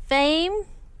Ghostbusters fame.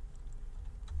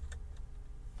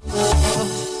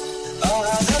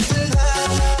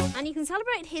 And you can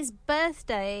celebrate his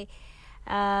birthday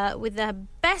with the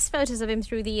best photos of him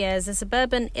through the years. A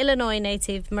suburban Illinois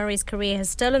native, Murray's career has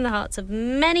stolen the hearts of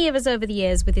many of us over the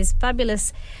years with his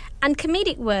fabulous and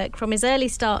comedic work, from his early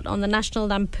start on the National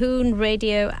Lampoon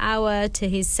Radio Hour to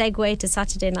his segue to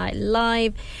Saturday Night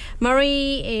Live.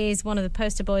 Murray is one of the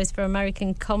poster boys for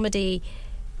American comedy.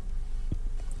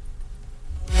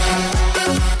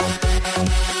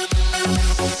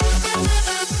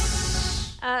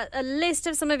 A list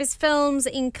of some of his films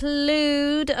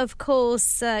include, of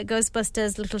course,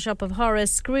 Ghostbusters, Little Shop of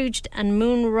Horrors, Scrooged and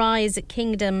Moonrise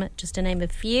Kingdom, just to name a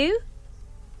few.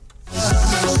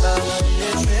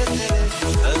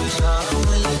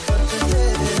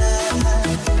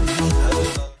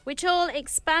 Which all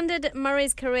expanded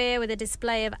Murray's career with a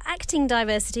display of acting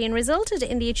diversity and resulted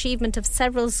in the achievement of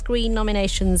several screen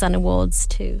nominations and awards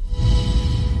too.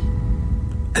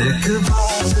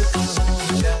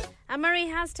 And Murray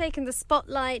has taken the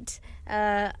spotlight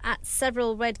at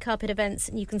several red carpet events,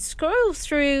 and you can scroll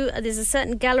through. There's a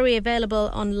certain gallery available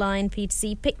online for you to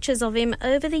see pictures of him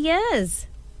over the years.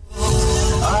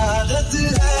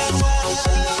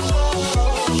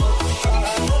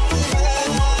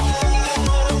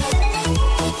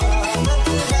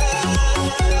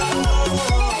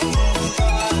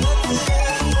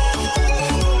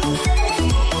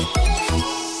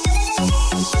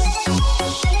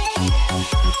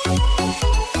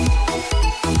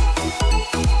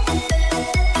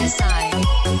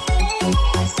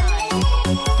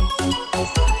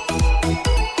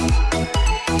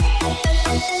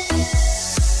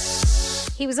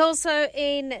 He was also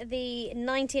in the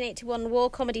 1981 war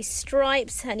comedy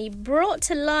Stripes, and he brought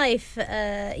to life,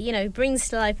 he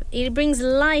brings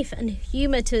life and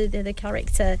humour to the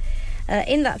character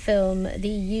in that film,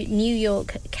 the New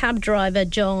York cab driver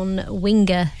John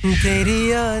Winger.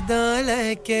 तेरी यादां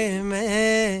लेके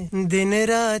मैं दिन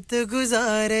रात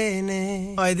गुजारे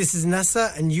ने. Hi, this is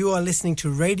Nasa and you are listening to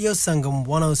Radio Sangam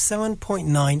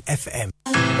 107.9 FM.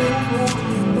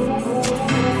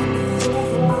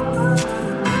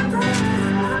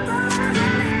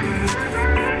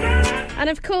 And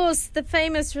of course, the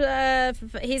famous,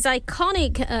 his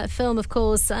iconic film, of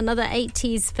course, another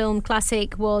 80s film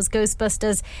classic was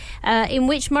Ghostbusters, in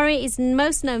which Murray is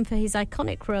most known for his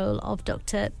iconic role of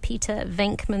Dr. Peter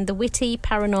Venkman, the witty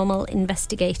paranormal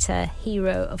investigator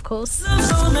hero, of course.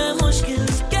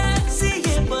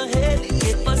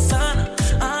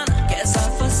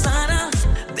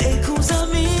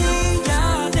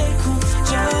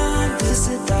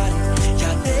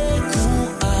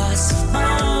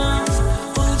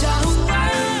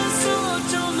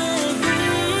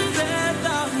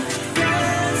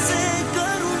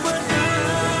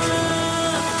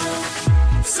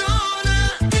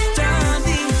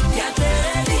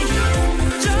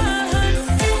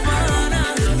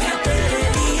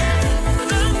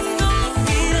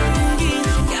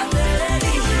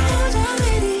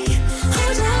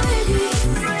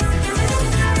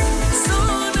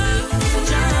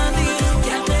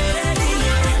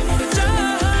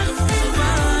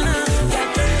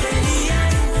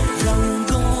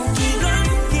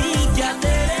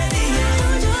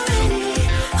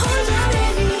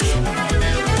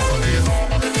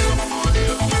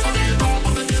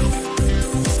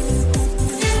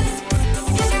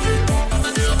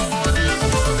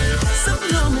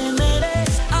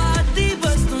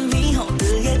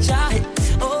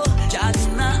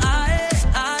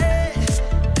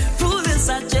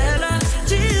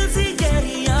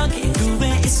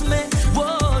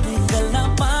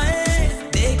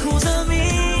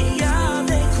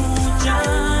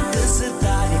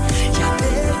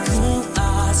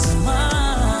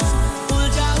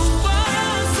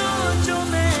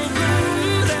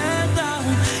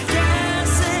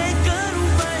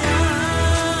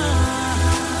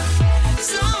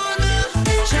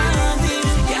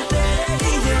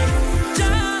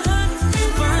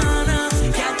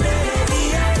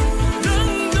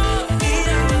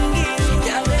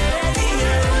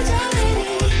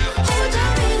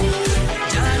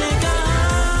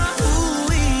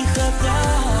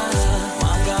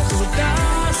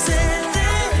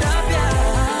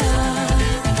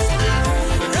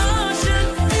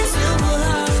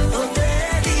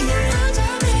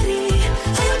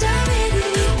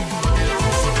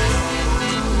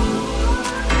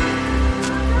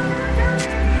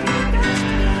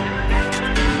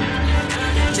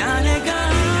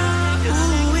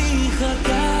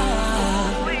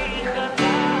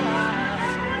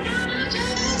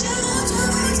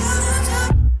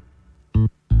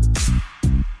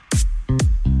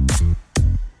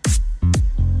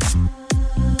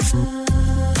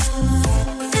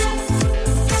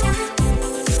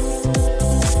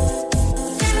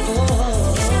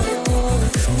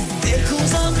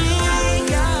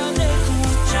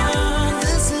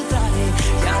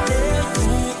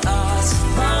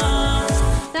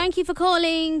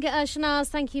 Shanaz,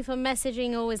 thank you for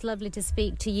messaging. Always lovely to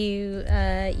speak to you.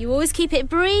 You always keep it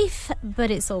brief,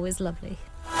 but it's always lovely.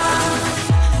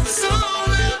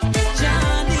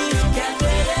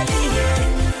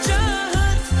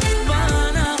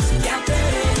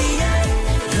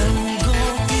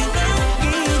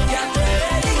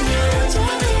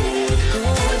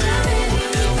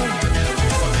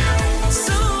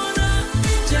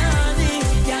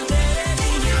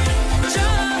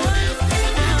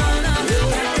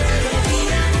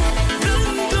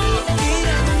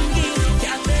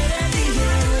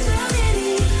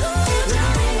 Yeah.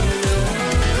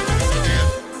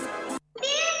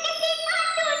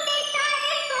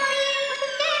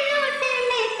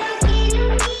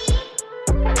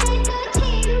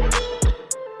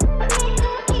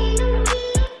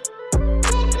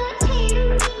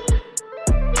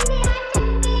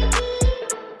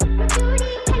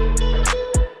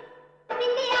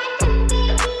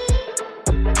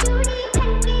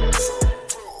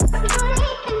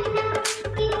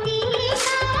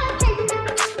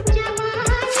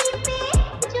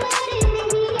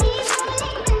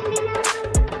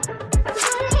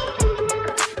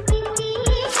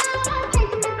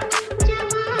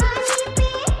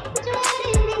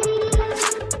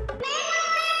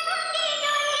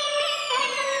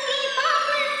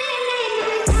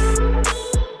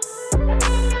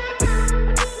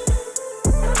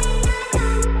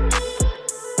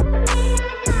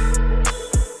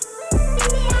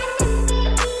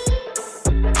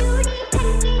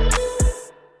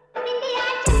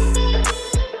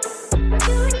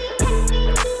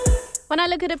 When I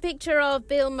look at a picture of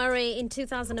Bill Murray in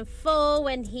 2004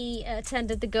 when he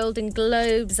attended the Golden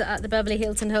Globes at the Beverly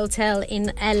Hilton Hotel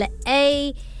in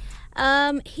LA,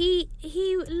 he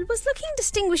was looking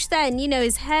distinguished then. You know,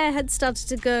 his hair had started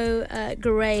to go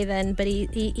grey then, but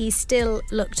he still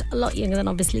looked a lot younger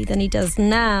than he does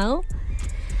now.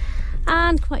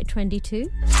 And quite trendy too.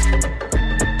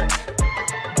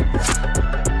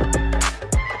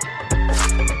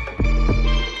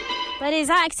 But his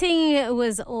acting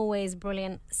was always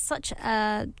brilliant. Such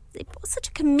a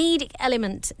comedic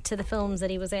element to the films that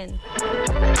he was in.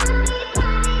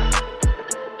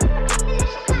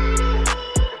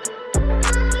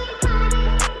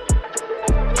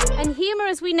 And humour,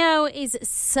 as we know, is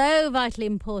so vitally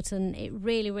important. It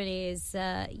really, really is.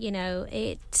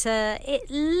 It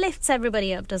lifts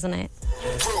everybody up, doesn't it?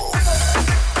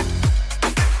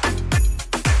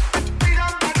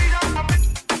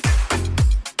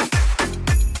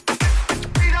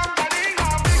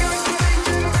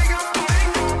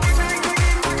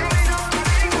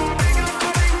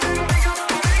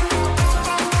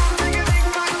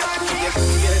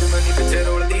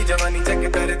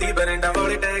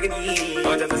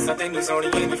 ਤੈਨੂੰ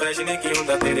ਸੋਹਣੀਏ ਨੀ fashion ਕੀ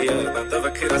ਹੁੰਦਾ ਤੇਰੇ ਯਾਰ ਦਾ ਤਾਂ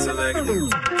ਵੱਖਰਾ swag ਇਹ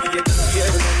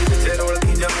ਪਿੱਛੇ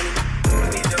ਰੋਲਦੀ ਜਮਨੀ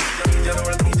ਰੋਲਦੀ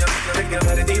ਜਮਨੀ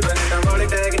ਮਰਦੀ ਬੰਦਾ ਵਾਲੇ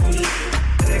ਟੈਗ ਨੀ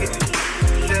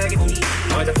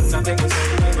ਆਜ ਫਸਾਂ ਤੈਨੂੰ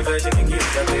ਸੋਹਣੀਏ ਨੀ ਫੈਸ਼ਨ ਕੀ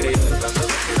ਹੁੰਦਾ ਤੇਰੇ ਯਾਰ ਦਾ ਤਾਂ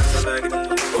ਵੱਖਰਾ ਸਵੈਗ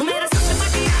ਉਹ ਮੇਰਾ ਸੱਚ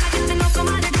ਪਟਿਆਲਾ ਜਿੱਤੇ ਲੋਕ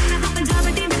ਮਾਰ ਦੇਣਾ ਹਾਂ ਪੰਜਾਬ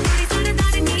ਦੀ ਮੇਰੀ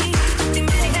ਸਰਦਾਰ ਨੀ ਤੇ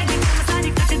ਮੇਰੇ ਹੈਗੀ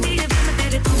ਸਾਰੀ ਕੱਟਦੀ ਹੈ ਮੈਂ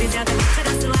ਤੇਰੇ ਤੋਂ ਵੀ ਜ਼ਿਆਦਾ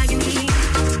ਵੱਖਰਾ ਸਵੈਗ ਨੀ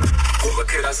ਉਹ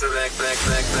ਵੱਖਰਾ ਸਵੈਗ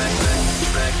back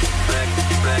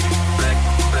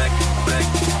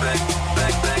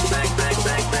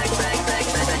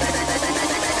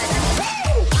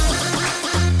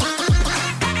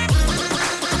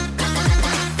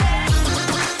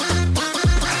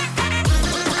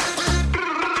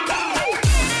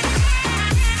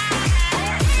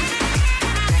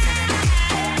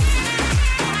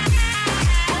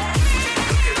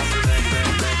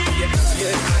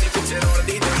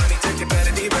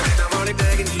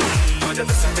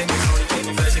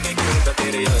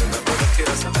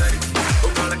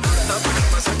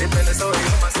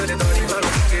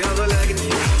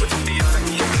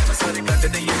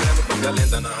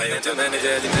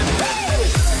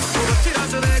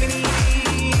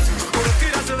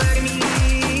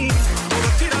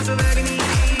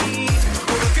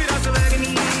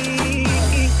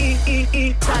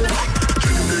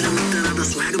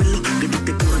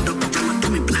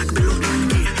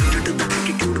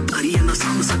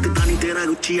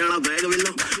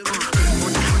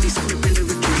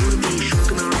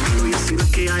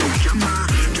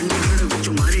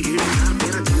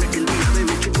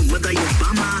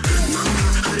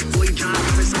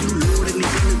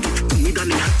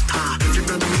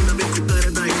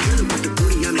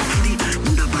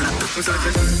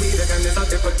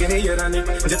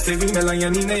ਜਿੱਥੇ ਵੀ ਮਿਲਾਈਆਂ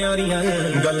ਨੀ ਨਿਆਰੀਆਂ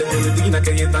ਗੱਲ ਦਿਲ ਦੀ ਨਾ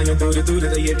ਕਰੀਏ ਤਾਂ ਦੂਰ ਦੂਰ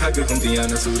ਰਹੀਏ ਠੱਗ ਹੁੰਦੀਆਂ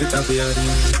ਨਾ ਸੂਰਤਾਂ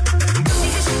ਪਿਆਰੀਆਂ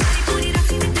ਪੂਰੀ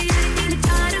ਰੱਖੀ ਤੇ ਤੇਰੇ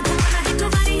ਚਾਰ ਹੋਣਾ ਇੱਕ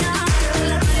ਵਾਰੀਆਂ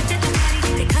ਲੱਭਰ ਤੇ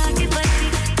ਤੁਮਾਰੀ ਦਿਖਾ ਕੇ ਬਰਦੀ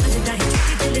ਅਜਦਾ ਹੀ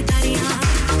ਦਿਲ ਤਾਰੀਆਂ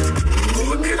ਉਹ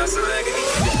ਵੱਖਰਾ ਸਵੈਗ ਨੀ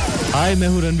हाय मैं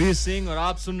हूं रणवीर सिंह और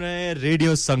आप सुन रहे हैं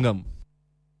radio Sangam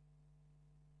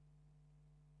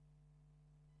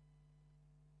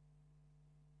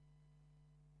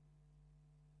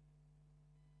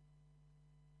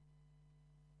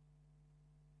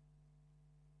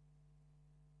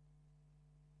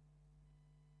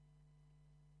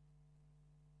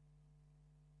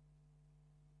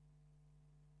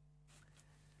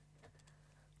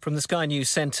From the Sky News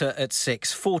Centre at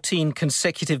 6, 14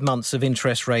 consecutive months of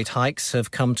interest rate hikes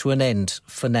have come to an end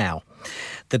for now.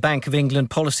 The Bank of England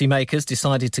policymakers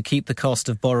decided to keep the cost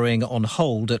of borrowing on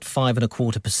hold at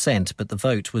 5.25%, but the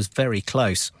vote was very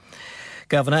close.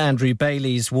 Governor Andrew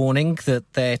Bailey's warning that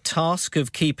their task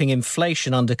of keeping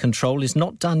inflation under control is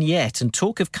not done yet, and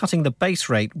talk of cutting the base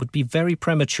rate would be very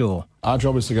premature. Our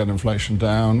job is to get inflation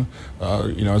down.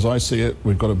 As I see it,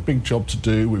 we've got a big job to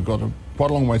do. We've got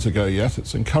quite a long way to go yet.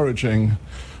 It's encouraging,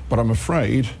 but I'm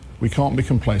afraid we can't be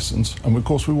complacent. And of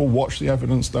course, we will watch the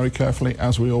evidence very carefully,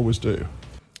 as we always do.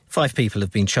 5 people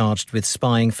have been charged with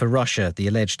spying for Russia. The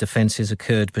alleged offences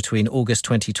occurred between August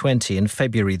 2020 and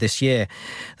February this year.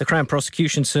 The Crown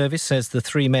Prosecution Service says the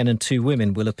 3 men and 2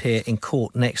 women will appear in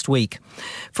court next week.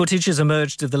 Footage has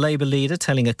emerged of the Labour leader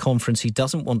telling a conference he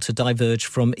doesn't want to diverge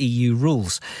from EU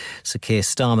rules. Sir Keir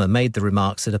Starmer made the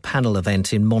remarks at a panel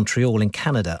event in Montreal in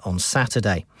Canada on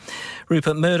Saturday.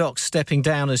 Rupert Murdoch stepping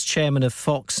down as chairman of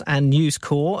Fox and News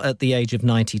Corp at the age of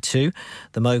 92.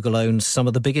 The mogul owns some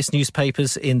of the biggest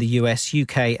newspapers in the US,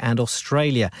 UK and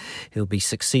Australia. He'll be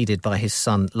succeeded by his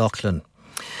son Lachlan.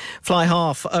 Fly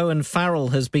half Owen Farrell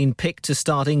has been picked to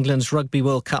start England's Rugby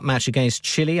World Cup match against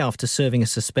Chile after serving a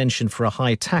suspension for a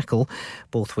high tackle.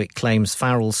 Borthwick claims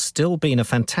Farrell's still been a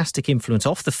fantastic influence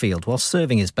off the field while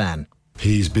serving his ban.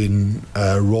 He's been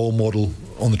a role model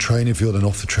on the training field and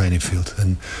off the training field,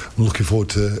 and I'm looking forward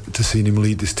to seeing him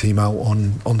lead this team out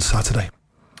on Saturday.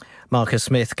 Marcus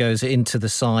Smith goes into the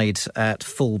side at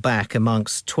full back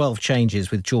amongst 12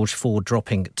 changes, with George Ford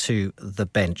dropping to the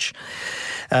bench.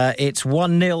 It's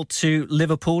 1-0 to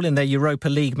Liverpool in their Europa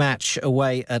League match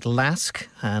away at Lask,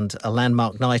 and a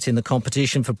landmark night in the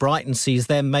competition for Brighton sees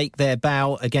them make their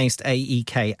bow against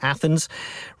AEK Athens.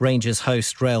 Rangers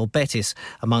host Real Betis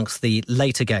amongst the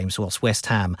later games, whilst West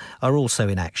Ham are also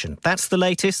in action. That's the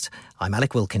latest. I'm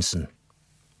Alec Wilkinson.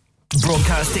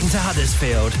 Broadcasting to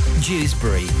Huddersfield,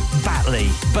 Dewsbury, Batley,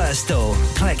 Birstall,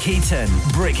 Cleckheaton,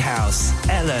 Brickhouse,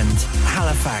 Elland,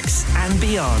 Halifax and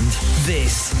beyond.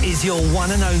 This is your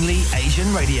one and only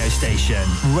Asian radio station.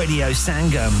 Radio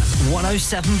Sangam,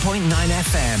 107.9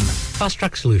 FM. Fast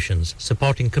Track Solutions,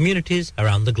 supporting communities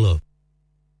around the globe.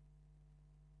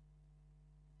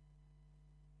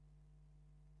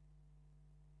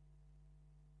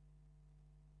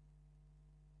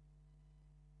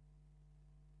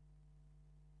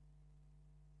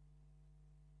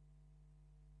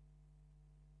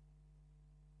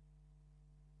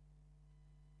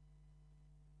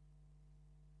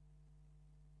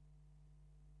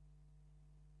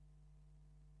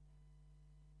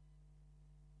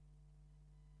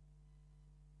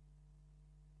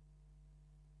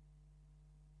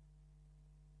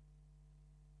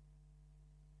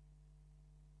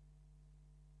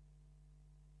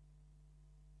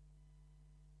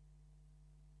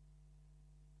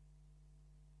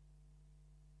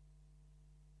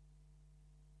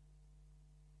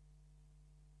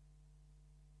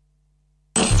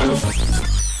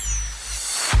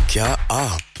 क्या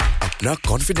आप अपना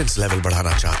confidence level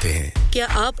बढ़ाना चाहते हैं? क्या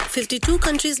आप 52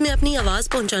 countries में अपनी आवाज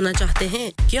पहुंचाना चाहते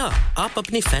हैं? क्या आप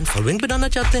अपनी फैन फॉलोइंग बनाना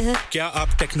चाहते हैं? क्या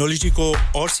आप टेक्नोलॉजी को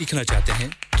और सीखना चाहते हैं?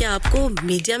 क्या आपको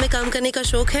मीडिया में काम करने का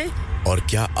शौक है? और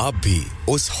क्या आप भी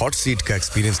उस हॉट सीट का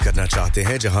एक्सपीरियंस करना चाहते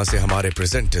हैं जहां से हमारे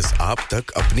प्रेजेंटर्स आप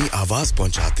तक अपनी आवाज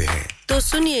पहुंचाते हैं? तो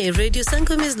सुनिए, radio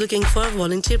Sangam is looking for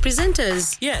volunteer presenters.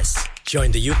 Yes,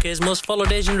 join the UK's most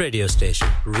followed Asian radio station,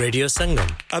 Radio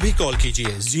Sangam. अभी कॉल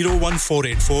कीजिए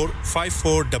 01484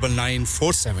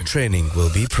 549947. Training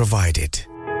will be provided.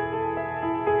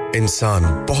 इंसान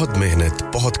बहुत मेहनत,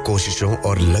 बहुत कोशिशों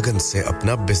और लगन से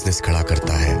अपना बिजनेस खड़ा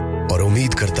करता है और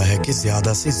उम्मीद करता है कि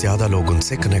ज्यादा से ज्यादा लोग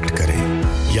उनसे कनेक्ट करें।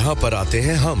 यहाँ पर आते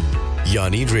हैं हम,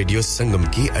 यानी रेडियो संगम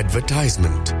की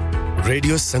एडवर्टाइजमेंट।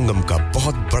 रेडियो संगम का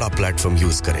बहुत बड़ा प्लेटफॉर्म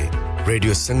यूज करें।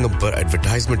 रेडियो संगम पर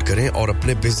एडवर्टाइजमेंट करें और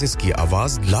अपने बिजनेस की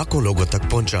आवाज लाखों लोगों तक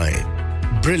पहुंचाएं।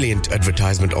 Brilliant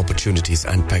advertisement opportunities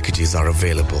and packages are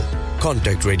available.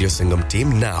 Contact Radio Sangam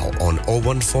team now on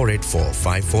 01484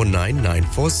 549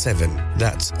 947.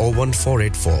 That's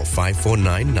 01484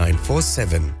 549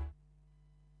 947.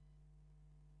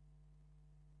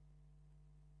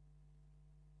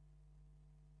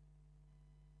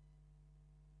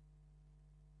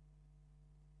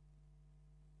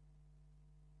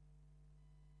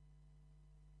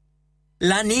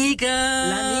 Lanika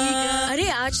अरे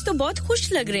आज तो बहुत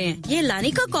खुश लग रहे हैं। ये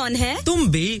लानिका कौन है? तुम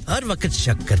भी हर वक्त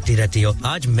शक करती रहती हो।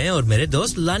 आज मैं और मेरे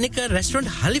दोस्त लानिका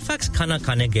रेस्टोरेंट हैलिफैक्स खाना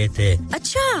खाने गए थे।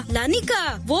 अच्छा, लानिका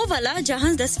वो वाला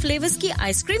जहां 10 फ्लेवर्स की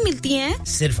आइसक्रीम मिलती हैं?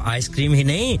 सिर्फ आइसक्रीम ही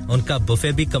नहीं, उनका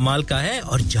बुफे भी कमाल का है।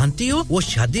 और जानती हो, वो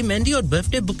शादी, मेहंदी और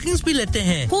बर्थडे बुकिंग्स भी लेते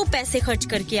हैं। वो पैसे खर्च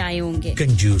करके आए होंगे।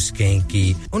 कंजूस कहीं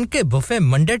की। उनके buffet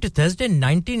Monday to Thursday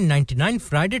 1999,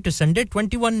 Friday to Sunday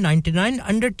 2199,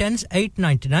 under 10s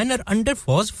 899 और अंडर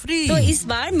 4s फ्री। तो इस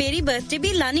बार मेरी बर्थडे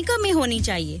भी लानिका में होनी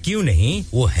चाहिए। क्यों नहीं,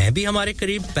 वो है भी हमारे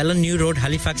करीब। पेलन new road,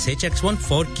 Halifax HX1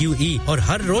 4QE और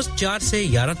हर रोज 4 से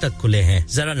 11 तक खुले हैं।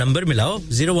 जरा नंबर मिलाओ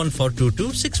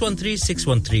 01422 613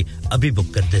 613। अभी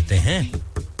बुक कर देते हैं।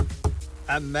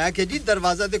 अब मैं के जी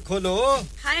दरवाजा दे खोलो।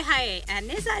 हाय हाय,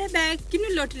 एने सारे बैग किनु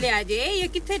लुट ले आजे? ये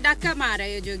किथे डाका मार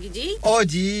रहे हो जोगी जी? ओ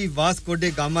जी, वास्को डे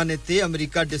गामा ने ते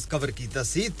अमेरिका डिस्कवर कीता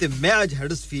सी ते मैं आज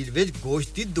हडर्सफील्ड विच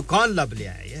गोश्त दी दुकान लब ले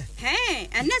आया है।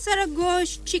 एने सारा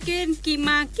गोश्त, चिकन,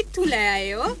 कीमा किथु ले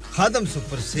आए हो? खादम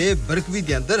सुपर से बरकवी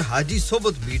दे अंदर हाजी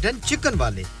सोबत मीट एंड चिकन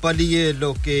वाले। पलिए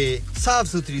लोके, साफ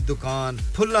सुथरी दुकान,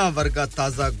 फुल्ला वर्गा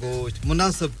ताजा गोश्त,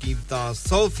 मुनासिब कीमतां,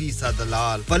 100%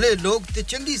 दलाल, भले लोग ते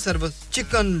चंगी service.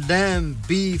 Chicken, lamb,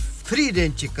 beef, free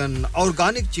range chicken,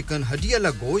 organic chicken, हड्डी वाला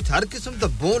गोश्त, हर किस्म दा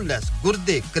बोनलेस,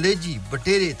 गुर्दे, कलेजी,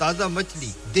 बटेरे, ताजा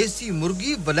मछली, देसी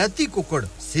मुर्गी, बलाती कुकड़,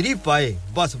 सिरी पाए,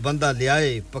 बस बंदा ले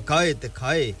आए, पकाए ते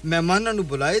खाए, मेहमानां नु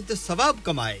बुलाए ते सवाब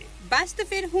कमाए। बस तो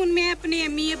फिर हुन मैं अपने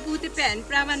अम्मी अब्बू ते भैन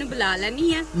भरावां नु बुला लनी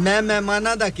है मैं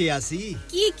मेहमानां दा किया सी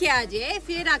की क्या जे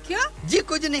फिर आखियो जी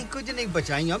कुछ नहीं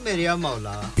बचाइयो मेरे या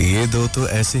मौला ये दो तो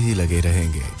ऐसे ही लगे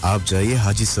रहेंगे आप जाइए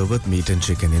हाजी सोबत meat and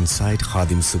chicken inside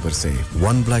Khadim super से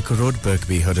 1 Black Road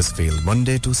Birkby Huddersfield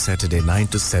Monday to Saturday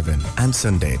 9 to 7 and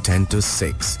Sunday 10 to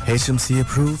 6 HMC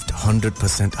approved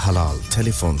 100% halal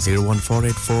telephone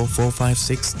 01484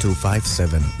 456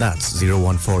 257 that's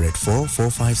 01484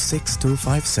 456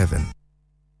 257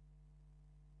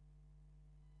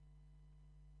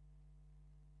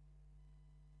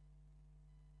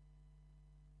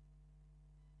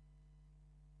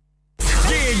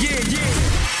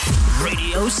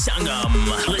 Radio Sangam.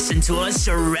 Listen to us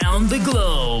around the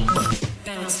globe.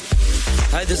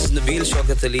 Hi, this is Nabil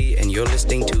Shaukat Ali and you're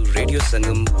listening to Radio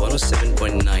Sangam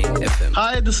 107.9 FM.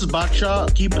 Hi, this is Baksha.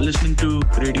 Keep listening to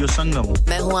Radio Sangam.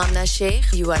 मैं हूँ आमना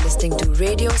Sheikh. You are listening to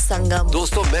Radio Sangam.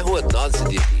 दोस्तों मैं हूँ अदनान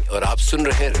सिद्दीकी और आप सुन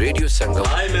रहे हैं radio संगम.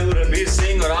 Hi, मैं हूँ रणवीर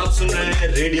सिंह और आप सुन रहे हैं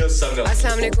रेडियो संगम.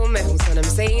 अस्सलाम वालेकुम मैं हूँ सनम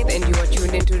Saeed and you are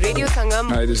tuned into Radio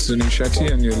Sangam. Hi, this is Sunil Shetty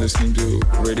and you're listening to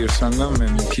Radio Sangam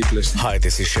and keep listening. Hi,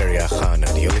 this is Sharia Khan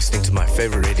and you're listening to my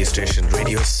favorite radio station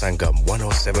Radio Sangam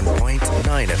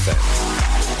 107.9 FM.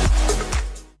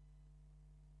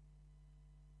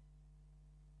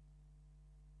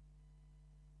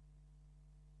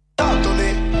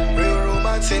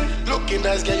 Looking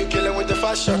nice, girl, you killing with the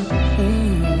fashion.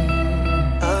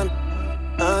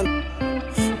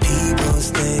 People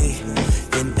stay,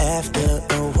 and after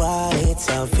a while, it's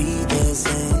our vidas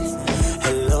end.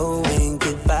 Hello and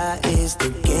goodbye is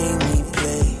the game we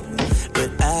play,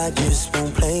 but I just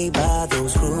won't play by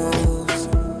those rules.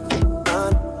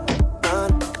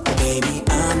 Baby,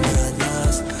 I'm not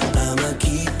lost. I'ma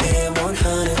keep it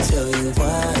 100, tell you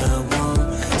what I want,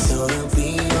 so there'll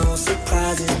be no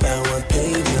surprises about what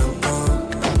page I'm on.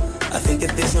 I think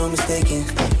that there's no mistaking.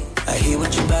 I hear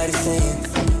what your body's saying.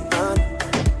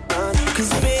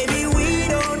 'Cause baby, we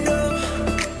don't know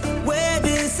where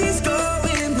this is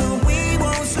going, but we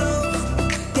won't slow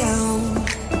down.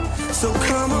 So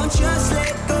come on, just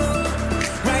let go.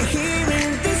 Right here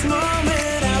in this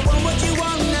moment, I want what you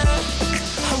want now.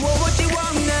 I want what you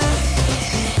want now.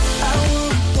 I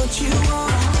want what you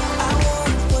want. I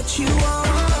want what you want.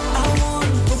 I want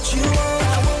what you want.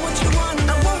 I want what you want.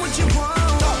 I want what you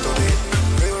want. Talk to me,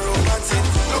 real romantic.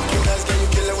 Looking nice, girl, you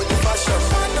killing with the fashion.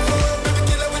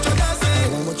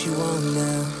 What you want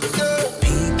now?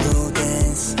 People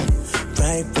dance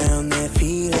right round their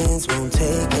feelings, won't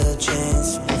take a chance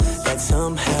that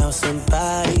somehow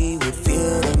somebody would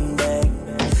feel them back.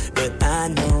 But I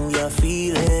know you're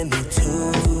feeling me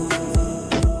too.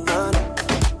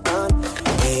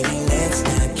 Baby, let's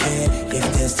not care if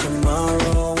there's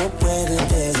tomorrow or whether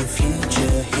there's a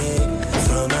future here.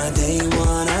 From my day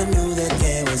one, I knew that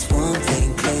there was one thing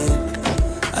clear.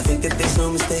 I think that there's no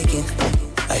mistaking.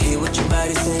 I hear what your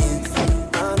body's saying.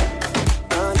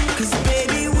 'Cause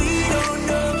baby, we don't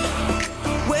know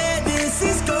where this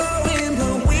is going,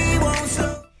 but we won't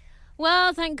slow.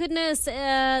 Well, thank goodness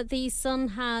the sun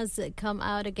has come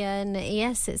out again.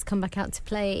 Yes, it's come back out to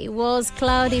play. It was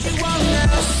cloudy, but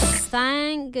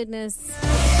thank goodness.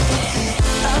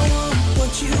 I want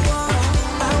what you want.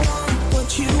 I want what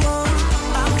you want.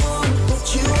 I want what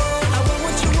you want. I want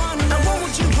what you want. I want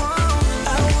what you want.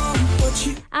 I want what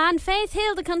you. And Faith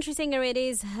Hill, the country singer, it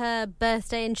is her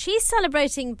birthday, and she's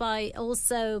celebrating by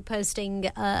also posting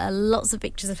lots of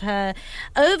pictures of her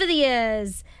over the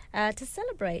years to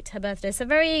celebrate her birthday. So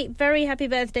very, very happy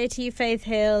birthday to you, Faith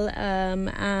Hill.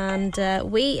 And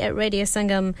we at Radio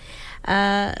Sangam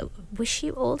wish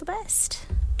you all the best.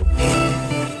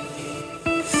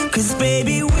 'Cause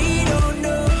baby, we don't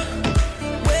know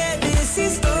where this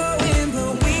is going,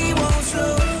 but we won't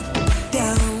slow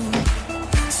down.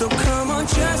 So come on,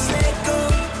 just let go.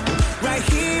 Right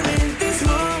here in this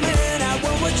moment, I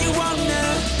want what you want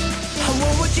now. I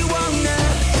want what you want now.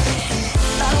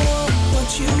 I want what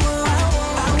you want.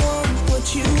 I want what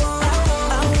you want.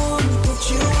 I want what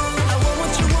you want. I want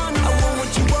what you want. I want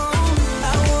what you want.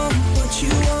 I want what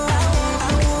you want.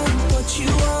 I want what you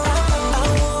want. I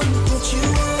want what you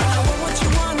want. I want what you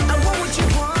want. I want what you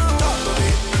want. Talk to me,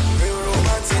 real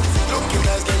romantic. Looking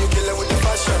nice, girl, you killing with the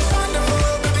fashion.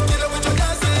 Wonderful, baby, killing with your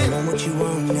dancing. I want what you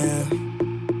want now.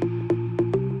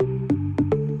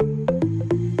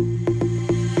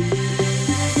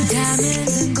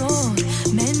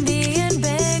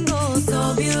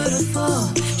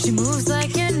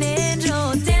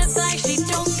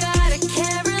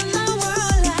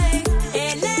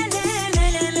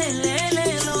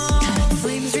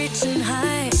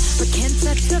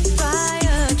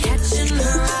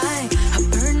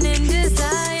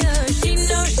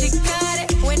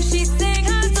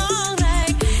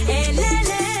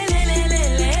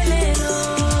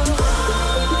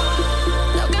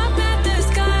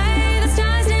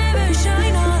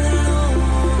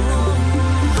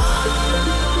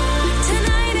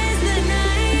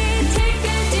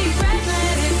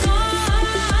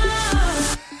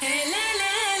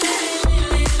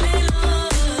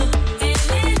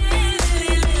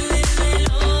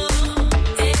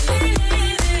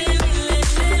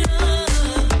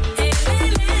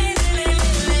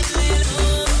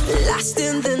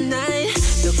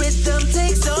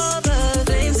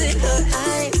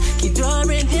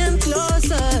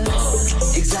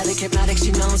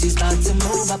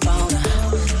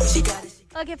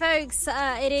 Okay, folks,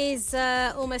 it is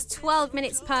almost 12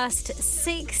 minutes past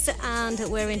 6 and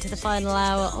we're into the final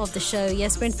hour of the show.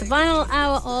 Yes, we're into the final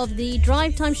hour of the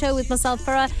Drive Time show with myself,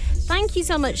 Farah. Thank you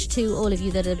so much to all of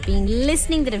you that have been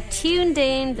listening, that have tuned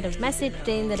in, that have messaged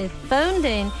in, that have phoned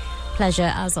in.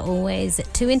 Pleasure, as always,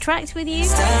 to interact with you.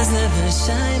 Stars never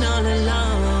shine all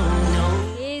alone,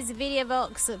 no. Here's Video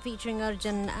Box featuring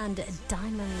Arjun and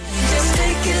Diamond. Just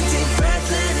take a deep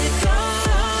breath, let it go.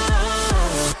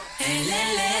 Hey, le,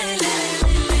 le, le.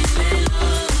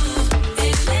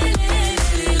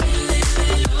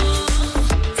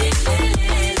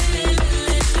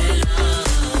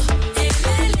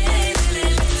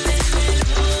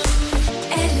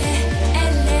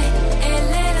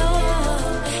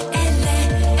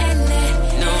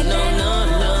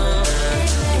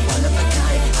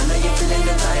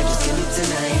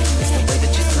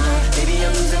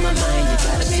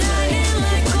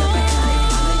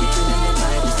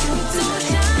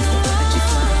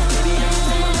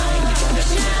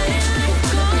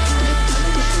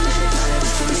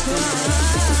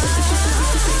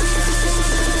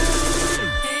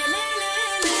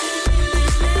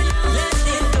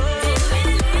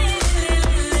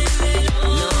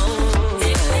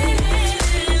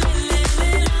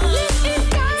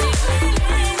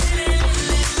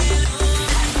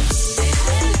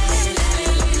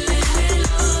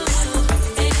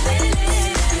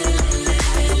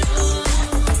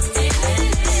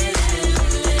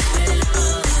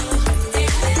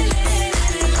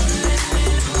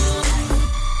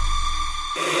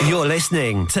 You're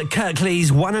listening to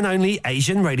Kirklees one and only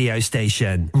Asian radio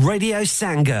station, Radio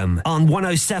Sangam, on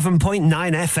 107.9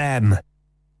 FM.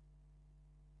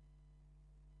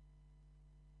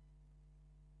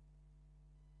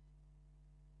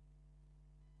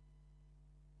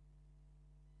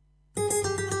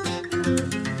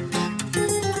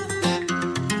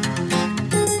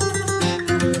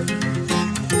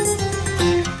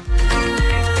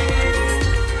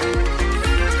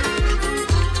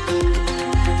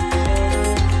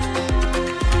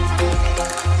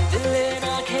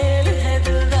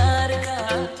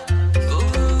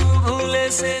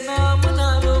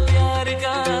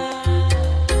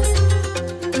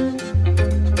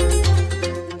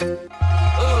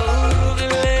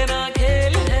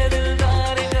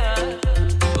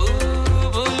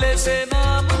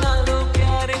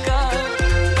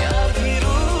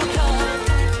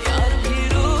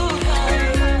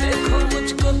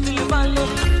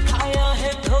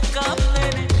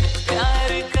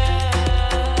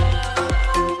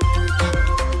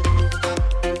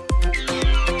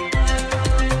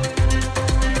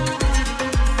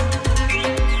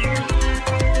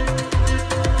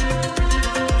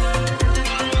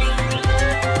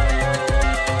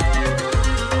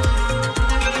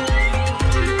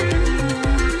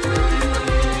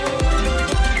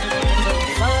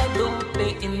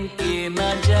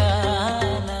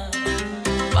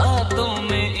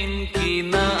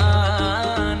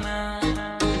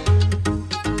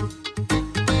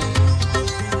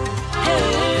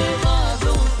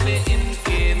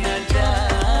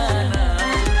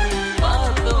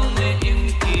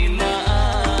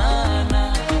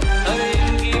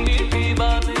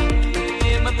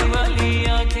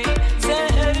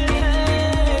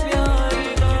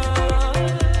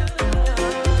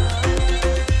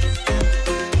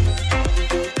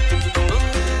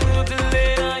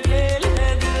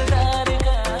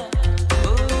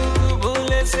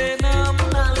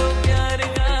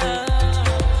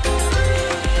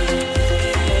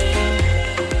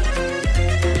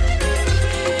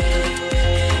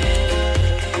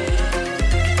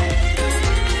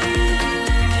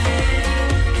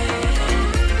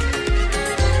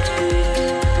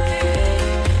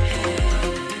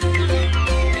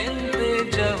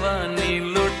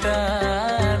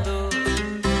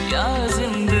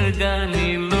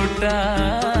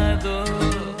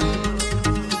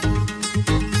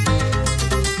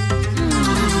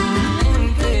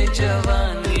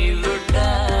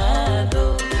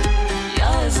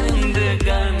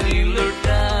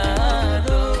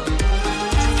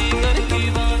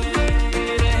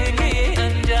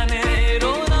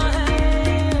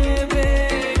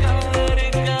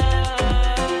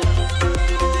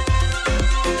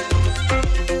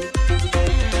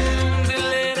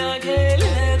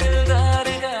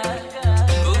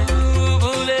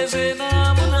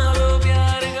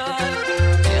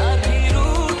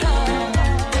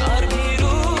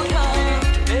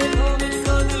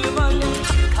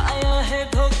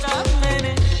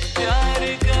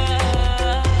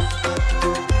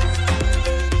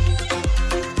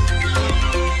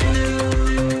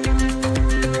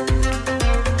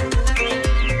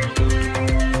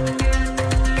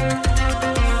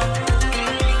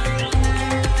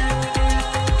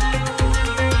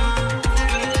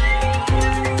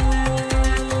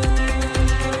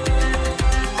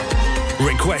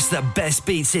 request the best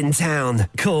beats in town.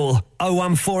 Call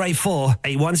 01484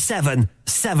 817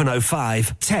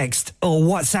 705. Text or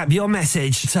WhatsApp your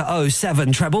message to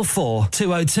 07444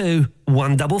 202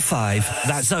 155.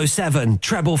 That's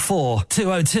 07444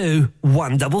 202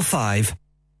 155.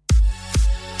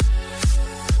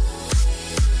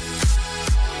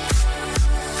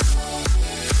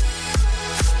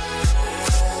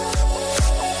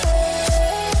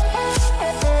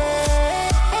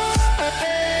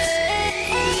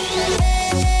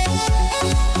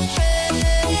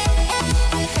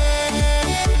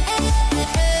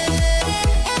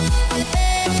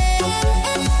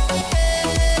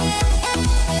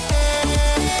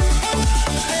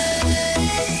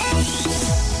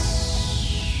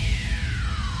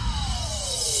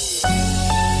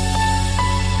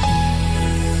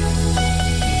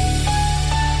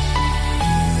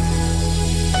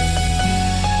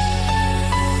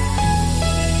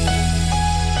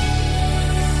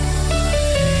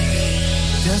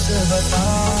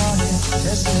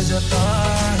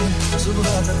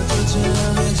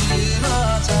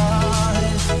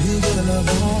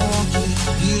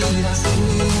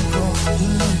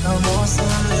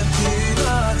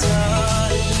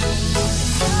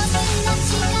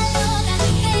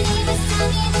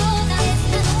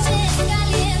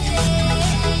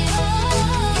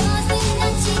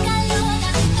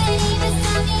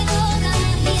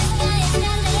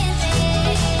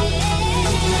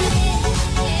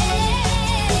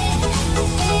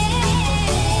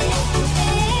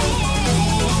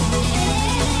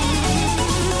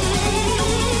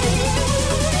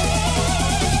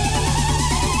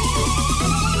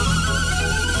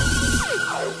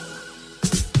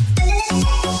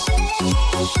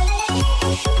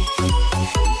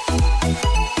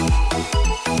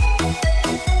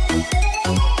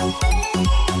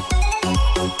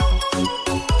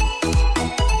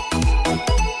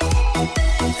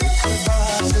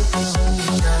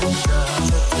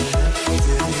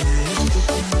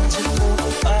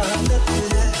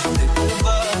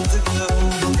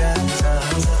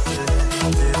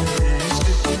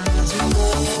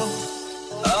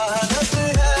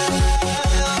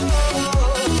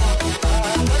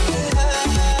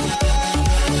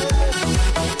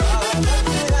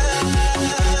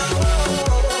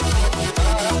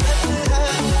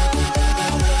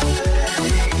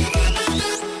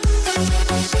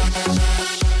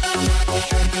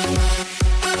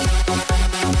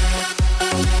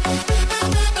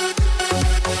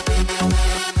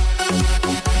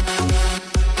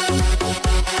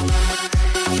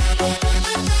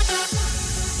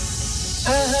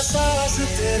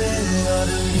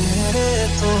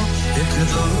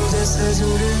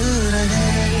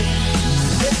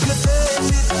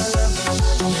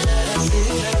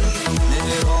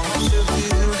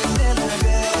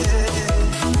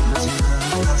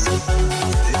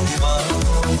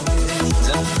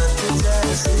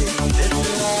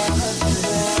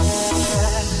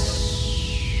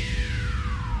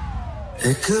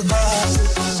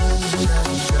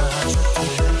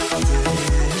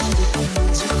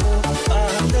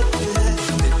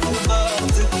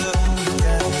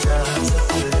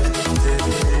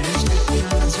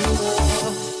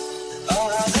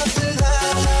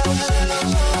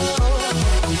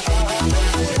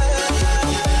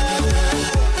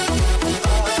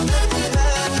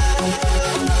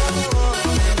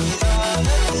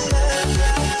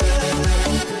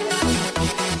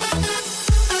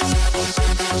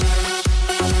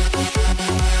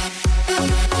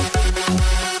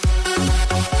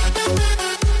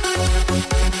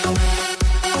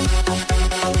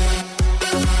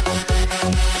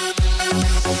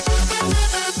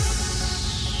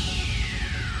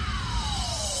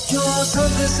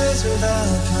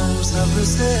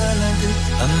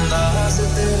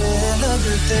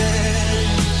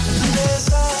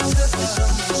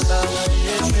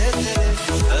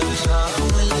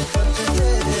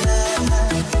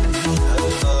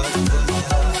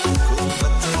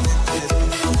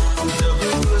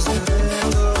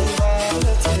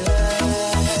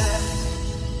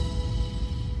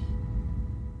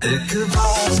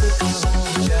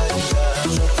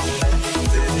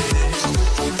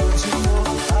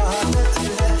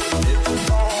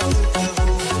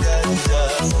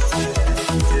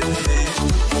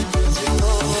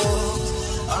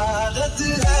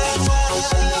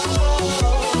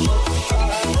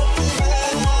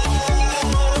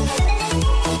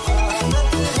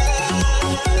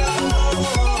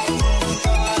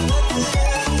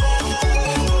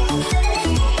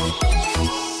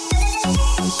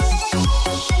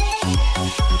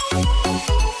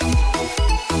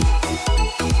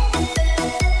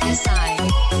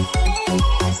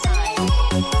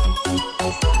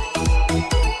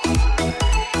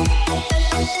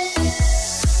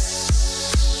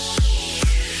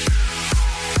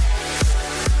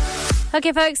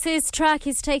 Okay folks, this track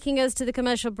is taking us to the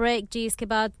commercial break. जी इसके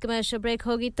बाद commercial break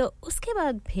होगी तो उसके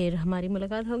बाद फिर हमारी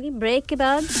मुलाकात होगी break के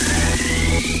बाद.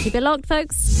 Keep it locked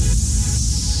folks.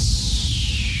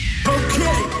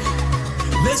 Okay,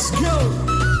 let's go.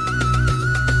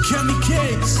 Candy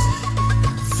cakes,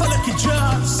 Falaki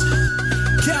jobs,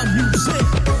 cow music.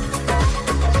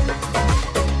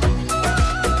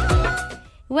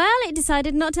 Well, it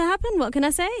decided not to happen. What can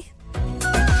I say?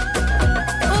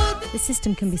 The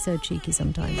system can be so cheeky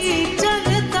sometimes.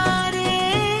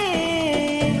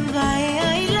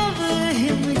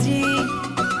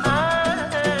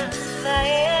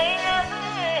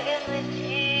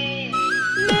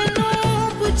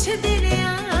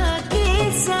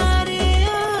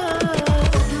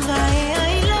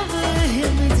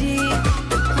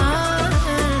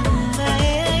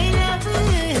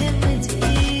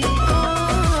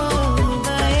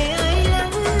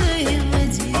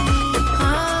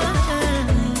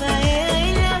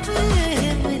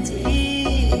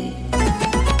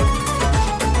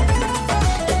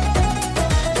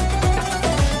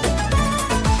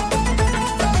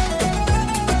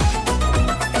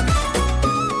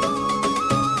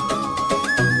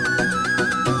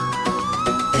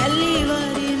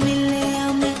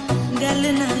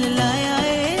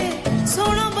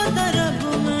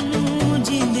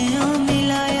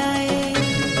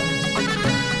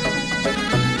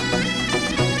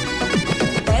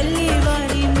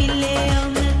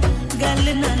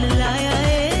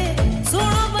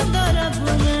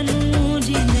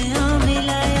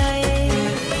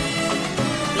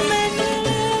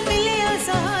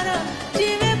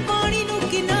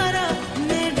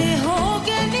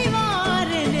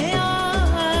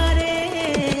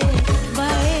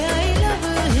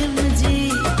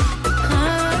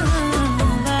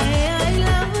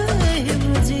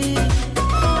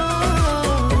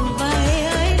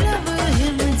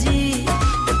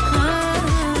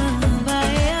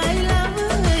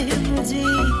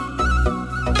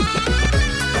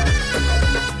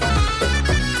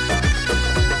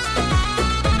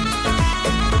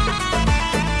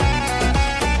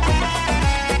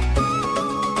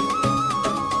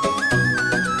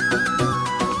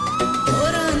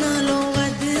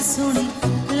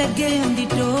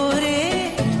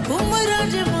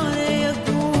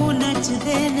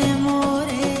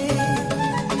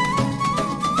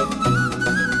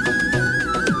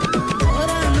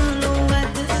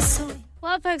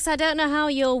 I don't know how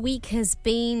your week has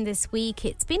been this week.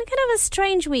 It's been a kind of a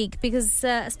strange week because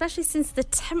especially since the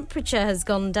temperature has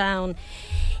gone down,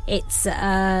 it's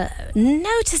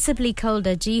noticeably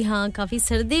colder. जी हाँ, काफी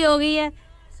सर्दी हो गई है.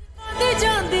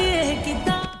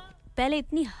 पहले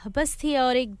इतनी हबस थी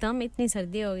और एकदम इतनी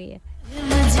सर्दी हो गई है.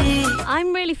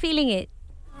 I'm really feeling it.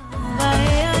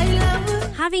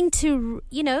 Having to,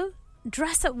 you know,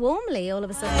 dress up warmly all of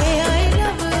a sudden.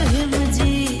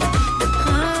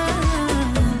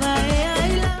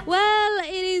 Well,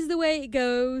 it is the way it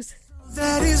goes.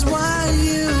 That is why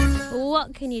you.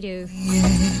 What can you do?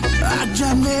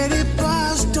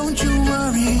 Don't you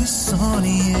worry,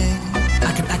 Sonny.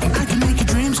 I can make your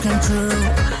dreams come true.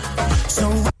 So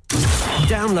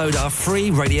download our free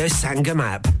Radio Sangam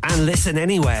app and listen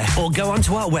anywhere or go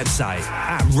onto our website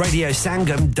at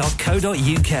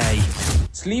radiosangam.co.uk.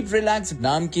 Sleep Relax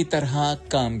नाम की तरह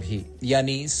काम भी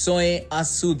यानी सोए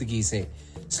आसूदगी से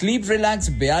sleep relax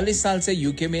 42 साल से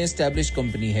यूके में एस्टैब्लिश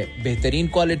कंपनी है बेहतरीन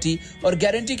क्वालिटी और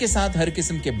गारंटी के साथ हर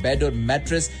किस्म के बेड और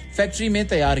मैट्रेस फैक्ट्री में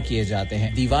तैयार किए जाते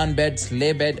हैं divan bed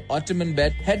sleigh bed ottoman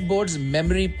bed headboards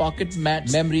memory pocket mat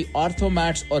memory ortho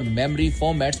mats और मेमोरी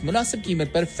फोम मैट्स मुनासिब कीमत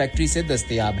पर फैक्ट्री से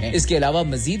दस्तयाब हैं इसके अलावा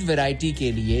मजीद वैरायटी के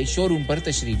लिए शोरूम पर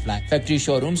तशरीफ लाएं फैक्ट्री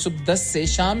शोरूम सुबह 10 से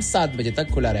शाम 7 बजे तक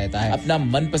खुला रहता है अपना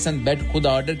मनपसंद बेड खुद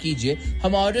ऑर्डर कीजिए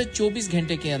हम ऑर्डर 24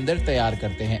 घंटे के अंदर तैयार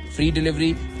करते हैं free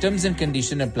delivery terms and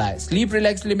condition apply. Sleep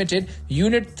Relax Limited,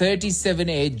 Unit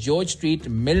 37A, George Street,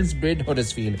 Millsbridge,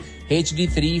 Huddersfield,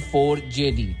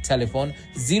 HD34JD. Telephone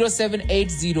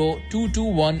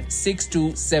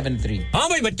 07802216273. हाँ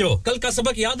भाई बच्चों, कल का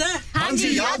सबक याद है? हाँ जी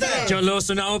याद है. चलो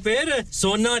सुनाओ फिर.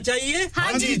 सोना चाहिए?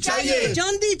 हाँ जी चाहिए.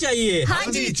 चांदी चाहिए? हाँ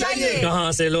जी चाहिए.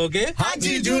 कहाँ से लोगे? हाँ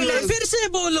जी जूलर्स. फिर से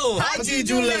बोलो. हाँ जी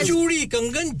जूलर्स. चूड़ी,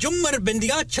 कंगन, झुमर,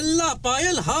 बिंदिया, छल्ला,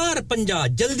 पायल, हार, पंजा.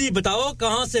 जल्दी बताओ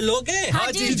कहाँ से लोगे? हाँ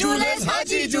जी जूलर्स.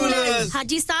 हाजी जूलर्स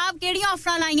हाजी साहब केड़ी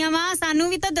ऑफर लाईया वा सानू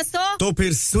भी तो दसो तो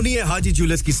फिर सुनिए हाजी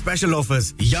जूलर्स की स्पेशल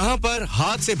ऑफर्स यहाँ पर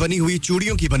हाथ से बनी हुई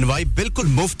चूड़ियों की बनवाई बिल्कुल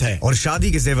मुफ्त है और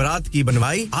शादी के जेवरात की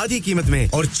बनवाई आधी कीमत में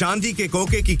और चांदी के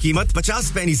कोके की कीमत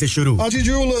 50 पैसे से शुरू Haji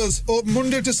Jewelers open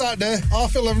Monday to Saturday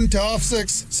 11:30 to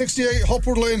 6:30 68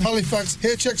 Hopwood Lane Halifax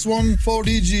HX1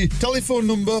 4DG telephone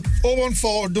number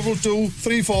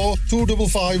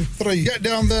 01422342553 get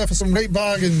down there for some great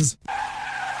bargains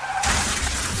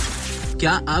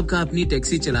क्या आपका अपनी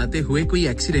टैक्सी चलाते हुए कोई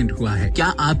एक्सीडेंट हुआ है क्या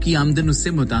आपकी आमदन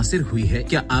उससे मुतासिर हुई है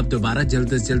क्या आप दोबारा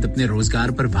जल्द से जल्द अपने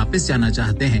रोजगार पर वापस जाना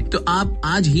चाहते हैं तो आप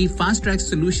आज ही फास्ट ट्रैक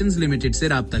सॉल्यूशंस लिमिटेड से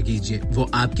राब्ता कीजिए वो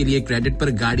आपके लिए क्रेडिट पर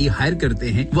गाड़ी हायर करते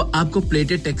हैं वो आपको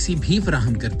प्लेटेड टैक्सी भी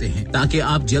फराहम करते हैं ताकि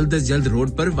आप जल्द से जल्द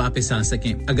रोड पर वापस आ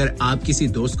सकें अगर आप किसी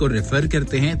दोस्त को रेफर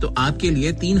करते हैं तो आपके लिए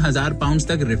 3000 पाउंड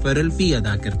तक रेफरल फी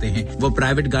अदा करते हैं वो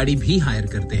प्राइवेट गाड़ी भी हायर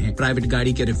करते हैं प्राइवेट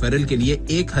गाड़ी के रेफरल के लिए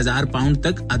 1000 पाउंड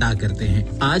तक अदा करते हैं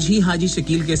आज ही हाजी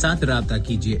शकील के साथ राब्ता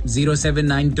कीजिए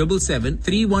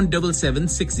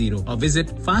 07977317760 और visit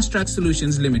fast track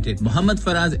solutions limited Mohammed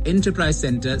Faraz enterprise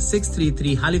centre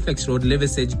 633 Halifax road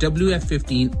Liversedge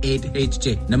WF15 8HJ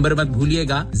number मत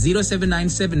भूलिएगा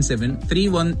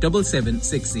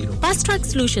 07977317760 Fast Track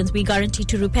Solutions we guarantee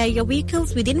to repair your vehicles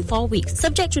within 4 weeks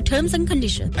subject to terms and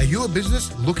conditions Are you a business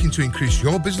looking to increase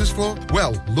your business flow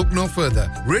well look no further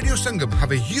Radio Sangam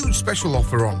have a huge special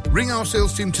offer on ring our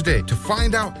sales team today to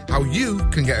find out how you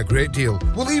can get a great deal.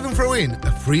 We'll even throw in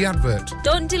a free advert.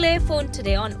 Don't delay phone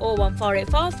today on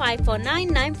 01484 549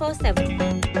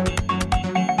 947.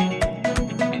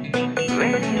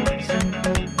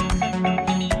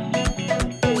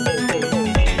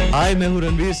 Hi, मैं हूं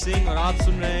रणवीर सिंह और आप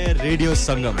सुन रहे हैं radio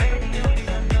Sangam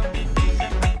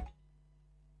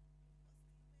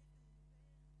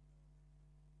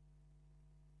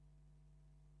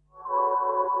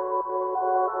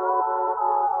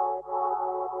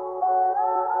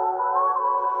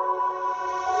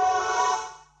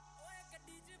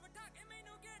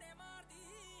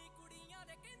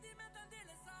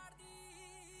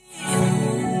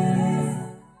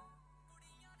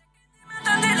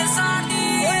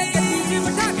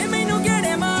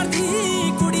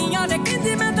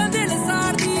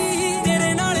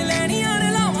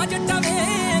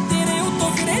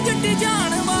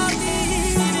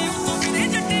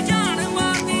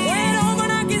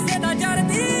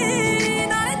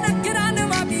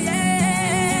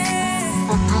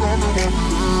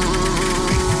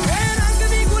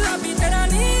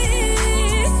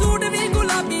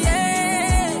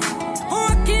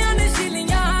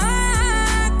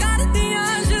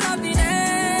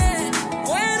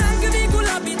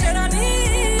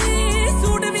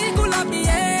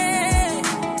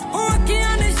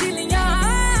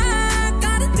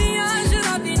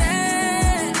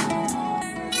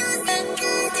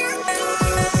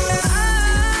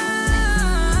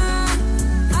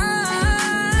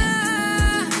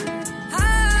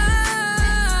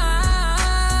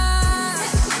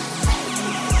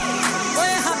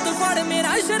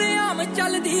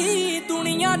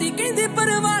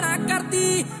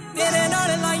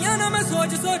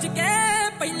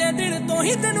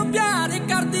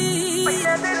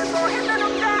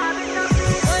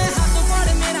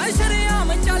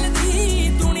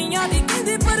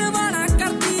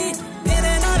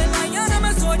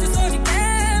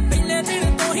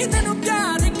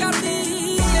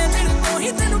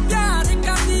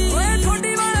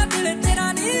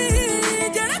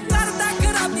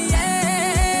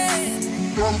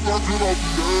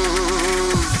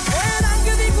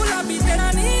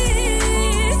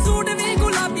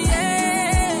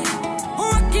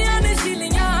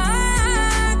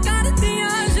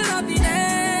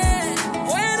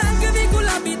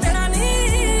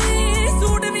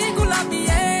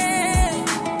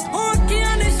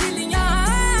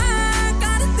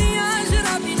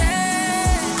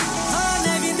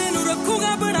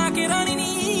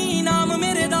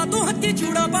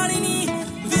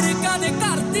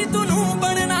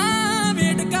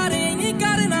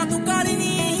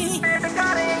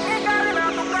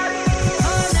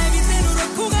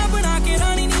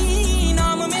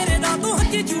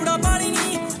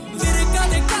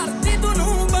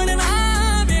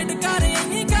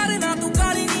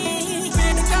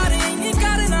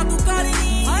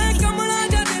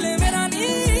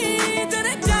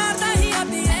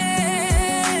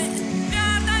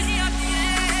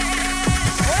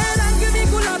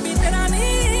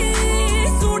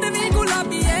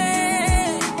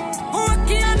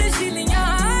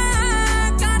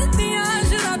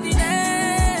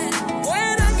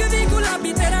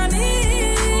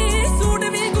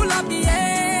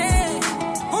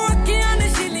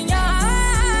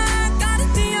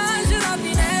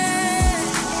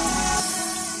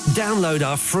Download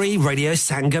our free Radio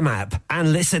Sangam app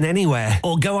and listen anywhere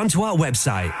or go onto our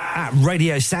website at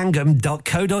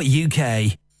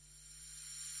radiosangam.co.uk.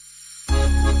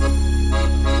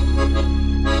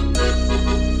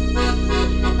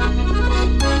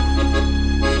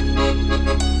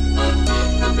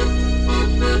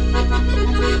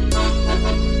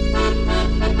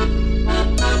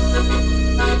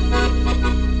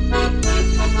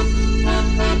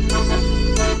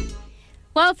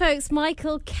 folks,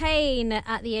 Michael Caine,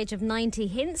 at the age of 90,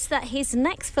 hints that his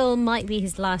next film might be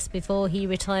his last before he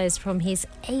retires from his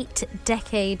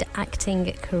 8-decade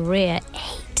acting career.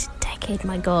 8 decades,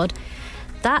 my God.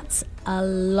 That's a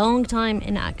long time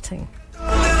in acting.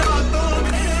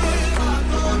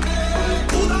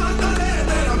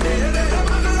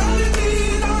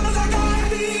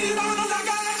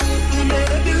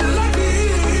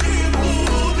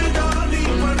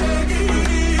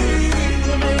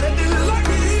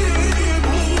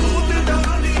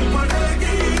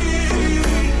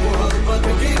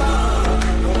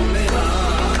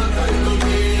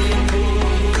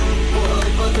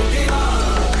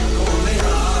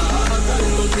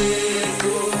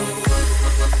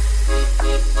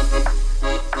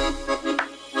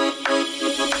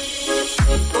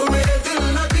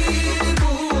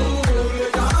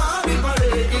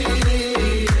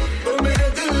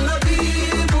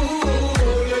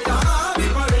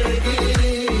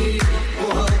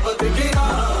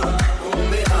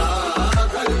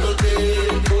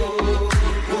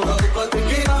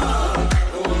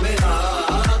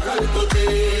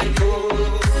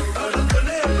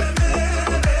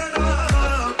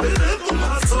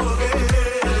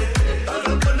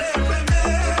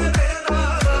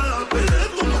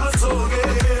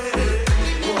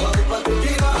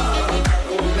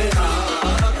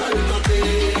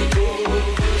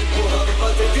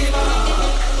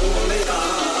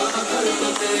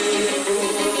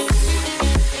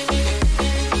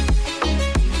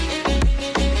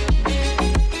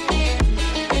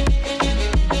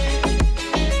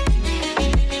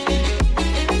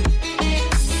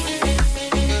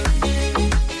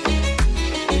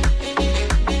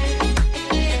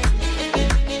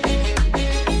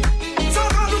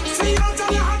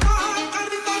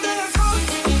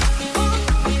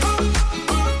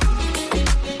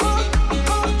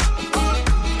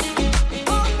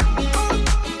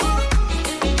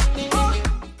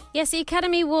 Yes, the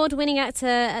Academy Award-winning actor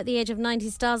at the age of 90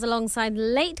 stars alongside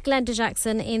late Glenda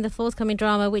Jackson in the forthcoming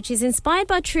drama, which is inspired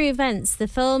by true events. The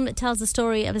film tells the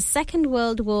story of a Second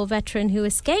World War veteran who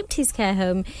escaped his care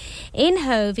home in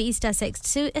Hove, East Essex,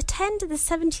 to attend the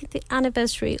 70th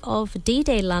anniversary of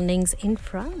D-Day landings in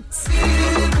France.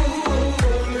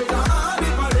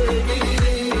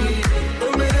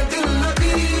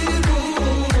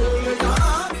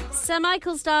 Sir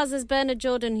Michael stars as Bernard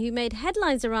Jordan, who made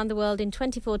headlines around the world in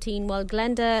 2014, while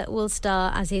Glenda will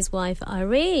star as his wife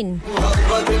Irene.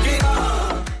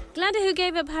 Glenda, who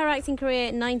gave up her acting career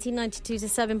in 1992 to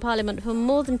serve in Parliament for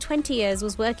more than 20 years,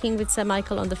 was working with Sir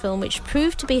Michael on the film, which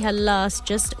proved to be her last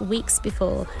just weeks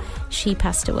before she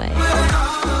passed away.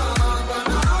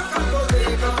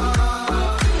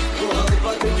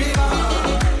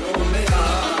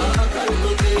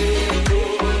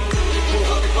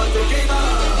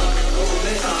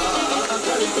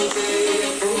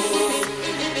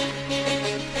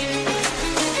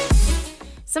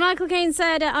 So Michael Caine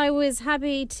said, I was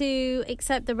happy to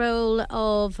accept the role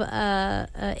of,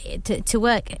 to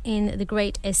work in The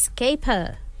Great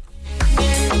Escaper.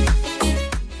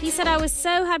 He said, I was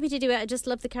so happy to do it. I just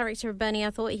loved the character of Bernie. I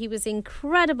thought he was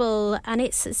incredible, and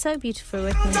it's so beautifully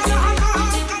written.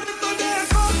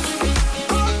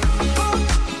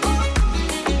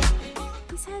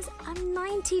 He says, I'm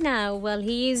 90 now. Well,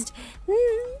 he used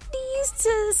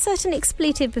a certain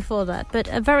expletive before that, but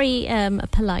a very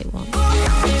polite one.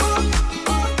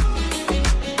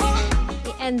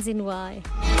 It ends in Y.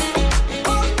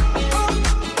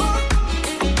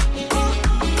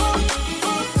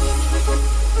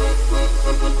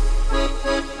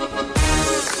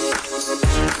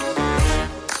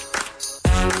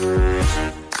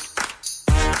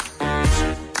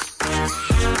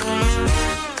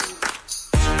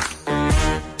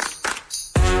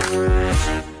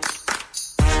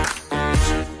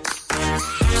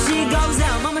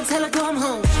 Tell her come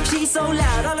home. She's so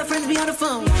loud, all her friends be on the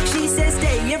phone. She says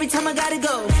stay every time I gotta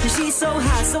go. She's so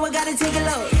hot, so I gotta take a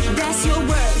load. That's your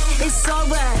word, it's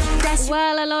alright.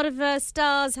 Well, a lot of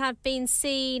stars have been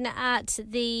seen at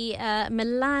the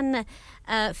Milan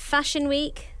Fashion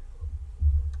Week.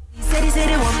 Said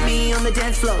they want me on the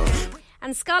dance floor.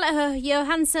 And Scarlett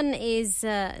Johansson is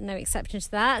no exception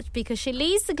to that, because she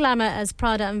leads the glamour as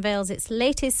Prada unveils its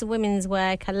latest women's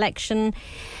wear collection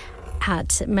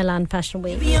at Milan Fashion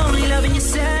Week. Be only loving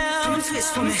yourself.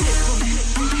 Twist for me.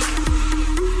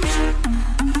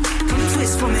 Come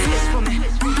twist for me.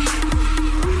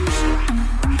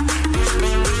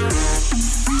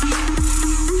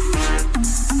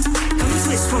 Come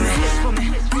twist for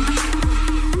me.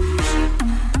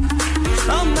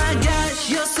 Oh my gosh,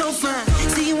 you're so fine.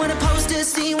 See you on a poster,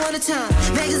 see you on a time.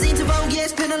 Magazine to Vogue, yeah,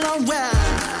 it's been a long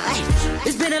ride.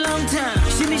 It's been a long time.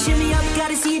 Shimmy, shimmy up,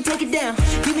 gotta see you take it down.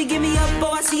 Give me up,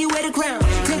 oh, I see you wear the crown.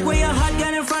 Take away your heart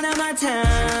gun in front of my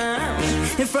town.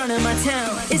 In front of my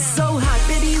town. It's so hot,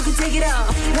 baby, you can take it off.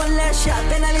 One last shot,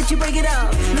 then I let you break it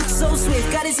off. Look so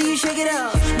swift, gotta see you shake it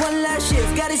off. One last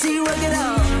shift, gotta see you work it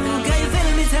off. Got you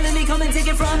feeling me, telling me, come and take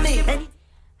it from me.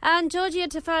 And Georgia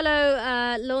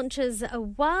Tofolo launches a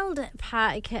Wild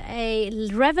Pack, a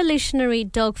revolutionary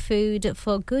dog food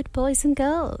for good boys and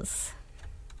girls.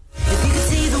 If you could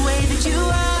see the way that you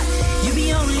are, you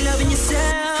be only loving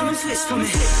yourself. Come and twist for me.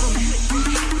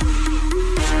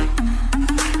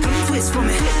 Come and twist for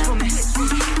me.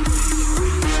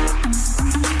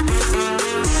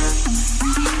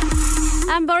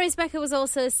 And Boris Becker was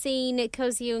also seen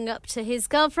cozying up to his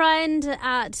girlfriend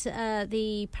at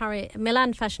the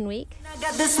Milan Fashion Week. I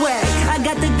got the swag, I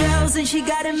got the girls and she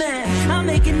got a man. I'm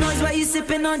making noise while you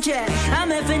sipping on Jack.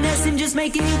 I'm finessing, just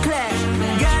making you clap.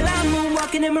 Girl, I'm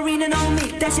moonwalking and marining on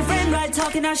me. That's your friend right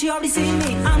talking, now she already seen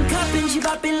me. I'm cupping, she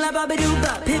bopping like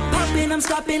babadoo-bop. Hip popping, I'm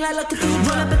stopping like lucky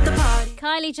roll up at the party.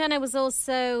 Kylie Jenner was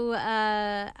also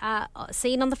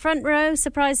seen on the front row,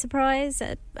 surprise, surprise,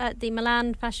 at the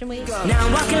Milan Fashion Week. Now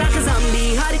I'm walking like a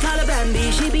zombie, hard to call her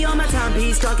Bambi. She be on my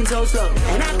timepiece, talking so slow.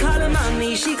 And I call her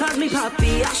mommy, she calls me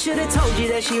Poppy. I should have told you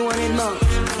that she wanted more.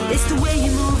 It's the way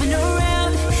you're moving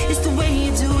around, it's the way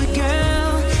you do it,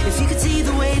 girl. If you could see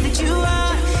the way that you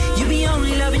are, you be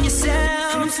only loving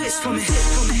yourself. Come and twist for me. Come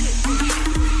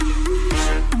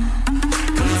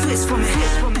and twist for me. Come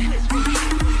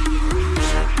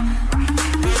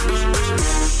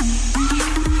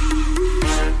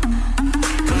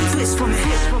and twist for me.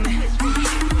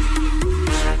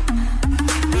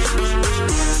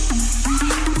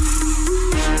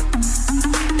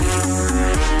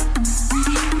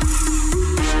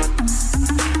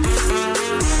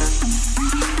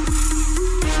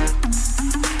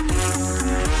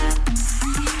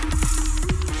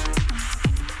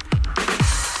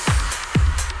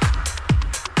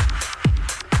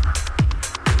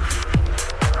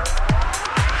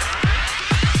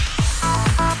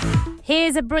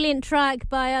 Here's a brilliant track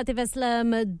by Atif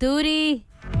Aslam, Duri.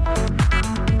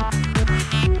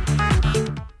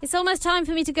 It's almost time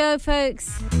for me to go,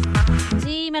 folks.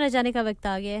 जी मेरा जाने का वक्त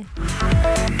आ गया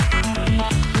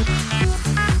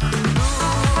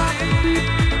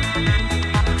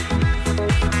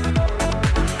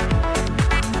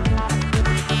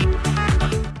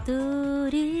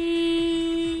दूरी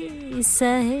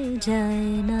सह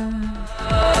जाए ना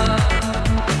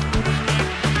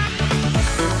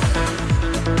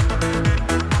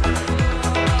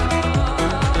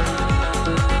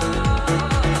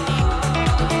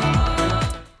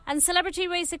And Celebrity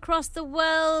Race Across the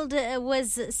World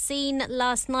was seen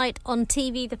last night on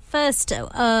TV, the first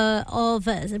of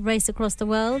Race Across the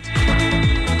World.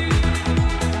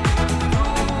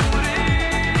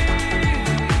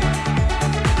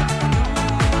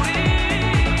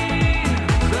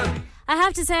 I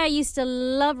have to say, I used to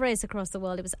love Race Across the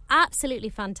World. It was absolutely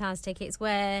fantastic. It's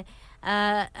where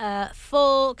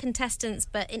 4 contestants,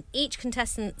 but in each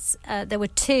contestants there were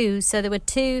 2. So there were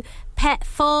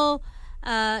 4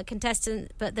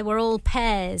 contestants, but they were all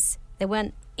pairs. They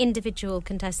weren't individual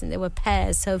contestants, they were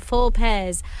pairs. So 4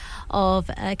 pairs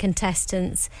of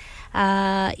contestants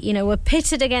were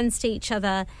pitted against each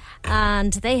other,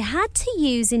 and they had to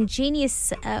use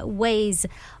ingenious ways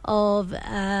of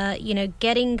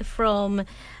getting from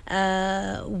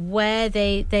where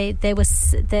they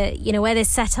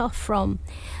set off from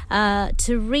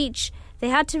to reach. They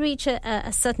had to reach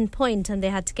a certain point, and they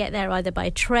had to get there either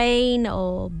by train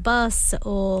or bus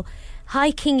or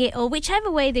hiking it, or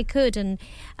whichever way they could. And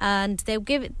they were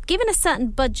given a certain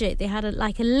budget. They had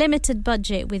a limited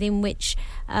budget within which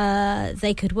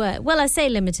they could work. Well, I say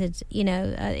limited,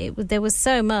 there was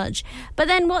so much. But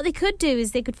then what they could do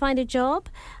is they could find a job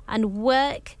and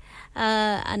work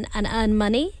and earn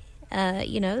money.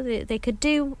 They could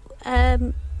do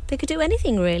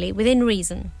anything really within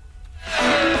reason.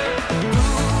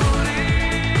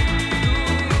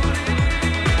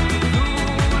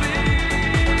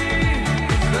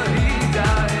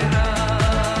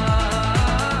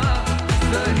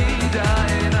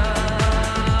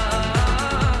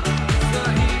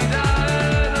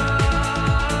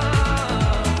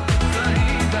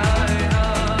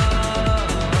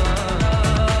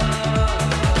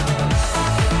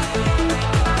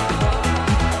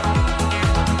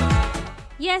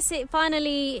 Yes, it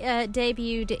finally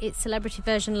debuted its celebrity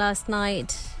version last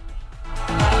night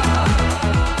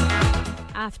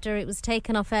after it was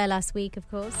taken off air last week, of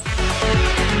course.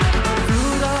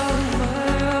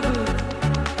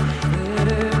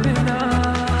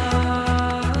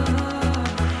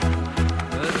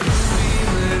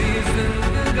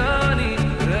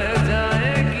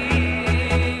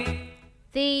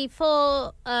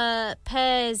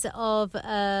 stories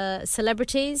of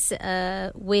celebrities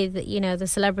with, the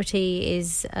celebrity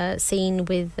is seen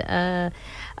with...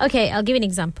 okay, I'll give you an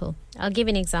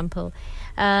example.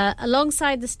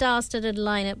 Alongside the star-studded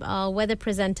lineup are weather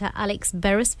presenter Alex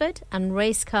Beresford and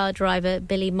race car driver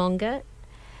Billy Monger,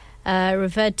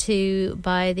 referred to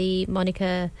by the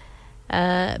moniker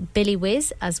Billy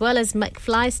Whiz, as well as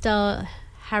McFly star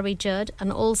Harry Judd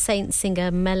and All Saints singer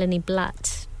Melanie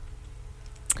Blatt.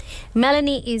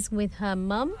 Melanie is with her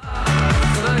mum.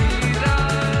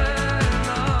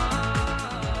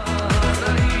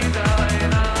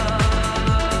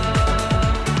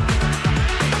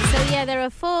 There are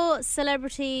 4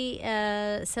 celebrities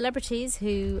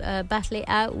who battle it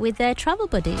out with their travel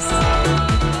buddies.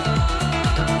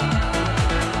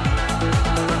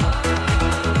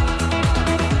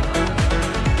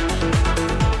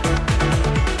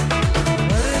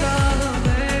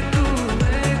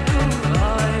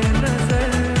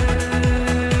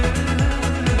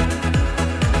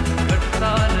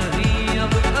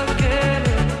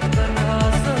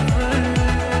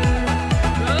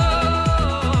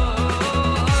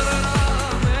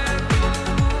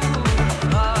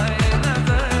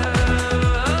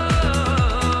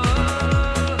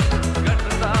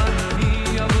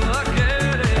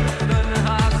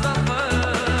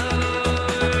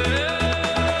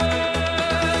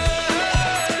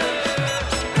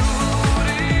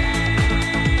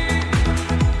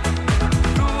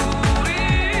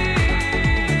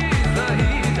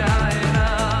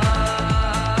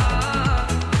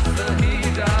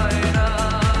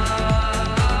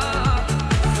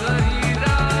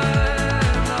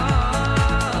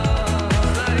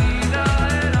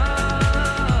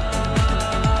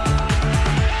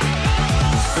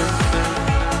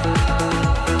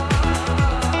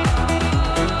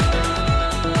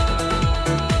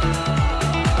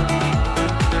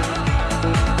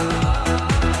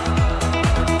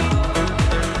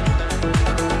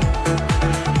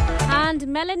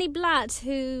 Melanie Blatt,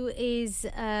 who is,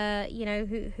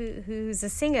 who's a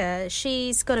singer,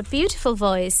 she's got a beautiful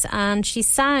voice, and she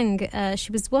sang.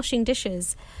 She was washing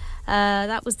dishes.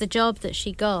 That was the job that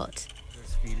she got.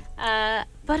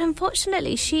 But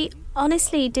unfortunately, she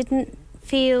honestly didn't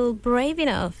feel brave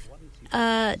enough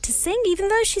to sing, even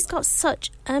though she's got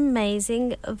such an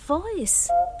amazing voice.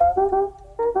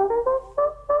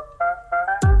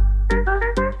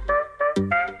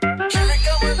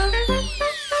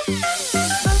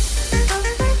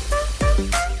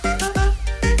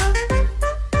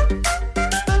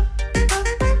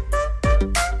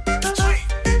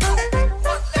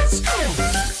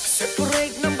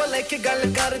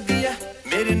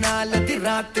 मेरे नाल दी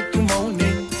रात तू मौनी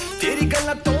तेरी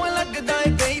गल्ला तो लगदा है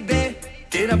बेबे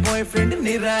तेरा बॉयफ्रेंड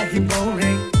मेरा ही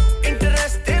बोरिंग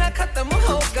इंटरेस्ट तेरा खत्म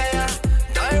हो गया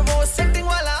डाइवोर्स सेटिंग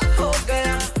वाला हो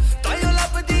गया तो you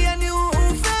love the new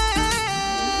face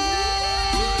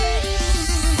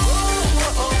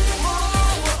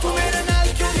तू मेरे नाल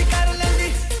क्यों नहीं कर लेंदी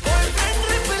बॉयफ्रेंड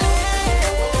रिप्ले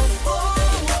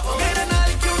मेरे नाल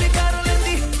क्यों नहीं कर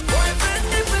लेंदी बॉयफ्रेंड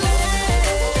रिप्ले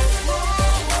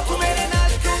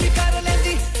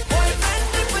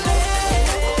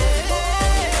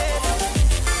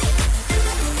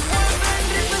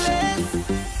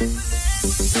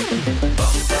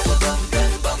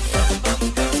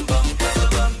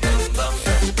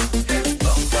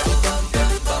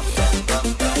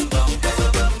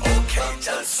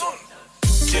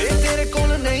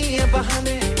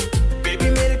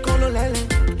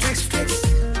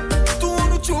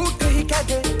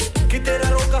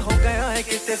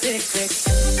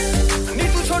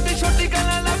छोटी छोटी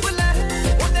गल्ला लब ले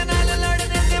ओदे नाल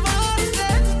लड़ने दे वास्ते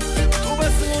तू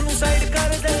बस ओनु साइड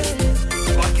कर दे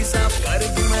बाकी साफ कर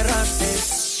दूं मैं रास्ते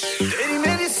तेरी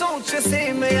मेरी सोच से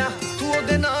मैं तू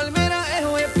ओदे नाल मेरा ए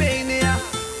होए पेनिया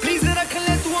प्लीज रख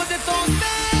ले तू ओदे तो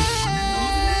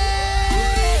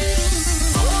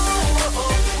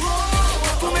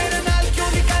तू मेरे नाल क्यों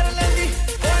नहीं कर लेंदी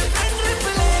बॉयफ्रेंड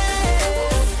रिप्ले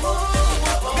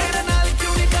मेरे नाल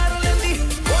क्यों नहीं कर लेंदी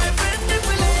बॉयफ्रेंड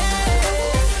रिप्ले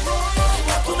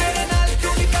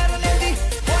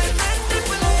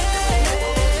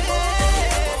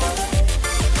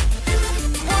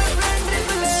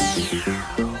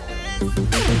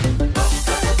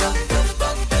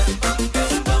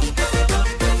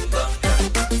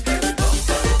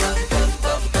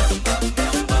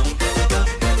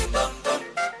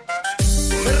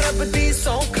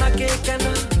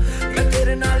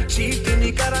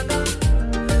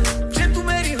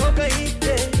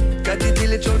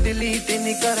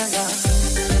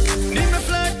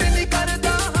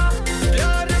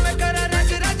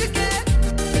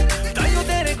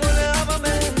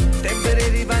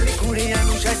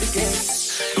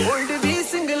गोल्ड भी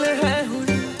सिंगल है हुन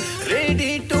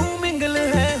रेडी टू मिंगल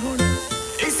है हुन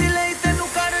इसलिए तेनु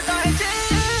करदा है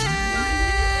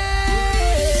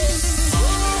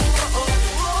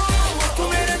तू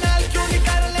मेरे नाल क्यों नहीं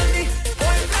कर लेंदी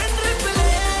बॉयफ्रेंड रिप्ले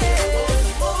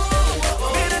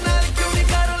मेरे नाल क्यों नहीं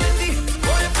कर लेंदी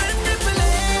बॉयफ्रेंड रिप्ले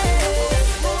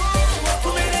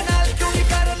तू मेरे नाल क्यों नहीं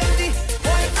कर लेंदी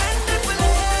बॉयफ्रेंड रिप्ले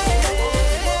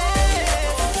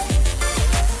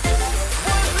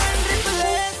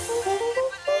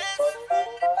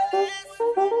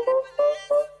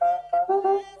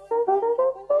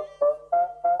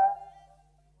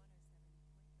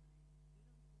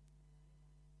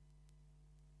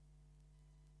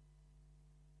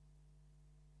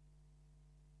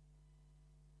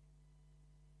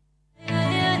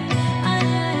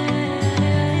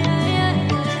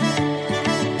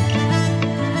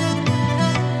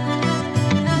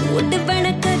मुड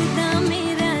बड़ा करदा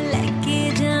मेरा लेके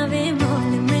जावे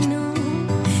मॉल मैनू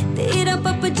तेरा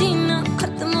पपजीना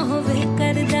खत्म होवे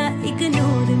करदा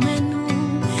इग्नोर मैनू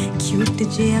क्यूट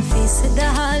जिहा फेस दा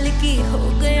हाल की हो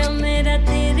गया मेरा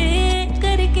तेरे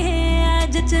करके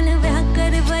आज चल विआह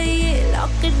करवाइए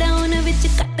लॉकडाउन विच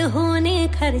कट होने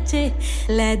खर्चे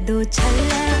ले दो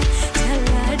छल्ला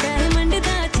छल्ला डायमंड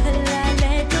दा छल्ला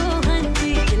ले दो हां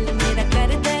जी दिल मेरा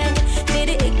करदा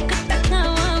तेरे एक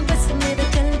टकावा बस मेरा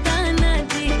चलदा ना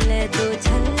जी ले दो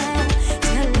छल्ला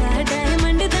छल्ला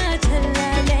डायमंड दा छल्ला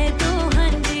ले दो हां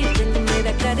जी दिल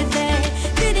मेरा करदा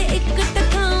तेरे एक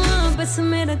टकावा बस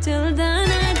मेरा चलदा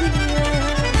ना जी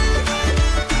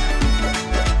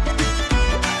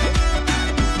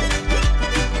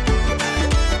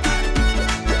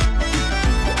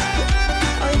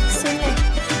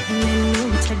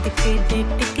के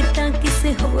डेट किता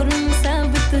किसे होर ਨੂੰ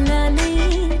ਸਾਬਤ ਲਾ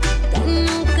ਲਈ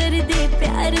ਤੈਨੂੰ ਕਰਦੇ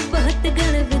ਪਿਆਰ ਬਹੁਤ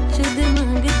ਗਲ ਵਿੱਚ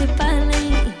ਦਿਮਾਗ ਤੇ ਪਾ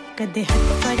ਲਈ ਕਦੇ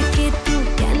ਹੱਥ ਫੜ ਕੇ ਤੂੰ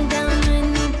ਕਹਿੰਦਾ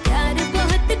ਮੈਨੂੰ ਪਿਆਰ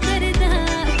ਬਹੁਤ ਕਰਦਾ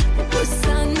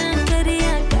ਗੁੱਸਾ ਨਾ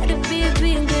ਕਰਿਆ ਕਰ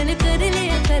ਬੇਬੀ ਗੱਲ ਕਰ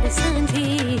ਲਿਆ ਕਰ ਸਾਂਝੀ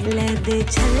ਲੈ ਦੇ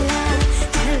ਛੱਲਾ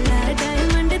ਛੱਲਾ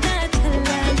ਡਾਇਮੰਡ ਦਾ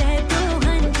ਛੱਲਾ ਲੈ ਦੋ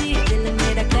ਹਾਂਜੀ ਦਿਲ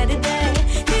ਮੇਰਾ ਕਰਦਾ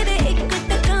ਤੇਰੇ ਇੱਕ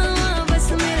ਟਕਾਵਾ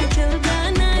ਬਸ ਮੇਰਾ ਚਲਦਾ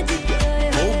ਨਾ ਜੀ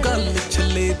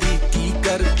ਛੱਲੇ ਦੀ ਕੀ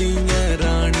ਕਰਦੀ ਐ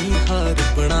ਰਾਣੀ ਹਾਰ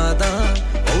ਬਣਾਦਾ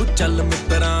ਉਹ ਚੱਲ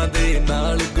ਮਿੱਤਰਾਂ ਦੇ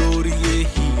ਨਾਲ ਗੋਰੀਏ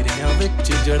ਹੀਰਿਆਂ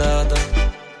ਵਿੱਚ ਜੜਾਦਾ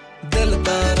ਦਿਲ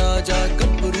ਦਾ ਰਾਜਾ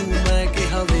ਗੱਭਰੂ ਮੈਂ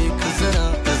ਕਿਹਾ ਵੇਖ ਜ਼ਰਾ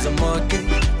ਅਜ਼ਮਾ ਕੇ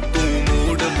ਤੂੰ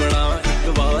ਮੂਡ ਬਣਾ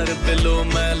ਇੱਕ ਵਾਰ ਬਿਲੋ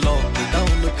ਮੈਂ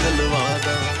ਲੋਕਡਾਊਨ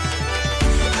ਖਲਵਾਦਾ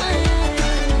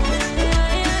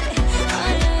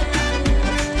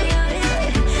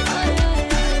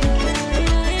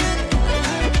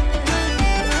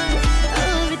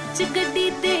ਗੱਡੀ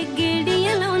ਤੇ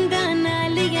ਗੇੜੀਆਂ ਲਾਉਂਦਾ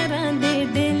ਨਾਲ ਯਾਰਾਂ ਦੇ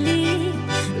ਡੇਲੀ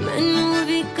ਮੈਨੂੰ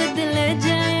ਵੀ ਕਦ ਲੈ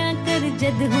ਜਾਇਆ ਕਰ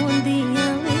ਜਦ ਹੁੰਦੀਆਂ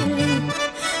ਵੇਲੇ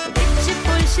ਵਿੱਚ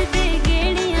ਪੁਲਿਸ ਦੇ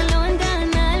ਗੇੜੀਆਂ ਲਾਉਂਦਾ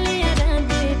ਨਾਲ ਯਾਰਾਂ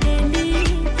ਦੇ ਡੇਲੀ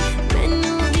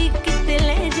ਮੈਨੂੰ ਵੀ ਕਿਤੇ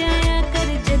ਲੈ ਜਾਇਆ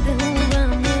ਕਰ ਜਦ ਹੋਵਾਂ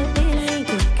ਮੈਂ ਵੇਲੇ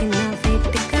ਤੂੰ ਕਿੰਨਾ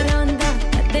ਵੇਟ ਕਰਾਉਂਦਾ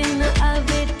ਕਦੇ ਨਾ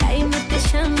ਆਵੇ ਟਾਈਮ ਤੇ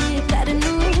ਸ਼ਾਮੀ ਕਰ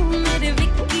ਨੂੰ ਮੇਰੇ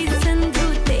ਵਿੱਕੀ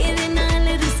ਸੰਧੂ ਤੇਰੇ ਨਾਲ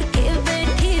ਰੁੱਸ ਕੇ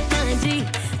ਬੈਠੀ ਤਾਂ ਜੀ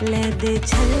ਲੈ ਦੇ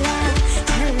ਛੱਲਾ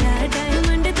ਛੱਲਾ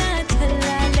ਡਾਇਮੰਡ ਦਾ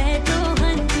ਛੱਲਾ ਲੈ ਦੋ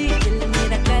ਹਾਂਜੀ ਦਿਲ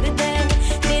ਮੇਰਾ ਕਰਦਾ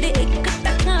ਤੇਰੇ ਇੱਕ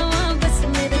ਟਕਾਵਾ ਬਸ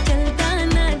ਮੇਰਾ ਚਲਦਾ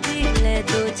ਨਾ ਜੀ ਲੈ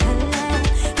ਦੋ ਛੱਲਾ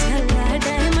ਛੱਲਾ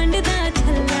ਡਾਇਮੰਡ ਦਾ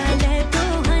ਛੱਲਾ ਲੈ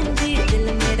ਦੋ ਹਾਂਜੀ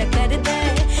ਦਿਲ ਮੇਰਾ ਕਰਦਾ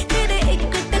ਤੇਰੇ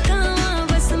ਇੱਕ ਟਕਾਵਾ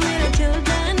ਬਸ ਮੇਰਾ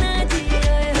ਚਲਦਾ ਨਾ ਜੀ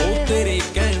ਉਹ ਤੇਰੇ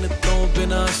ਕਹਿਣ ਤੋਂ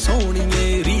ਬਿਨਾ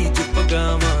ਸੋਹਣੀਏ ਰੀਝ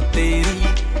ਪਗਾਵਾਂ ਤੇਰੀ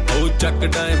ਉਹ ਚੱਕ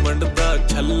ਡਾਇਮੰਡ ਦਾ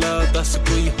ਛੱਲਾ ਦੱਸ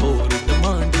ਕੋਈ ਹੋਰ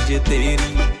ਡਿਮਾਂਡ ਜੇ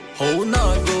ਤੇਰੀ ਹੋ ਨਾ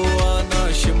ਗੋਆ ਨਾ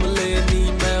ਸ਼ਿਮਲੇ ਨੀ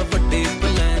ਮੈਂ ਵੱਡੇ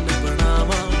ਪਲਾਨ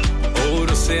ਬਣਾਵਾਂ ਔਰ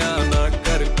ਰੁੱਸਿਆ ਨਾ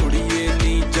ਕਰ ਕੁੜੀਏ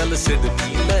ਨੀ ਚੱਲ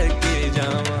ਸਿਡਨੀ ਲੈ ਕੇ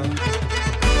ਜਾਵਾਂ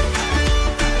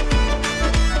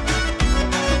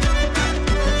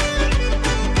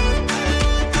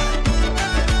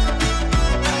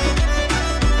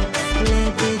ਲੈ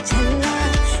ਦੇ ਛੱਲਾ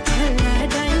ਛੱਲਾ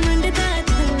ਡਾਇਮੰਡ ਦਾ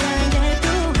ਛੱਲਾ ਲੈ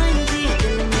ਦੋ ਹਾਂਜੀ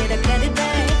ਦਿਲ ਮੇਰਾ ਕਰਦਾ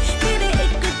ਤੇਰੇ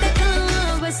ਇੱਕ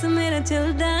ਟਕਾਵਾ ਬਸ ਮੇਰਾ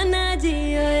ਚਲਦਾ ਨਾ ਜੀ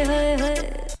ਓਏ ਹੋਏ ਹੋਏ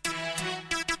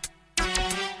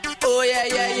oh yeah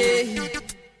yeah yeah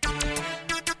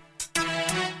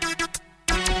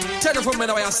tell them from me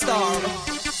now I star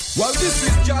well this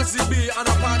is Jazzy B and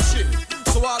Apache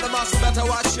so all the mass better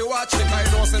watch it cause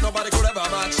you know say nobody could ever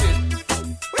match it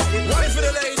why for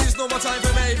the ladies no more time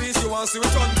for babies you want to see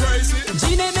we turn crazy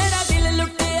jine mera dil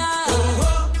luttiya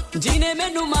jine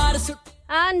menu maar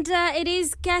And it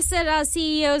is Kesser, our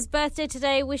CEO's birthday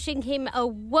today. Wishing him a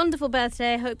wonderful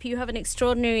birthday. Hope you have an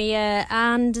extraordinary year.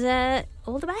 And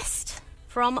all the best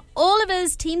from all of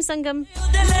us, Team Sangam.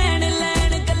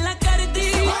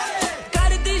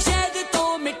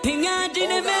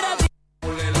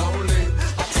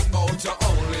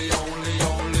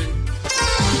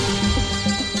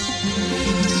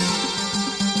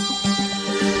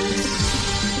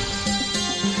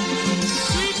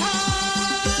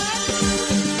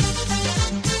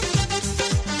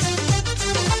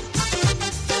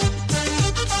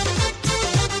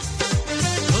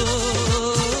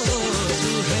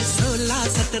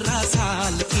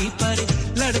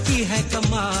 है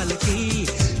कमाल की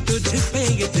तुझ पे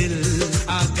ये दिल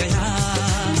आ गया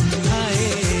हाय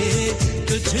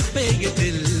तुझ पे ये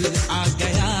दिल आ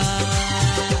गया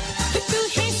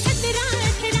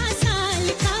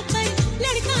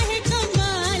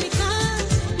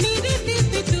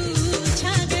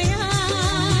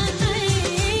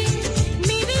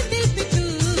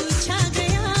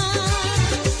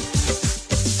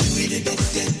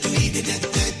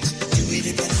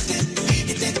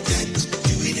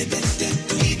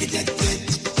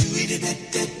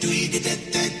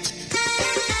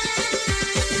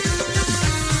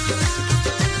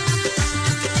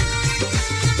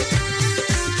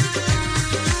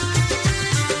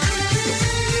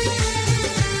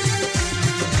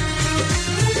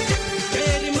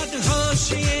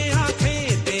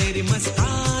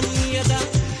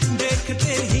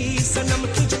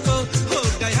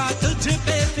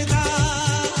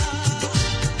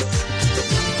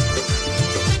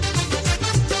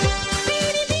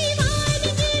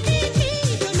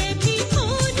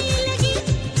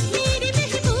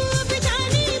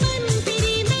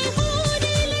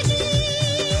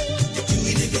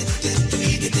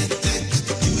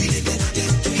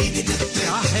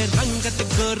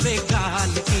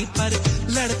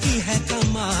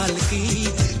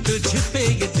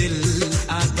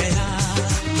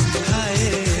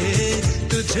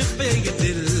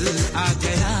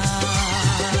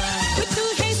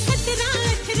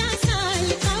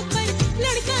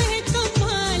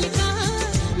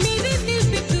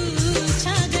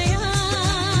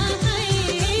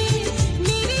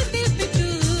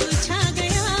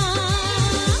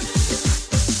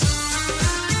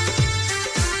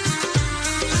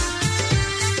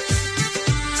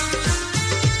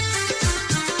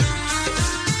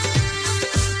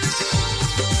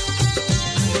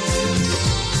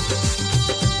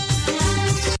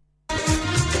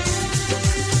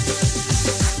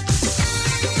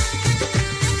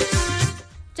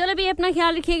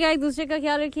ख्याल रखिएगा एक दूसरे का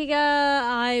ख्याल रखिएगा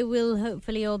I will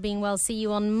hopefully all being well see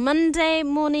you on Monday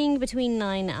morning between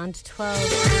 9 and 12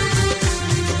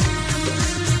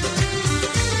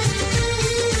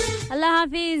 Allah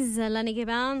Hafiz Allah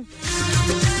Nigeban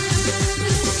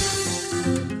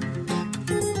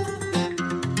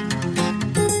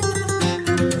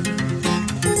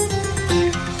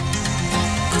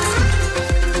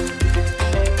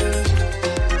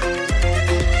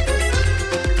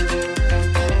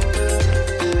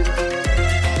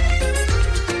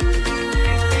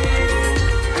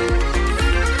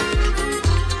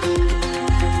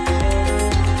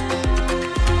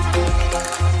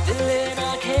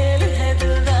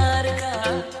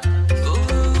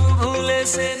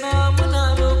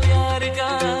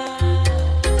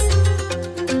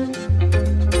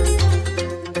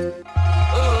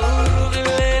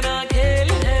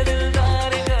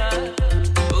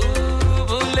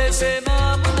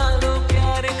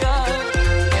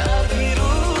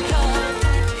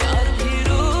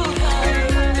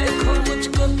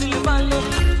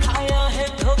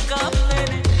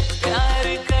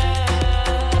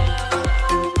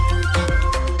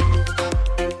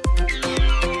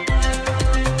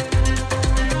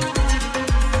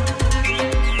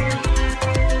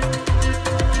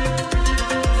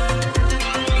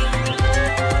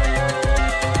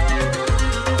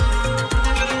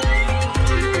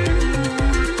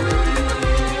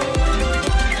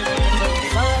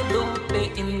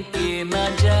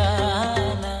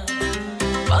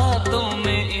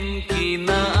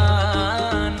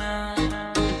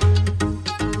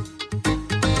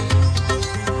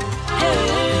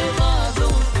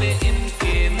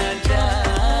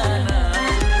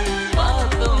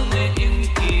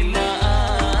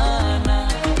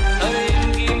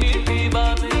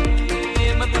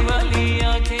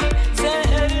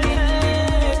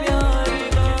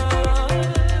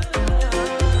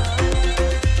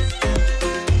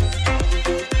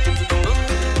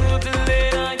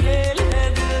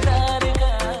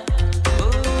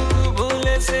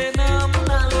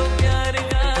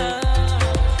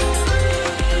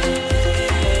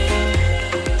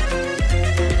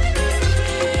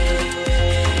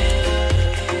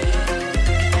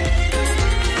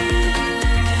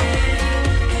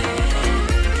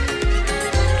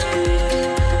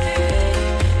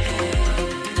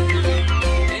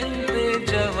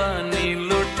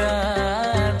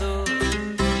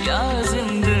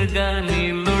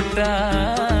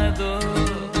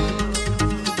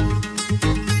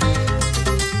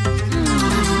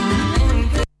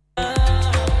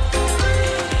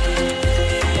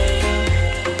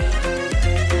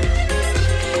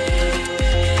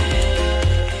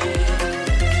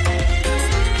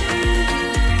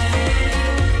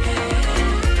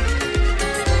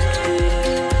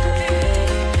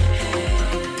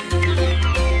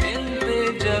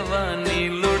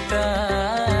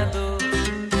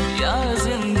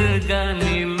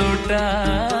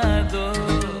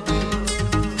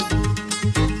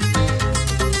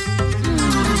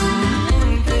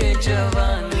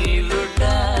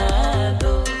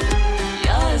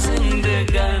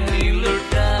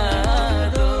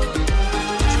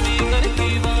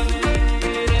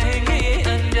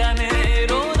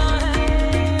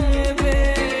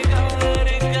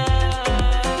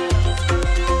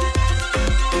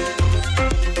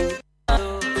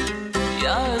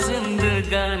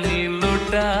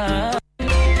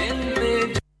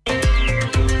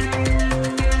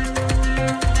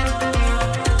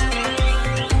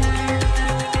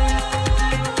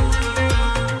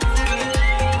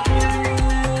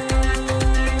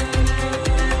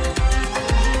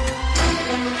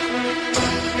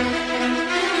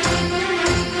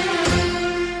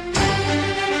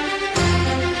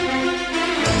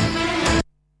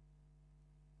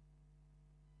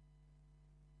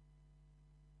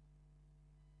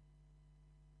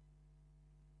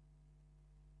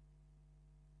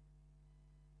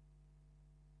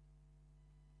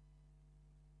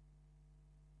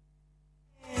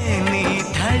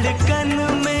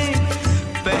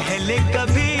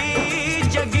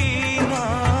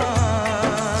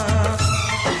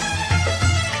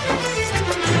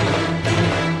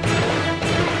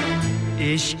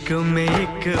इश्क में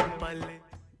एक पल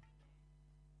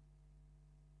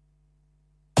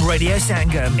Radio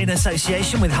Sangam, in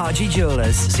association with Haji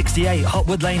Jewellers, 68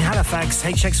 Hotwood Lane, Halifax,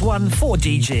 HX1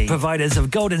 4DG. Providers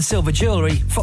of gold and silver jewellery for